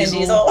Maybe Vin Vin Diesel?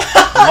 Diesel.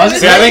 Was it?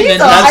 See, I think Vin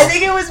Diesel. that's- I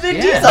think it was Vin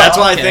Yeah. Diesel. That's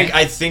why Okay.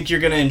 I think you're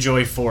gonna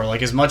enjoy 4.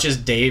 Like as much as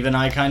Dave and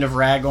I kind of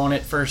rag on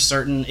it for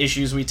certain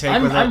issues we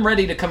take with it. I'm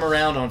ready to come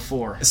around on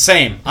 4.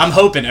 Same. I'm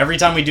hoping every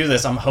time we do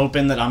this, I'm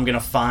hoping that I'm gonna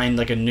find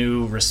like a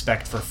new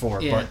respect for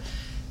 4. Yeah.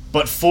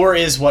 But 4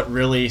 is what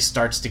really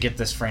starts to get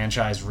this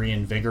franchise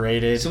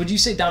reinvigorated. So would you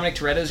say Dominic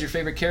Toretto's your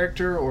favorite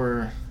character,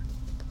 or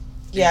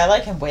Yeah, I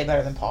like him way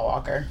better than Paul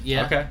Walker.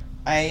 yeah? Okay.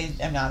 I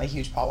am not a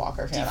huge Paul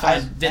Walker Do you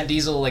fan. find Vin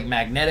Diesel like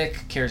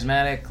magnetic,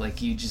 charismatic?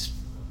 Like you just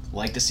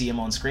like to see him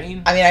on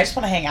screen? I mean, I just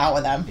want to hang out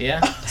with him.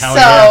 Yeah. Hell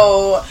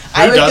So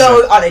I would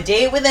doesn't? go on a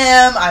date with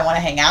him. I want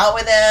to hang out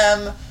with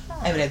him.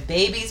 I would have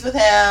babies with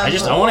him.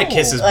 I want to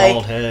kiss his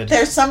bald head.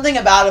 There's something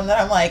about him that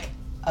I'm like,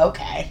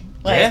 okay.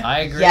 Like, Yeah. I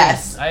agree.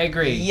 Yes. I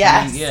agree.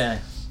 Yes. Yeah.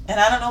 And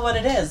I don't know what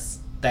it is.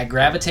 That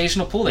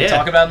gravitational pull they Yeah.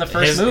 talk about in the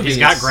first movie. He's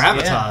got It's-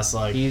 gravitas. yeah.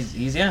 Like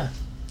He's yeah.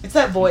 It's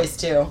that voice,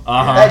 too.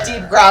 Uh-huh. That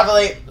deep,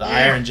 gravelly. The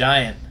Iron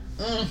Giant.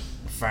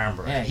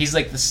 Farnborough. Yeah, he's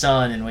like the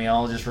sun, and we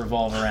all just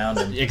revolve around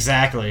him.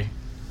 Exactly.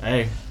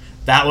 Hey,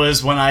 that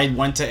was when I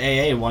went to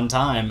AA one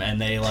time, and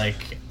they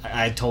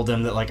I told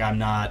them that I'm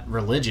not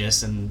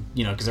religious, and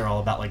because they're all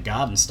about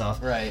God and stuff.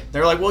 Right.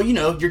 They're like, well,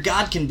 your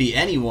God can be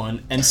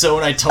anyone, and so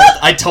when I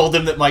told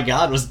them that my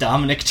God was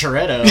Dominic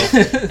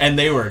Toretto, and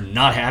they were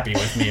not happy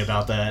with me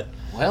about that.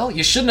 Well,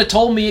 you shouldn't have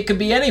told me it could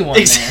be anyone,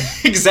 man.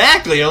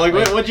 Exactly. I'm like,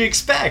 what'd you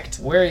expect?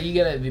 Where are you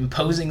gonna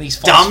imposing these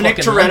false Dominic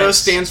fucking Toretto limits?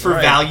 stands for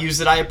Right. values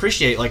that I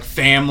appreciate, like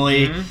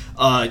family,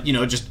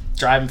 just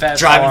driving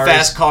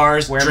fast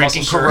cars, wearing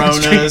drinking muscle shirts,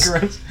 Coronas.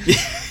 drinking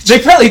Coronas. They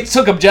probably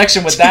took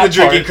objection with that The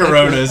drinking part.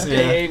 Coronas, yeah.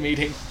 AA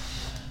meeting.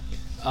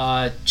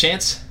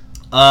 Chance?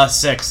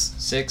 6.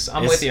 6.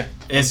 I'm with you.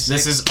 This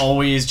is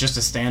always just a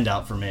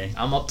standout for me.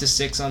 I'm up to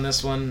 6 on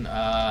this one.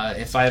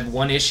 If I have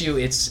one issue,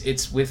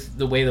 it's with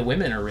the way the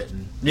women are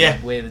written. Yeah.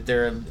 The way that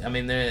they're. I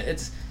mean,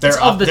 it's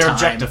They're of the they're time.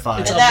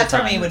 objectified. It's And of that the for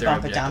time me that would they're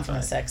bump it down from a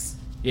objectified. 6.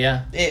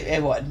 Yeah.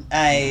 It would.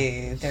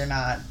 They're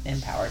not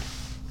empowered.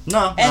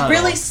 No, And not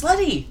really at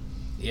slutty.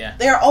 Yeah.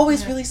 They're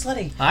always really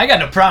slutty. I got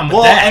no problem with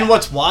all. that. And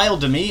what's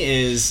wild to me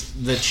is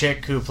the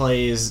chick who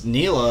plays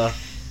Neela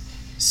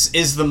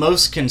is the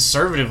most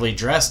conservatively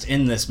dressed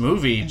in this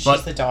movie, And but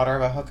she's the daughter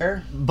of a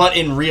hooker. but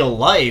in real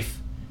life,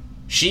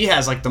 she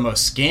has the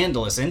most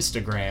scandalous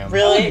Instagram. I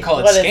Really? wouldn't call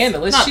it What is-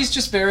 scandalous. not- She's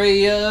just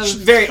very She's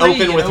very free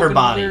open and with her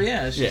body.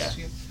 Yeah, Yeah.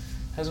 she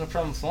has no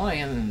problem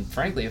flying. And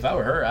frankly, if I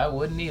were her, I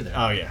wouldn't either.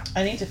 Oh yeah,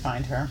 I need to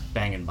find her.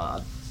 banging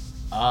bod.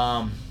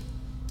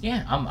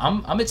 Yeah,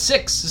 I'm at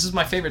 6. This is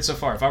my favorite so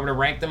far. If I were to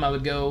rank them, I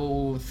would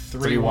go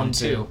 3, 1,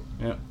 2.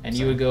 Yep. And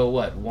you would go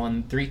what?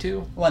 1, 3, 2?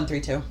 1, 3,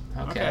 2.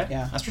 Okay.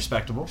 Yeah. That's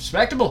respectable.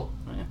 Respectable.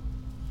 Yeah.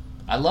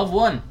 I love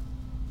 1.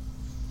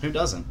 Who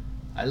doesn't?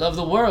 I love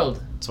the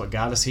world. That's what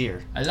got us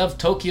here. I love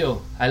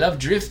Tokyo. I love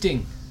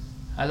drifting.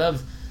 I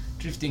love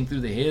drifting through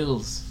the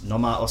hills.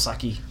 Noma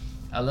Osaki.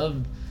 I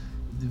love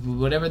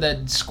whatever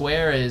that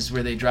square is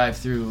where they drive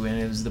through, and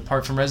it was the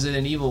part from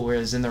Resident Evil where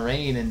it's in the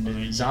rain and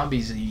the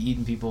zombies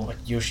eating people.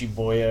 Like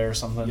Yoshiboya or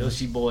something.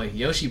 Yoshi Boy.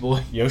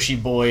 Yoshi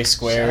Boy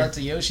Square. Shout out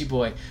to Yoshi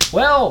Boy.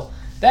 Well,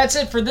 that's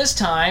it for this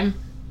time.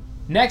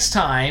 Next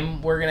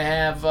time, we're going to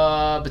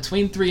have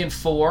between 3 and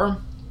 4.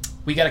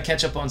 We got to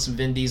catch up on some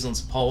Vin Diesel and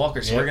some Paul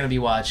Walker, so Yep. we're going to be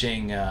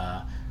watching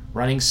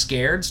Running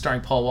Scared,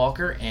 starring Paul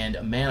Walker, and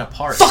A Man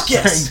Apart. Fuck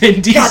yes! starring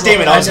Vin Diesel. God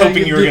damn it, I was know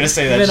hoping you were gonna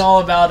say that. Been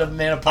all about A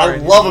Man Apart.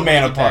 I love A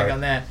Man Get back Apart.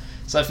 on that.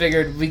 So I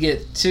figured we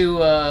get two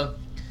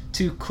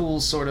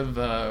cool sort of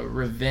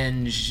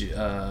revenge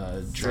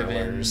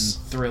driven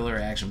thriller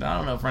action. But I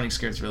don't know if Running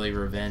Scared's really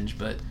revenge,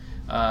 but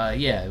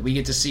yeah, we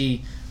get to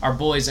see our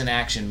boys in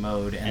action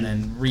mode and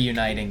then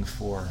reuniting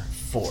for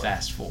 4.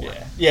 Fast 4.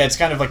 Yeah, it's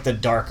kind of like the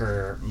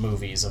darker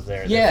movies of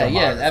their Yeah,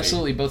 filmography.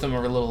 absolutely. Both of them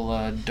are a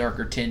little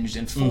darker tinged,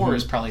 and 4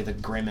 is probably the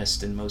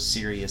grimmest and most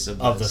serious of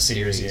the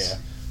series. series. Yeah.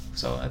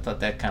 So I thought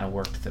that kind of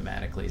worked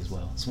thematically as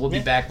well. So we'll be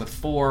back with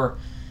 4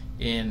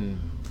 in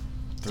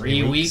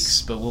 3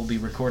 weeks, but we'll be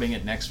recording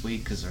it next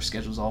week because our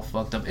schedule's all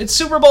fucked up. It's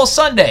Super Bowl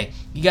Sunday.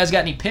 You guys got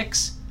any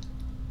picks?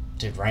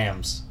 Dude,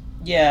 Rams.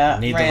 Yeah,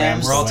 Need the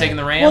Rams. We're all win. taking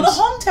the Rams. Well,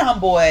 the hometown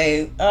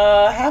boy,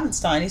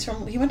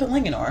 Havenstein, he went to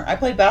Linganore. I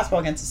played basketball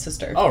against his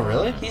sister. Oh,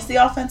 really? He's the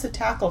offensive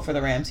tackle for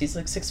the Rams. He's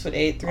like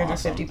 6'8",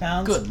 350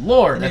 pounds. Good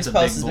lord, The that's News a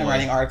Post big has boy. been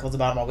writing articles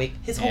about him all week.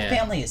 His whole Yeah.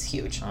 family is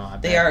huge. Oh, I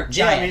They bet. are Yeah, I mean,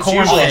 giant. it's Corn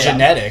usually fed.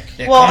 genetic.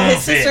 Yeah, Well, corn his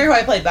fed. sister, who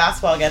I played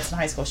basketball against in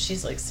high school,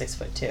 she's like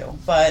 6'2".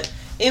 But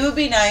it would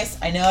be nice.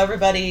 I know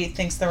everybody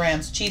thinks the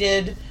Rams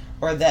cheated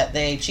or that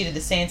they cheated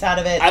the Saints out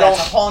of it. I That's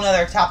don't- a whole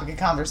other topic of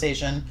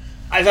conversation.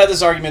 I've had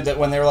this argument that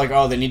when they were like,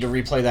 oh, they need to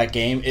replay that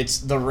game, it's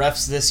the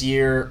refs this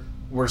year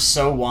were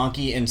so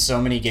wonky in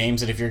so many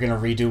games that if you're going to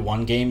redo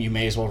one game, you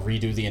may as well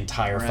redo the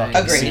entire Right. fucking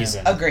Agreed.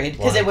 season. Agreed.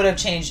 Because Like- it would have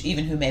changed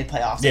even who made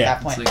playoffs Yeah. at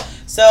that point. It's like-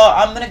 So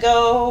I'm going to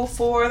go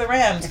for the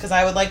Rams because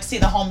I would like to see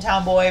the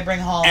hometown boy bring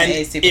home And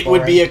a Super it Bowl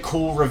would be ring. a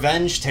cool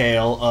revenge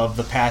tale of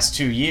the past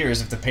 2 years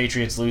if the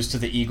Patriots lose to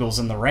the Eagles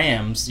and the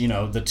Rams,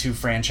 the two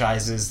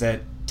franchises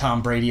that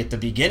Tom Brady at the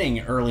beginning,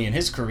 early in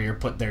his career,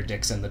 put their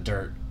dicks in the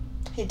dirt.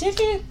 Hey, did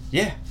you?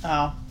 Yeah.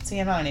 Oh, see,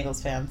 I'm not an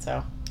Eagles fan,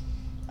 so...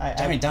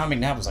 I mean, Don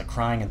McNabb was like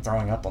crying and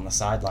throwing up on the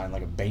sideline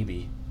like a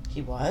baby.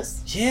 He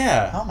was?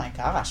 Yeah. Oh my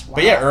gosh, wow.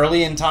 But yeah,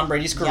 early in Tom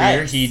Brady's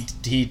career,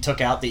 Yikes. he took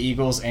out the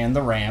Eagles and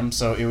the Rams,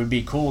 so it would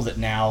be cool that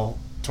now,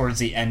 towards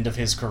the end of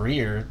his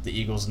career, the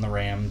Eagles and the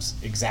Rams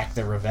exact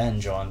their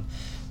revenge on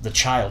the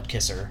child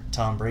kisser,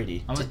 Tom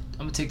Brady. I'm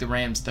gonna take the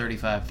Rams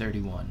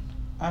 35-31.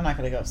 I'm not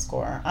going to go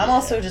score. I'm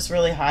also just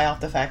really high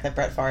off the fact that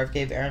Brett Favre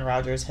gave Aaron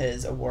Rodgers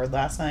his award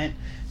last night,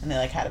 and they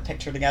like had a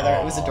picture together.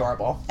 It was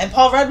adorable. And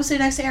Paul Rudd was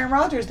sitting next to Aaron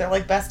Rodgers. They're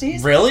like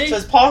besties. Really? So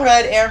it's Paul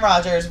Rudd, Aaron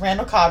Rodgers,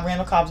 Randall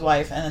Cobb's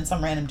wife, and then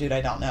some random dude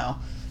I don't know.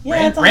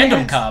 Yeah, it's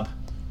Random Cobb.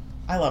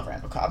 I love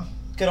Randall Cobb.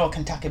 Good old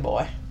Kentucky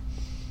boy.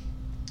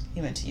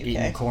 He went to UK.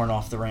 Eating corn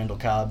off the Randall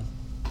Cobb.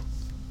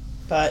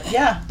 But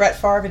yeah, Brett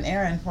Favre and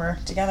Aaron were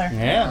together.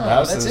 Yeah, that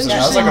was interesting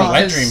like a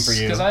wet because- dream for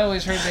you. Because I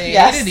always heard they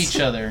Yes. hated each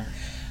other.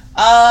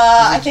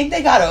 I think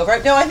they got over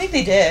it. No, I think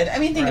they did. I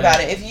mean, think Right.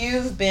 about it. If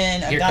you've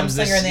been a Here comes gunslinger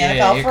this- in the yeah,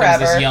 NFL here comes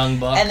this forever, young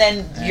buck. and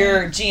then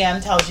your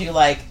GM tells you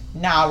like,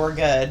 "Nah, we're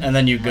good." And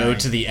then you go Right.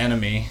 to the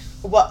enemy.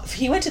 Well,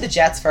 he went to the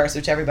Jets first,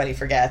 which everybody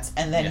forgets,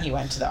 and then Yeah. he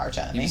went to the arch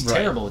He enemy. was Right.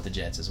 terrible with the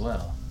Jets as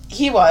well.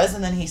 He was,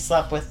 and then he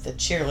slept with the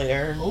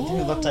cheerleader who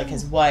Ooh. looked like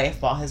his wife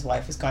while his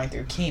wife was going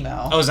through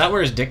chemo. Oh, is that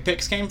where his dick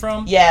pics came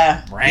from?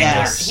 Yeah,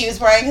 Wranglers. yeah. He was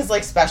wearing his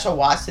like special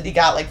watch that he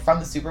got like from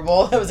the Super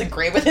Bowl. It was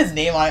engraved with his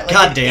name on it. Like,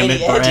 God an damn it,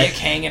 idiot. Brett. Dick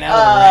hanging out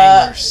of the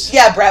Wranglers.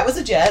 Yeah, Brett was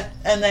a Jet,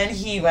 and then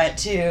he went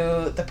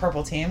to the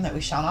purple team that we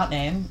shall not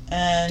name.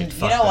 And Dude, you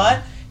fuck know them. what?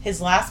 His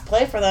last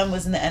play for them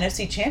was in the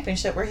NFC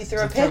Championship where he threw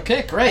a Throw a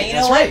pick. kick, right, And you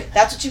that's know what? right.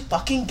 That's what you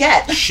fucking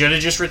get. Should have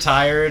just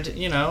retired,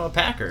 a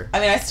Packer. I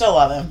mean, I still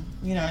love him.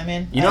 You know what I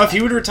mean? If he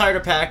would have retired a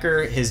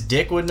Packer, his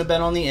dick wouldn't have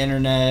been on the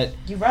internet.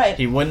 You're right.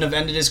 He wouldn't have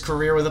ended his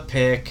career with a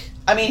pick.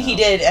 I mean, he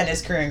did end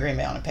his career in Green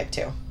Bay on a pick,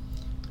 too.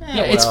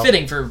 Yeah, it's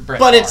fitting for Brett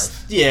But Favre. it's,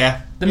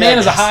 yeah. The man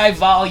is a yes. high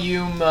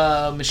volume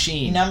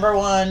machine. Number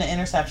one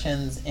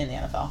interceptions in the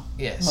NFL.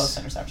 Yes. Most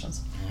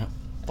interceptions. Yep.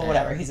 But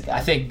whatever, he's a guy.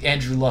 I think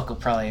Andrew Luck will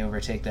probably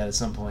overtake that at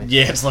some point.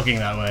 Yeah, it's looking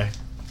that way.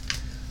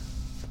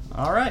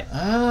 All right.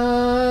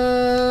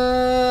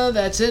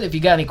 That's it. If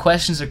you got any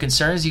questions or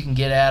concerns, you can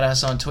get at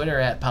us on Twitter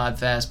at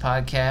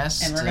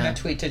PodFastPodcast. And we're going to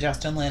tweet to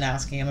Justin Lin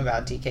asking him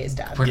about DK's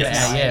dad. We're gonna,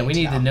 Yes. we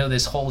need to know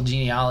this whole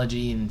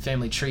genealogy and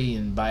family tree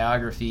and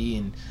biography,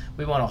 and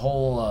we want a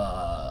whole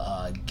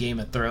Game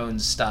of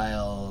Thrones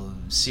style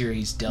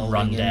series delving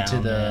Rundown,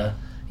 into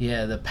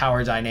the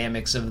power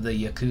dynamics of the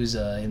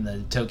Yakuza in the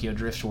Tokyo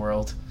Drift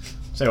world.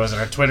 So was it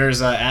our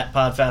Twitter's at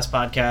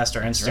PodFastPodcast,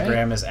 our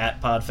Instagram right. is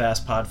at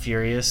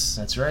PodFastPodFurious.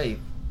 That's right.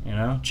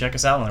 Check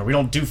us out on there. We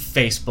don't do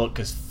Facebook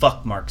because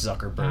fuck Mark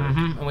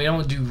Zuckerberg. And we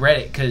don't do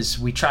Reddit because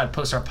we tried to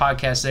post our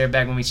podcast there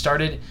back when we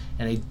started,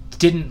 and they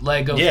didn't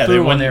let it go Yeah, they through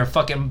on wouldn't- their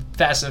fucking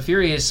Fast and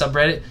Furious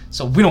subreddit,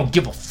 so we don't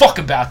give a fuck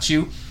about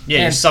you. Yeah,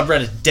 And your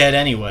subreddit's dead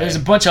anyway. there's a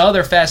bunch of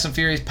other Fast and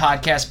Furious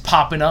podcasts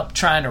popping up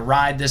trying to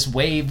ride this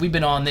wave. We've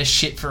been on this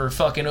shit for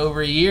fucking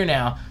over a year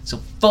now, so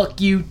fuck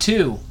you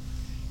too.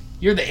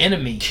 You're the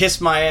enemy. Kiss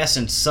my ass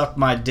and suck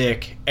my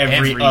dick. Every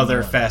Everyone.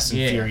 other Fast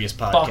and Yeah. Furious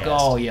podcast. Fuck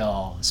all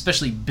y'all,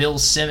 especially Bill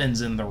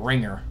Simmons and The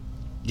Ringer.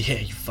 Yeah,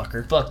 you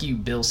fucker. Fuck you,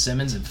 Bill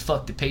Simmons, and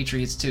fuck the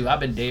Patriots too.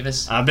 I've been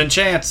Davis. I've been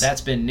Chance.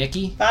 That's been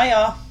Nikki. Bye,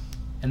 y'all.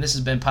 And this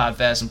has been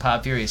Podfast and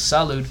Pod Furious.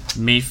 Salud.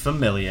 Me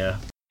familia.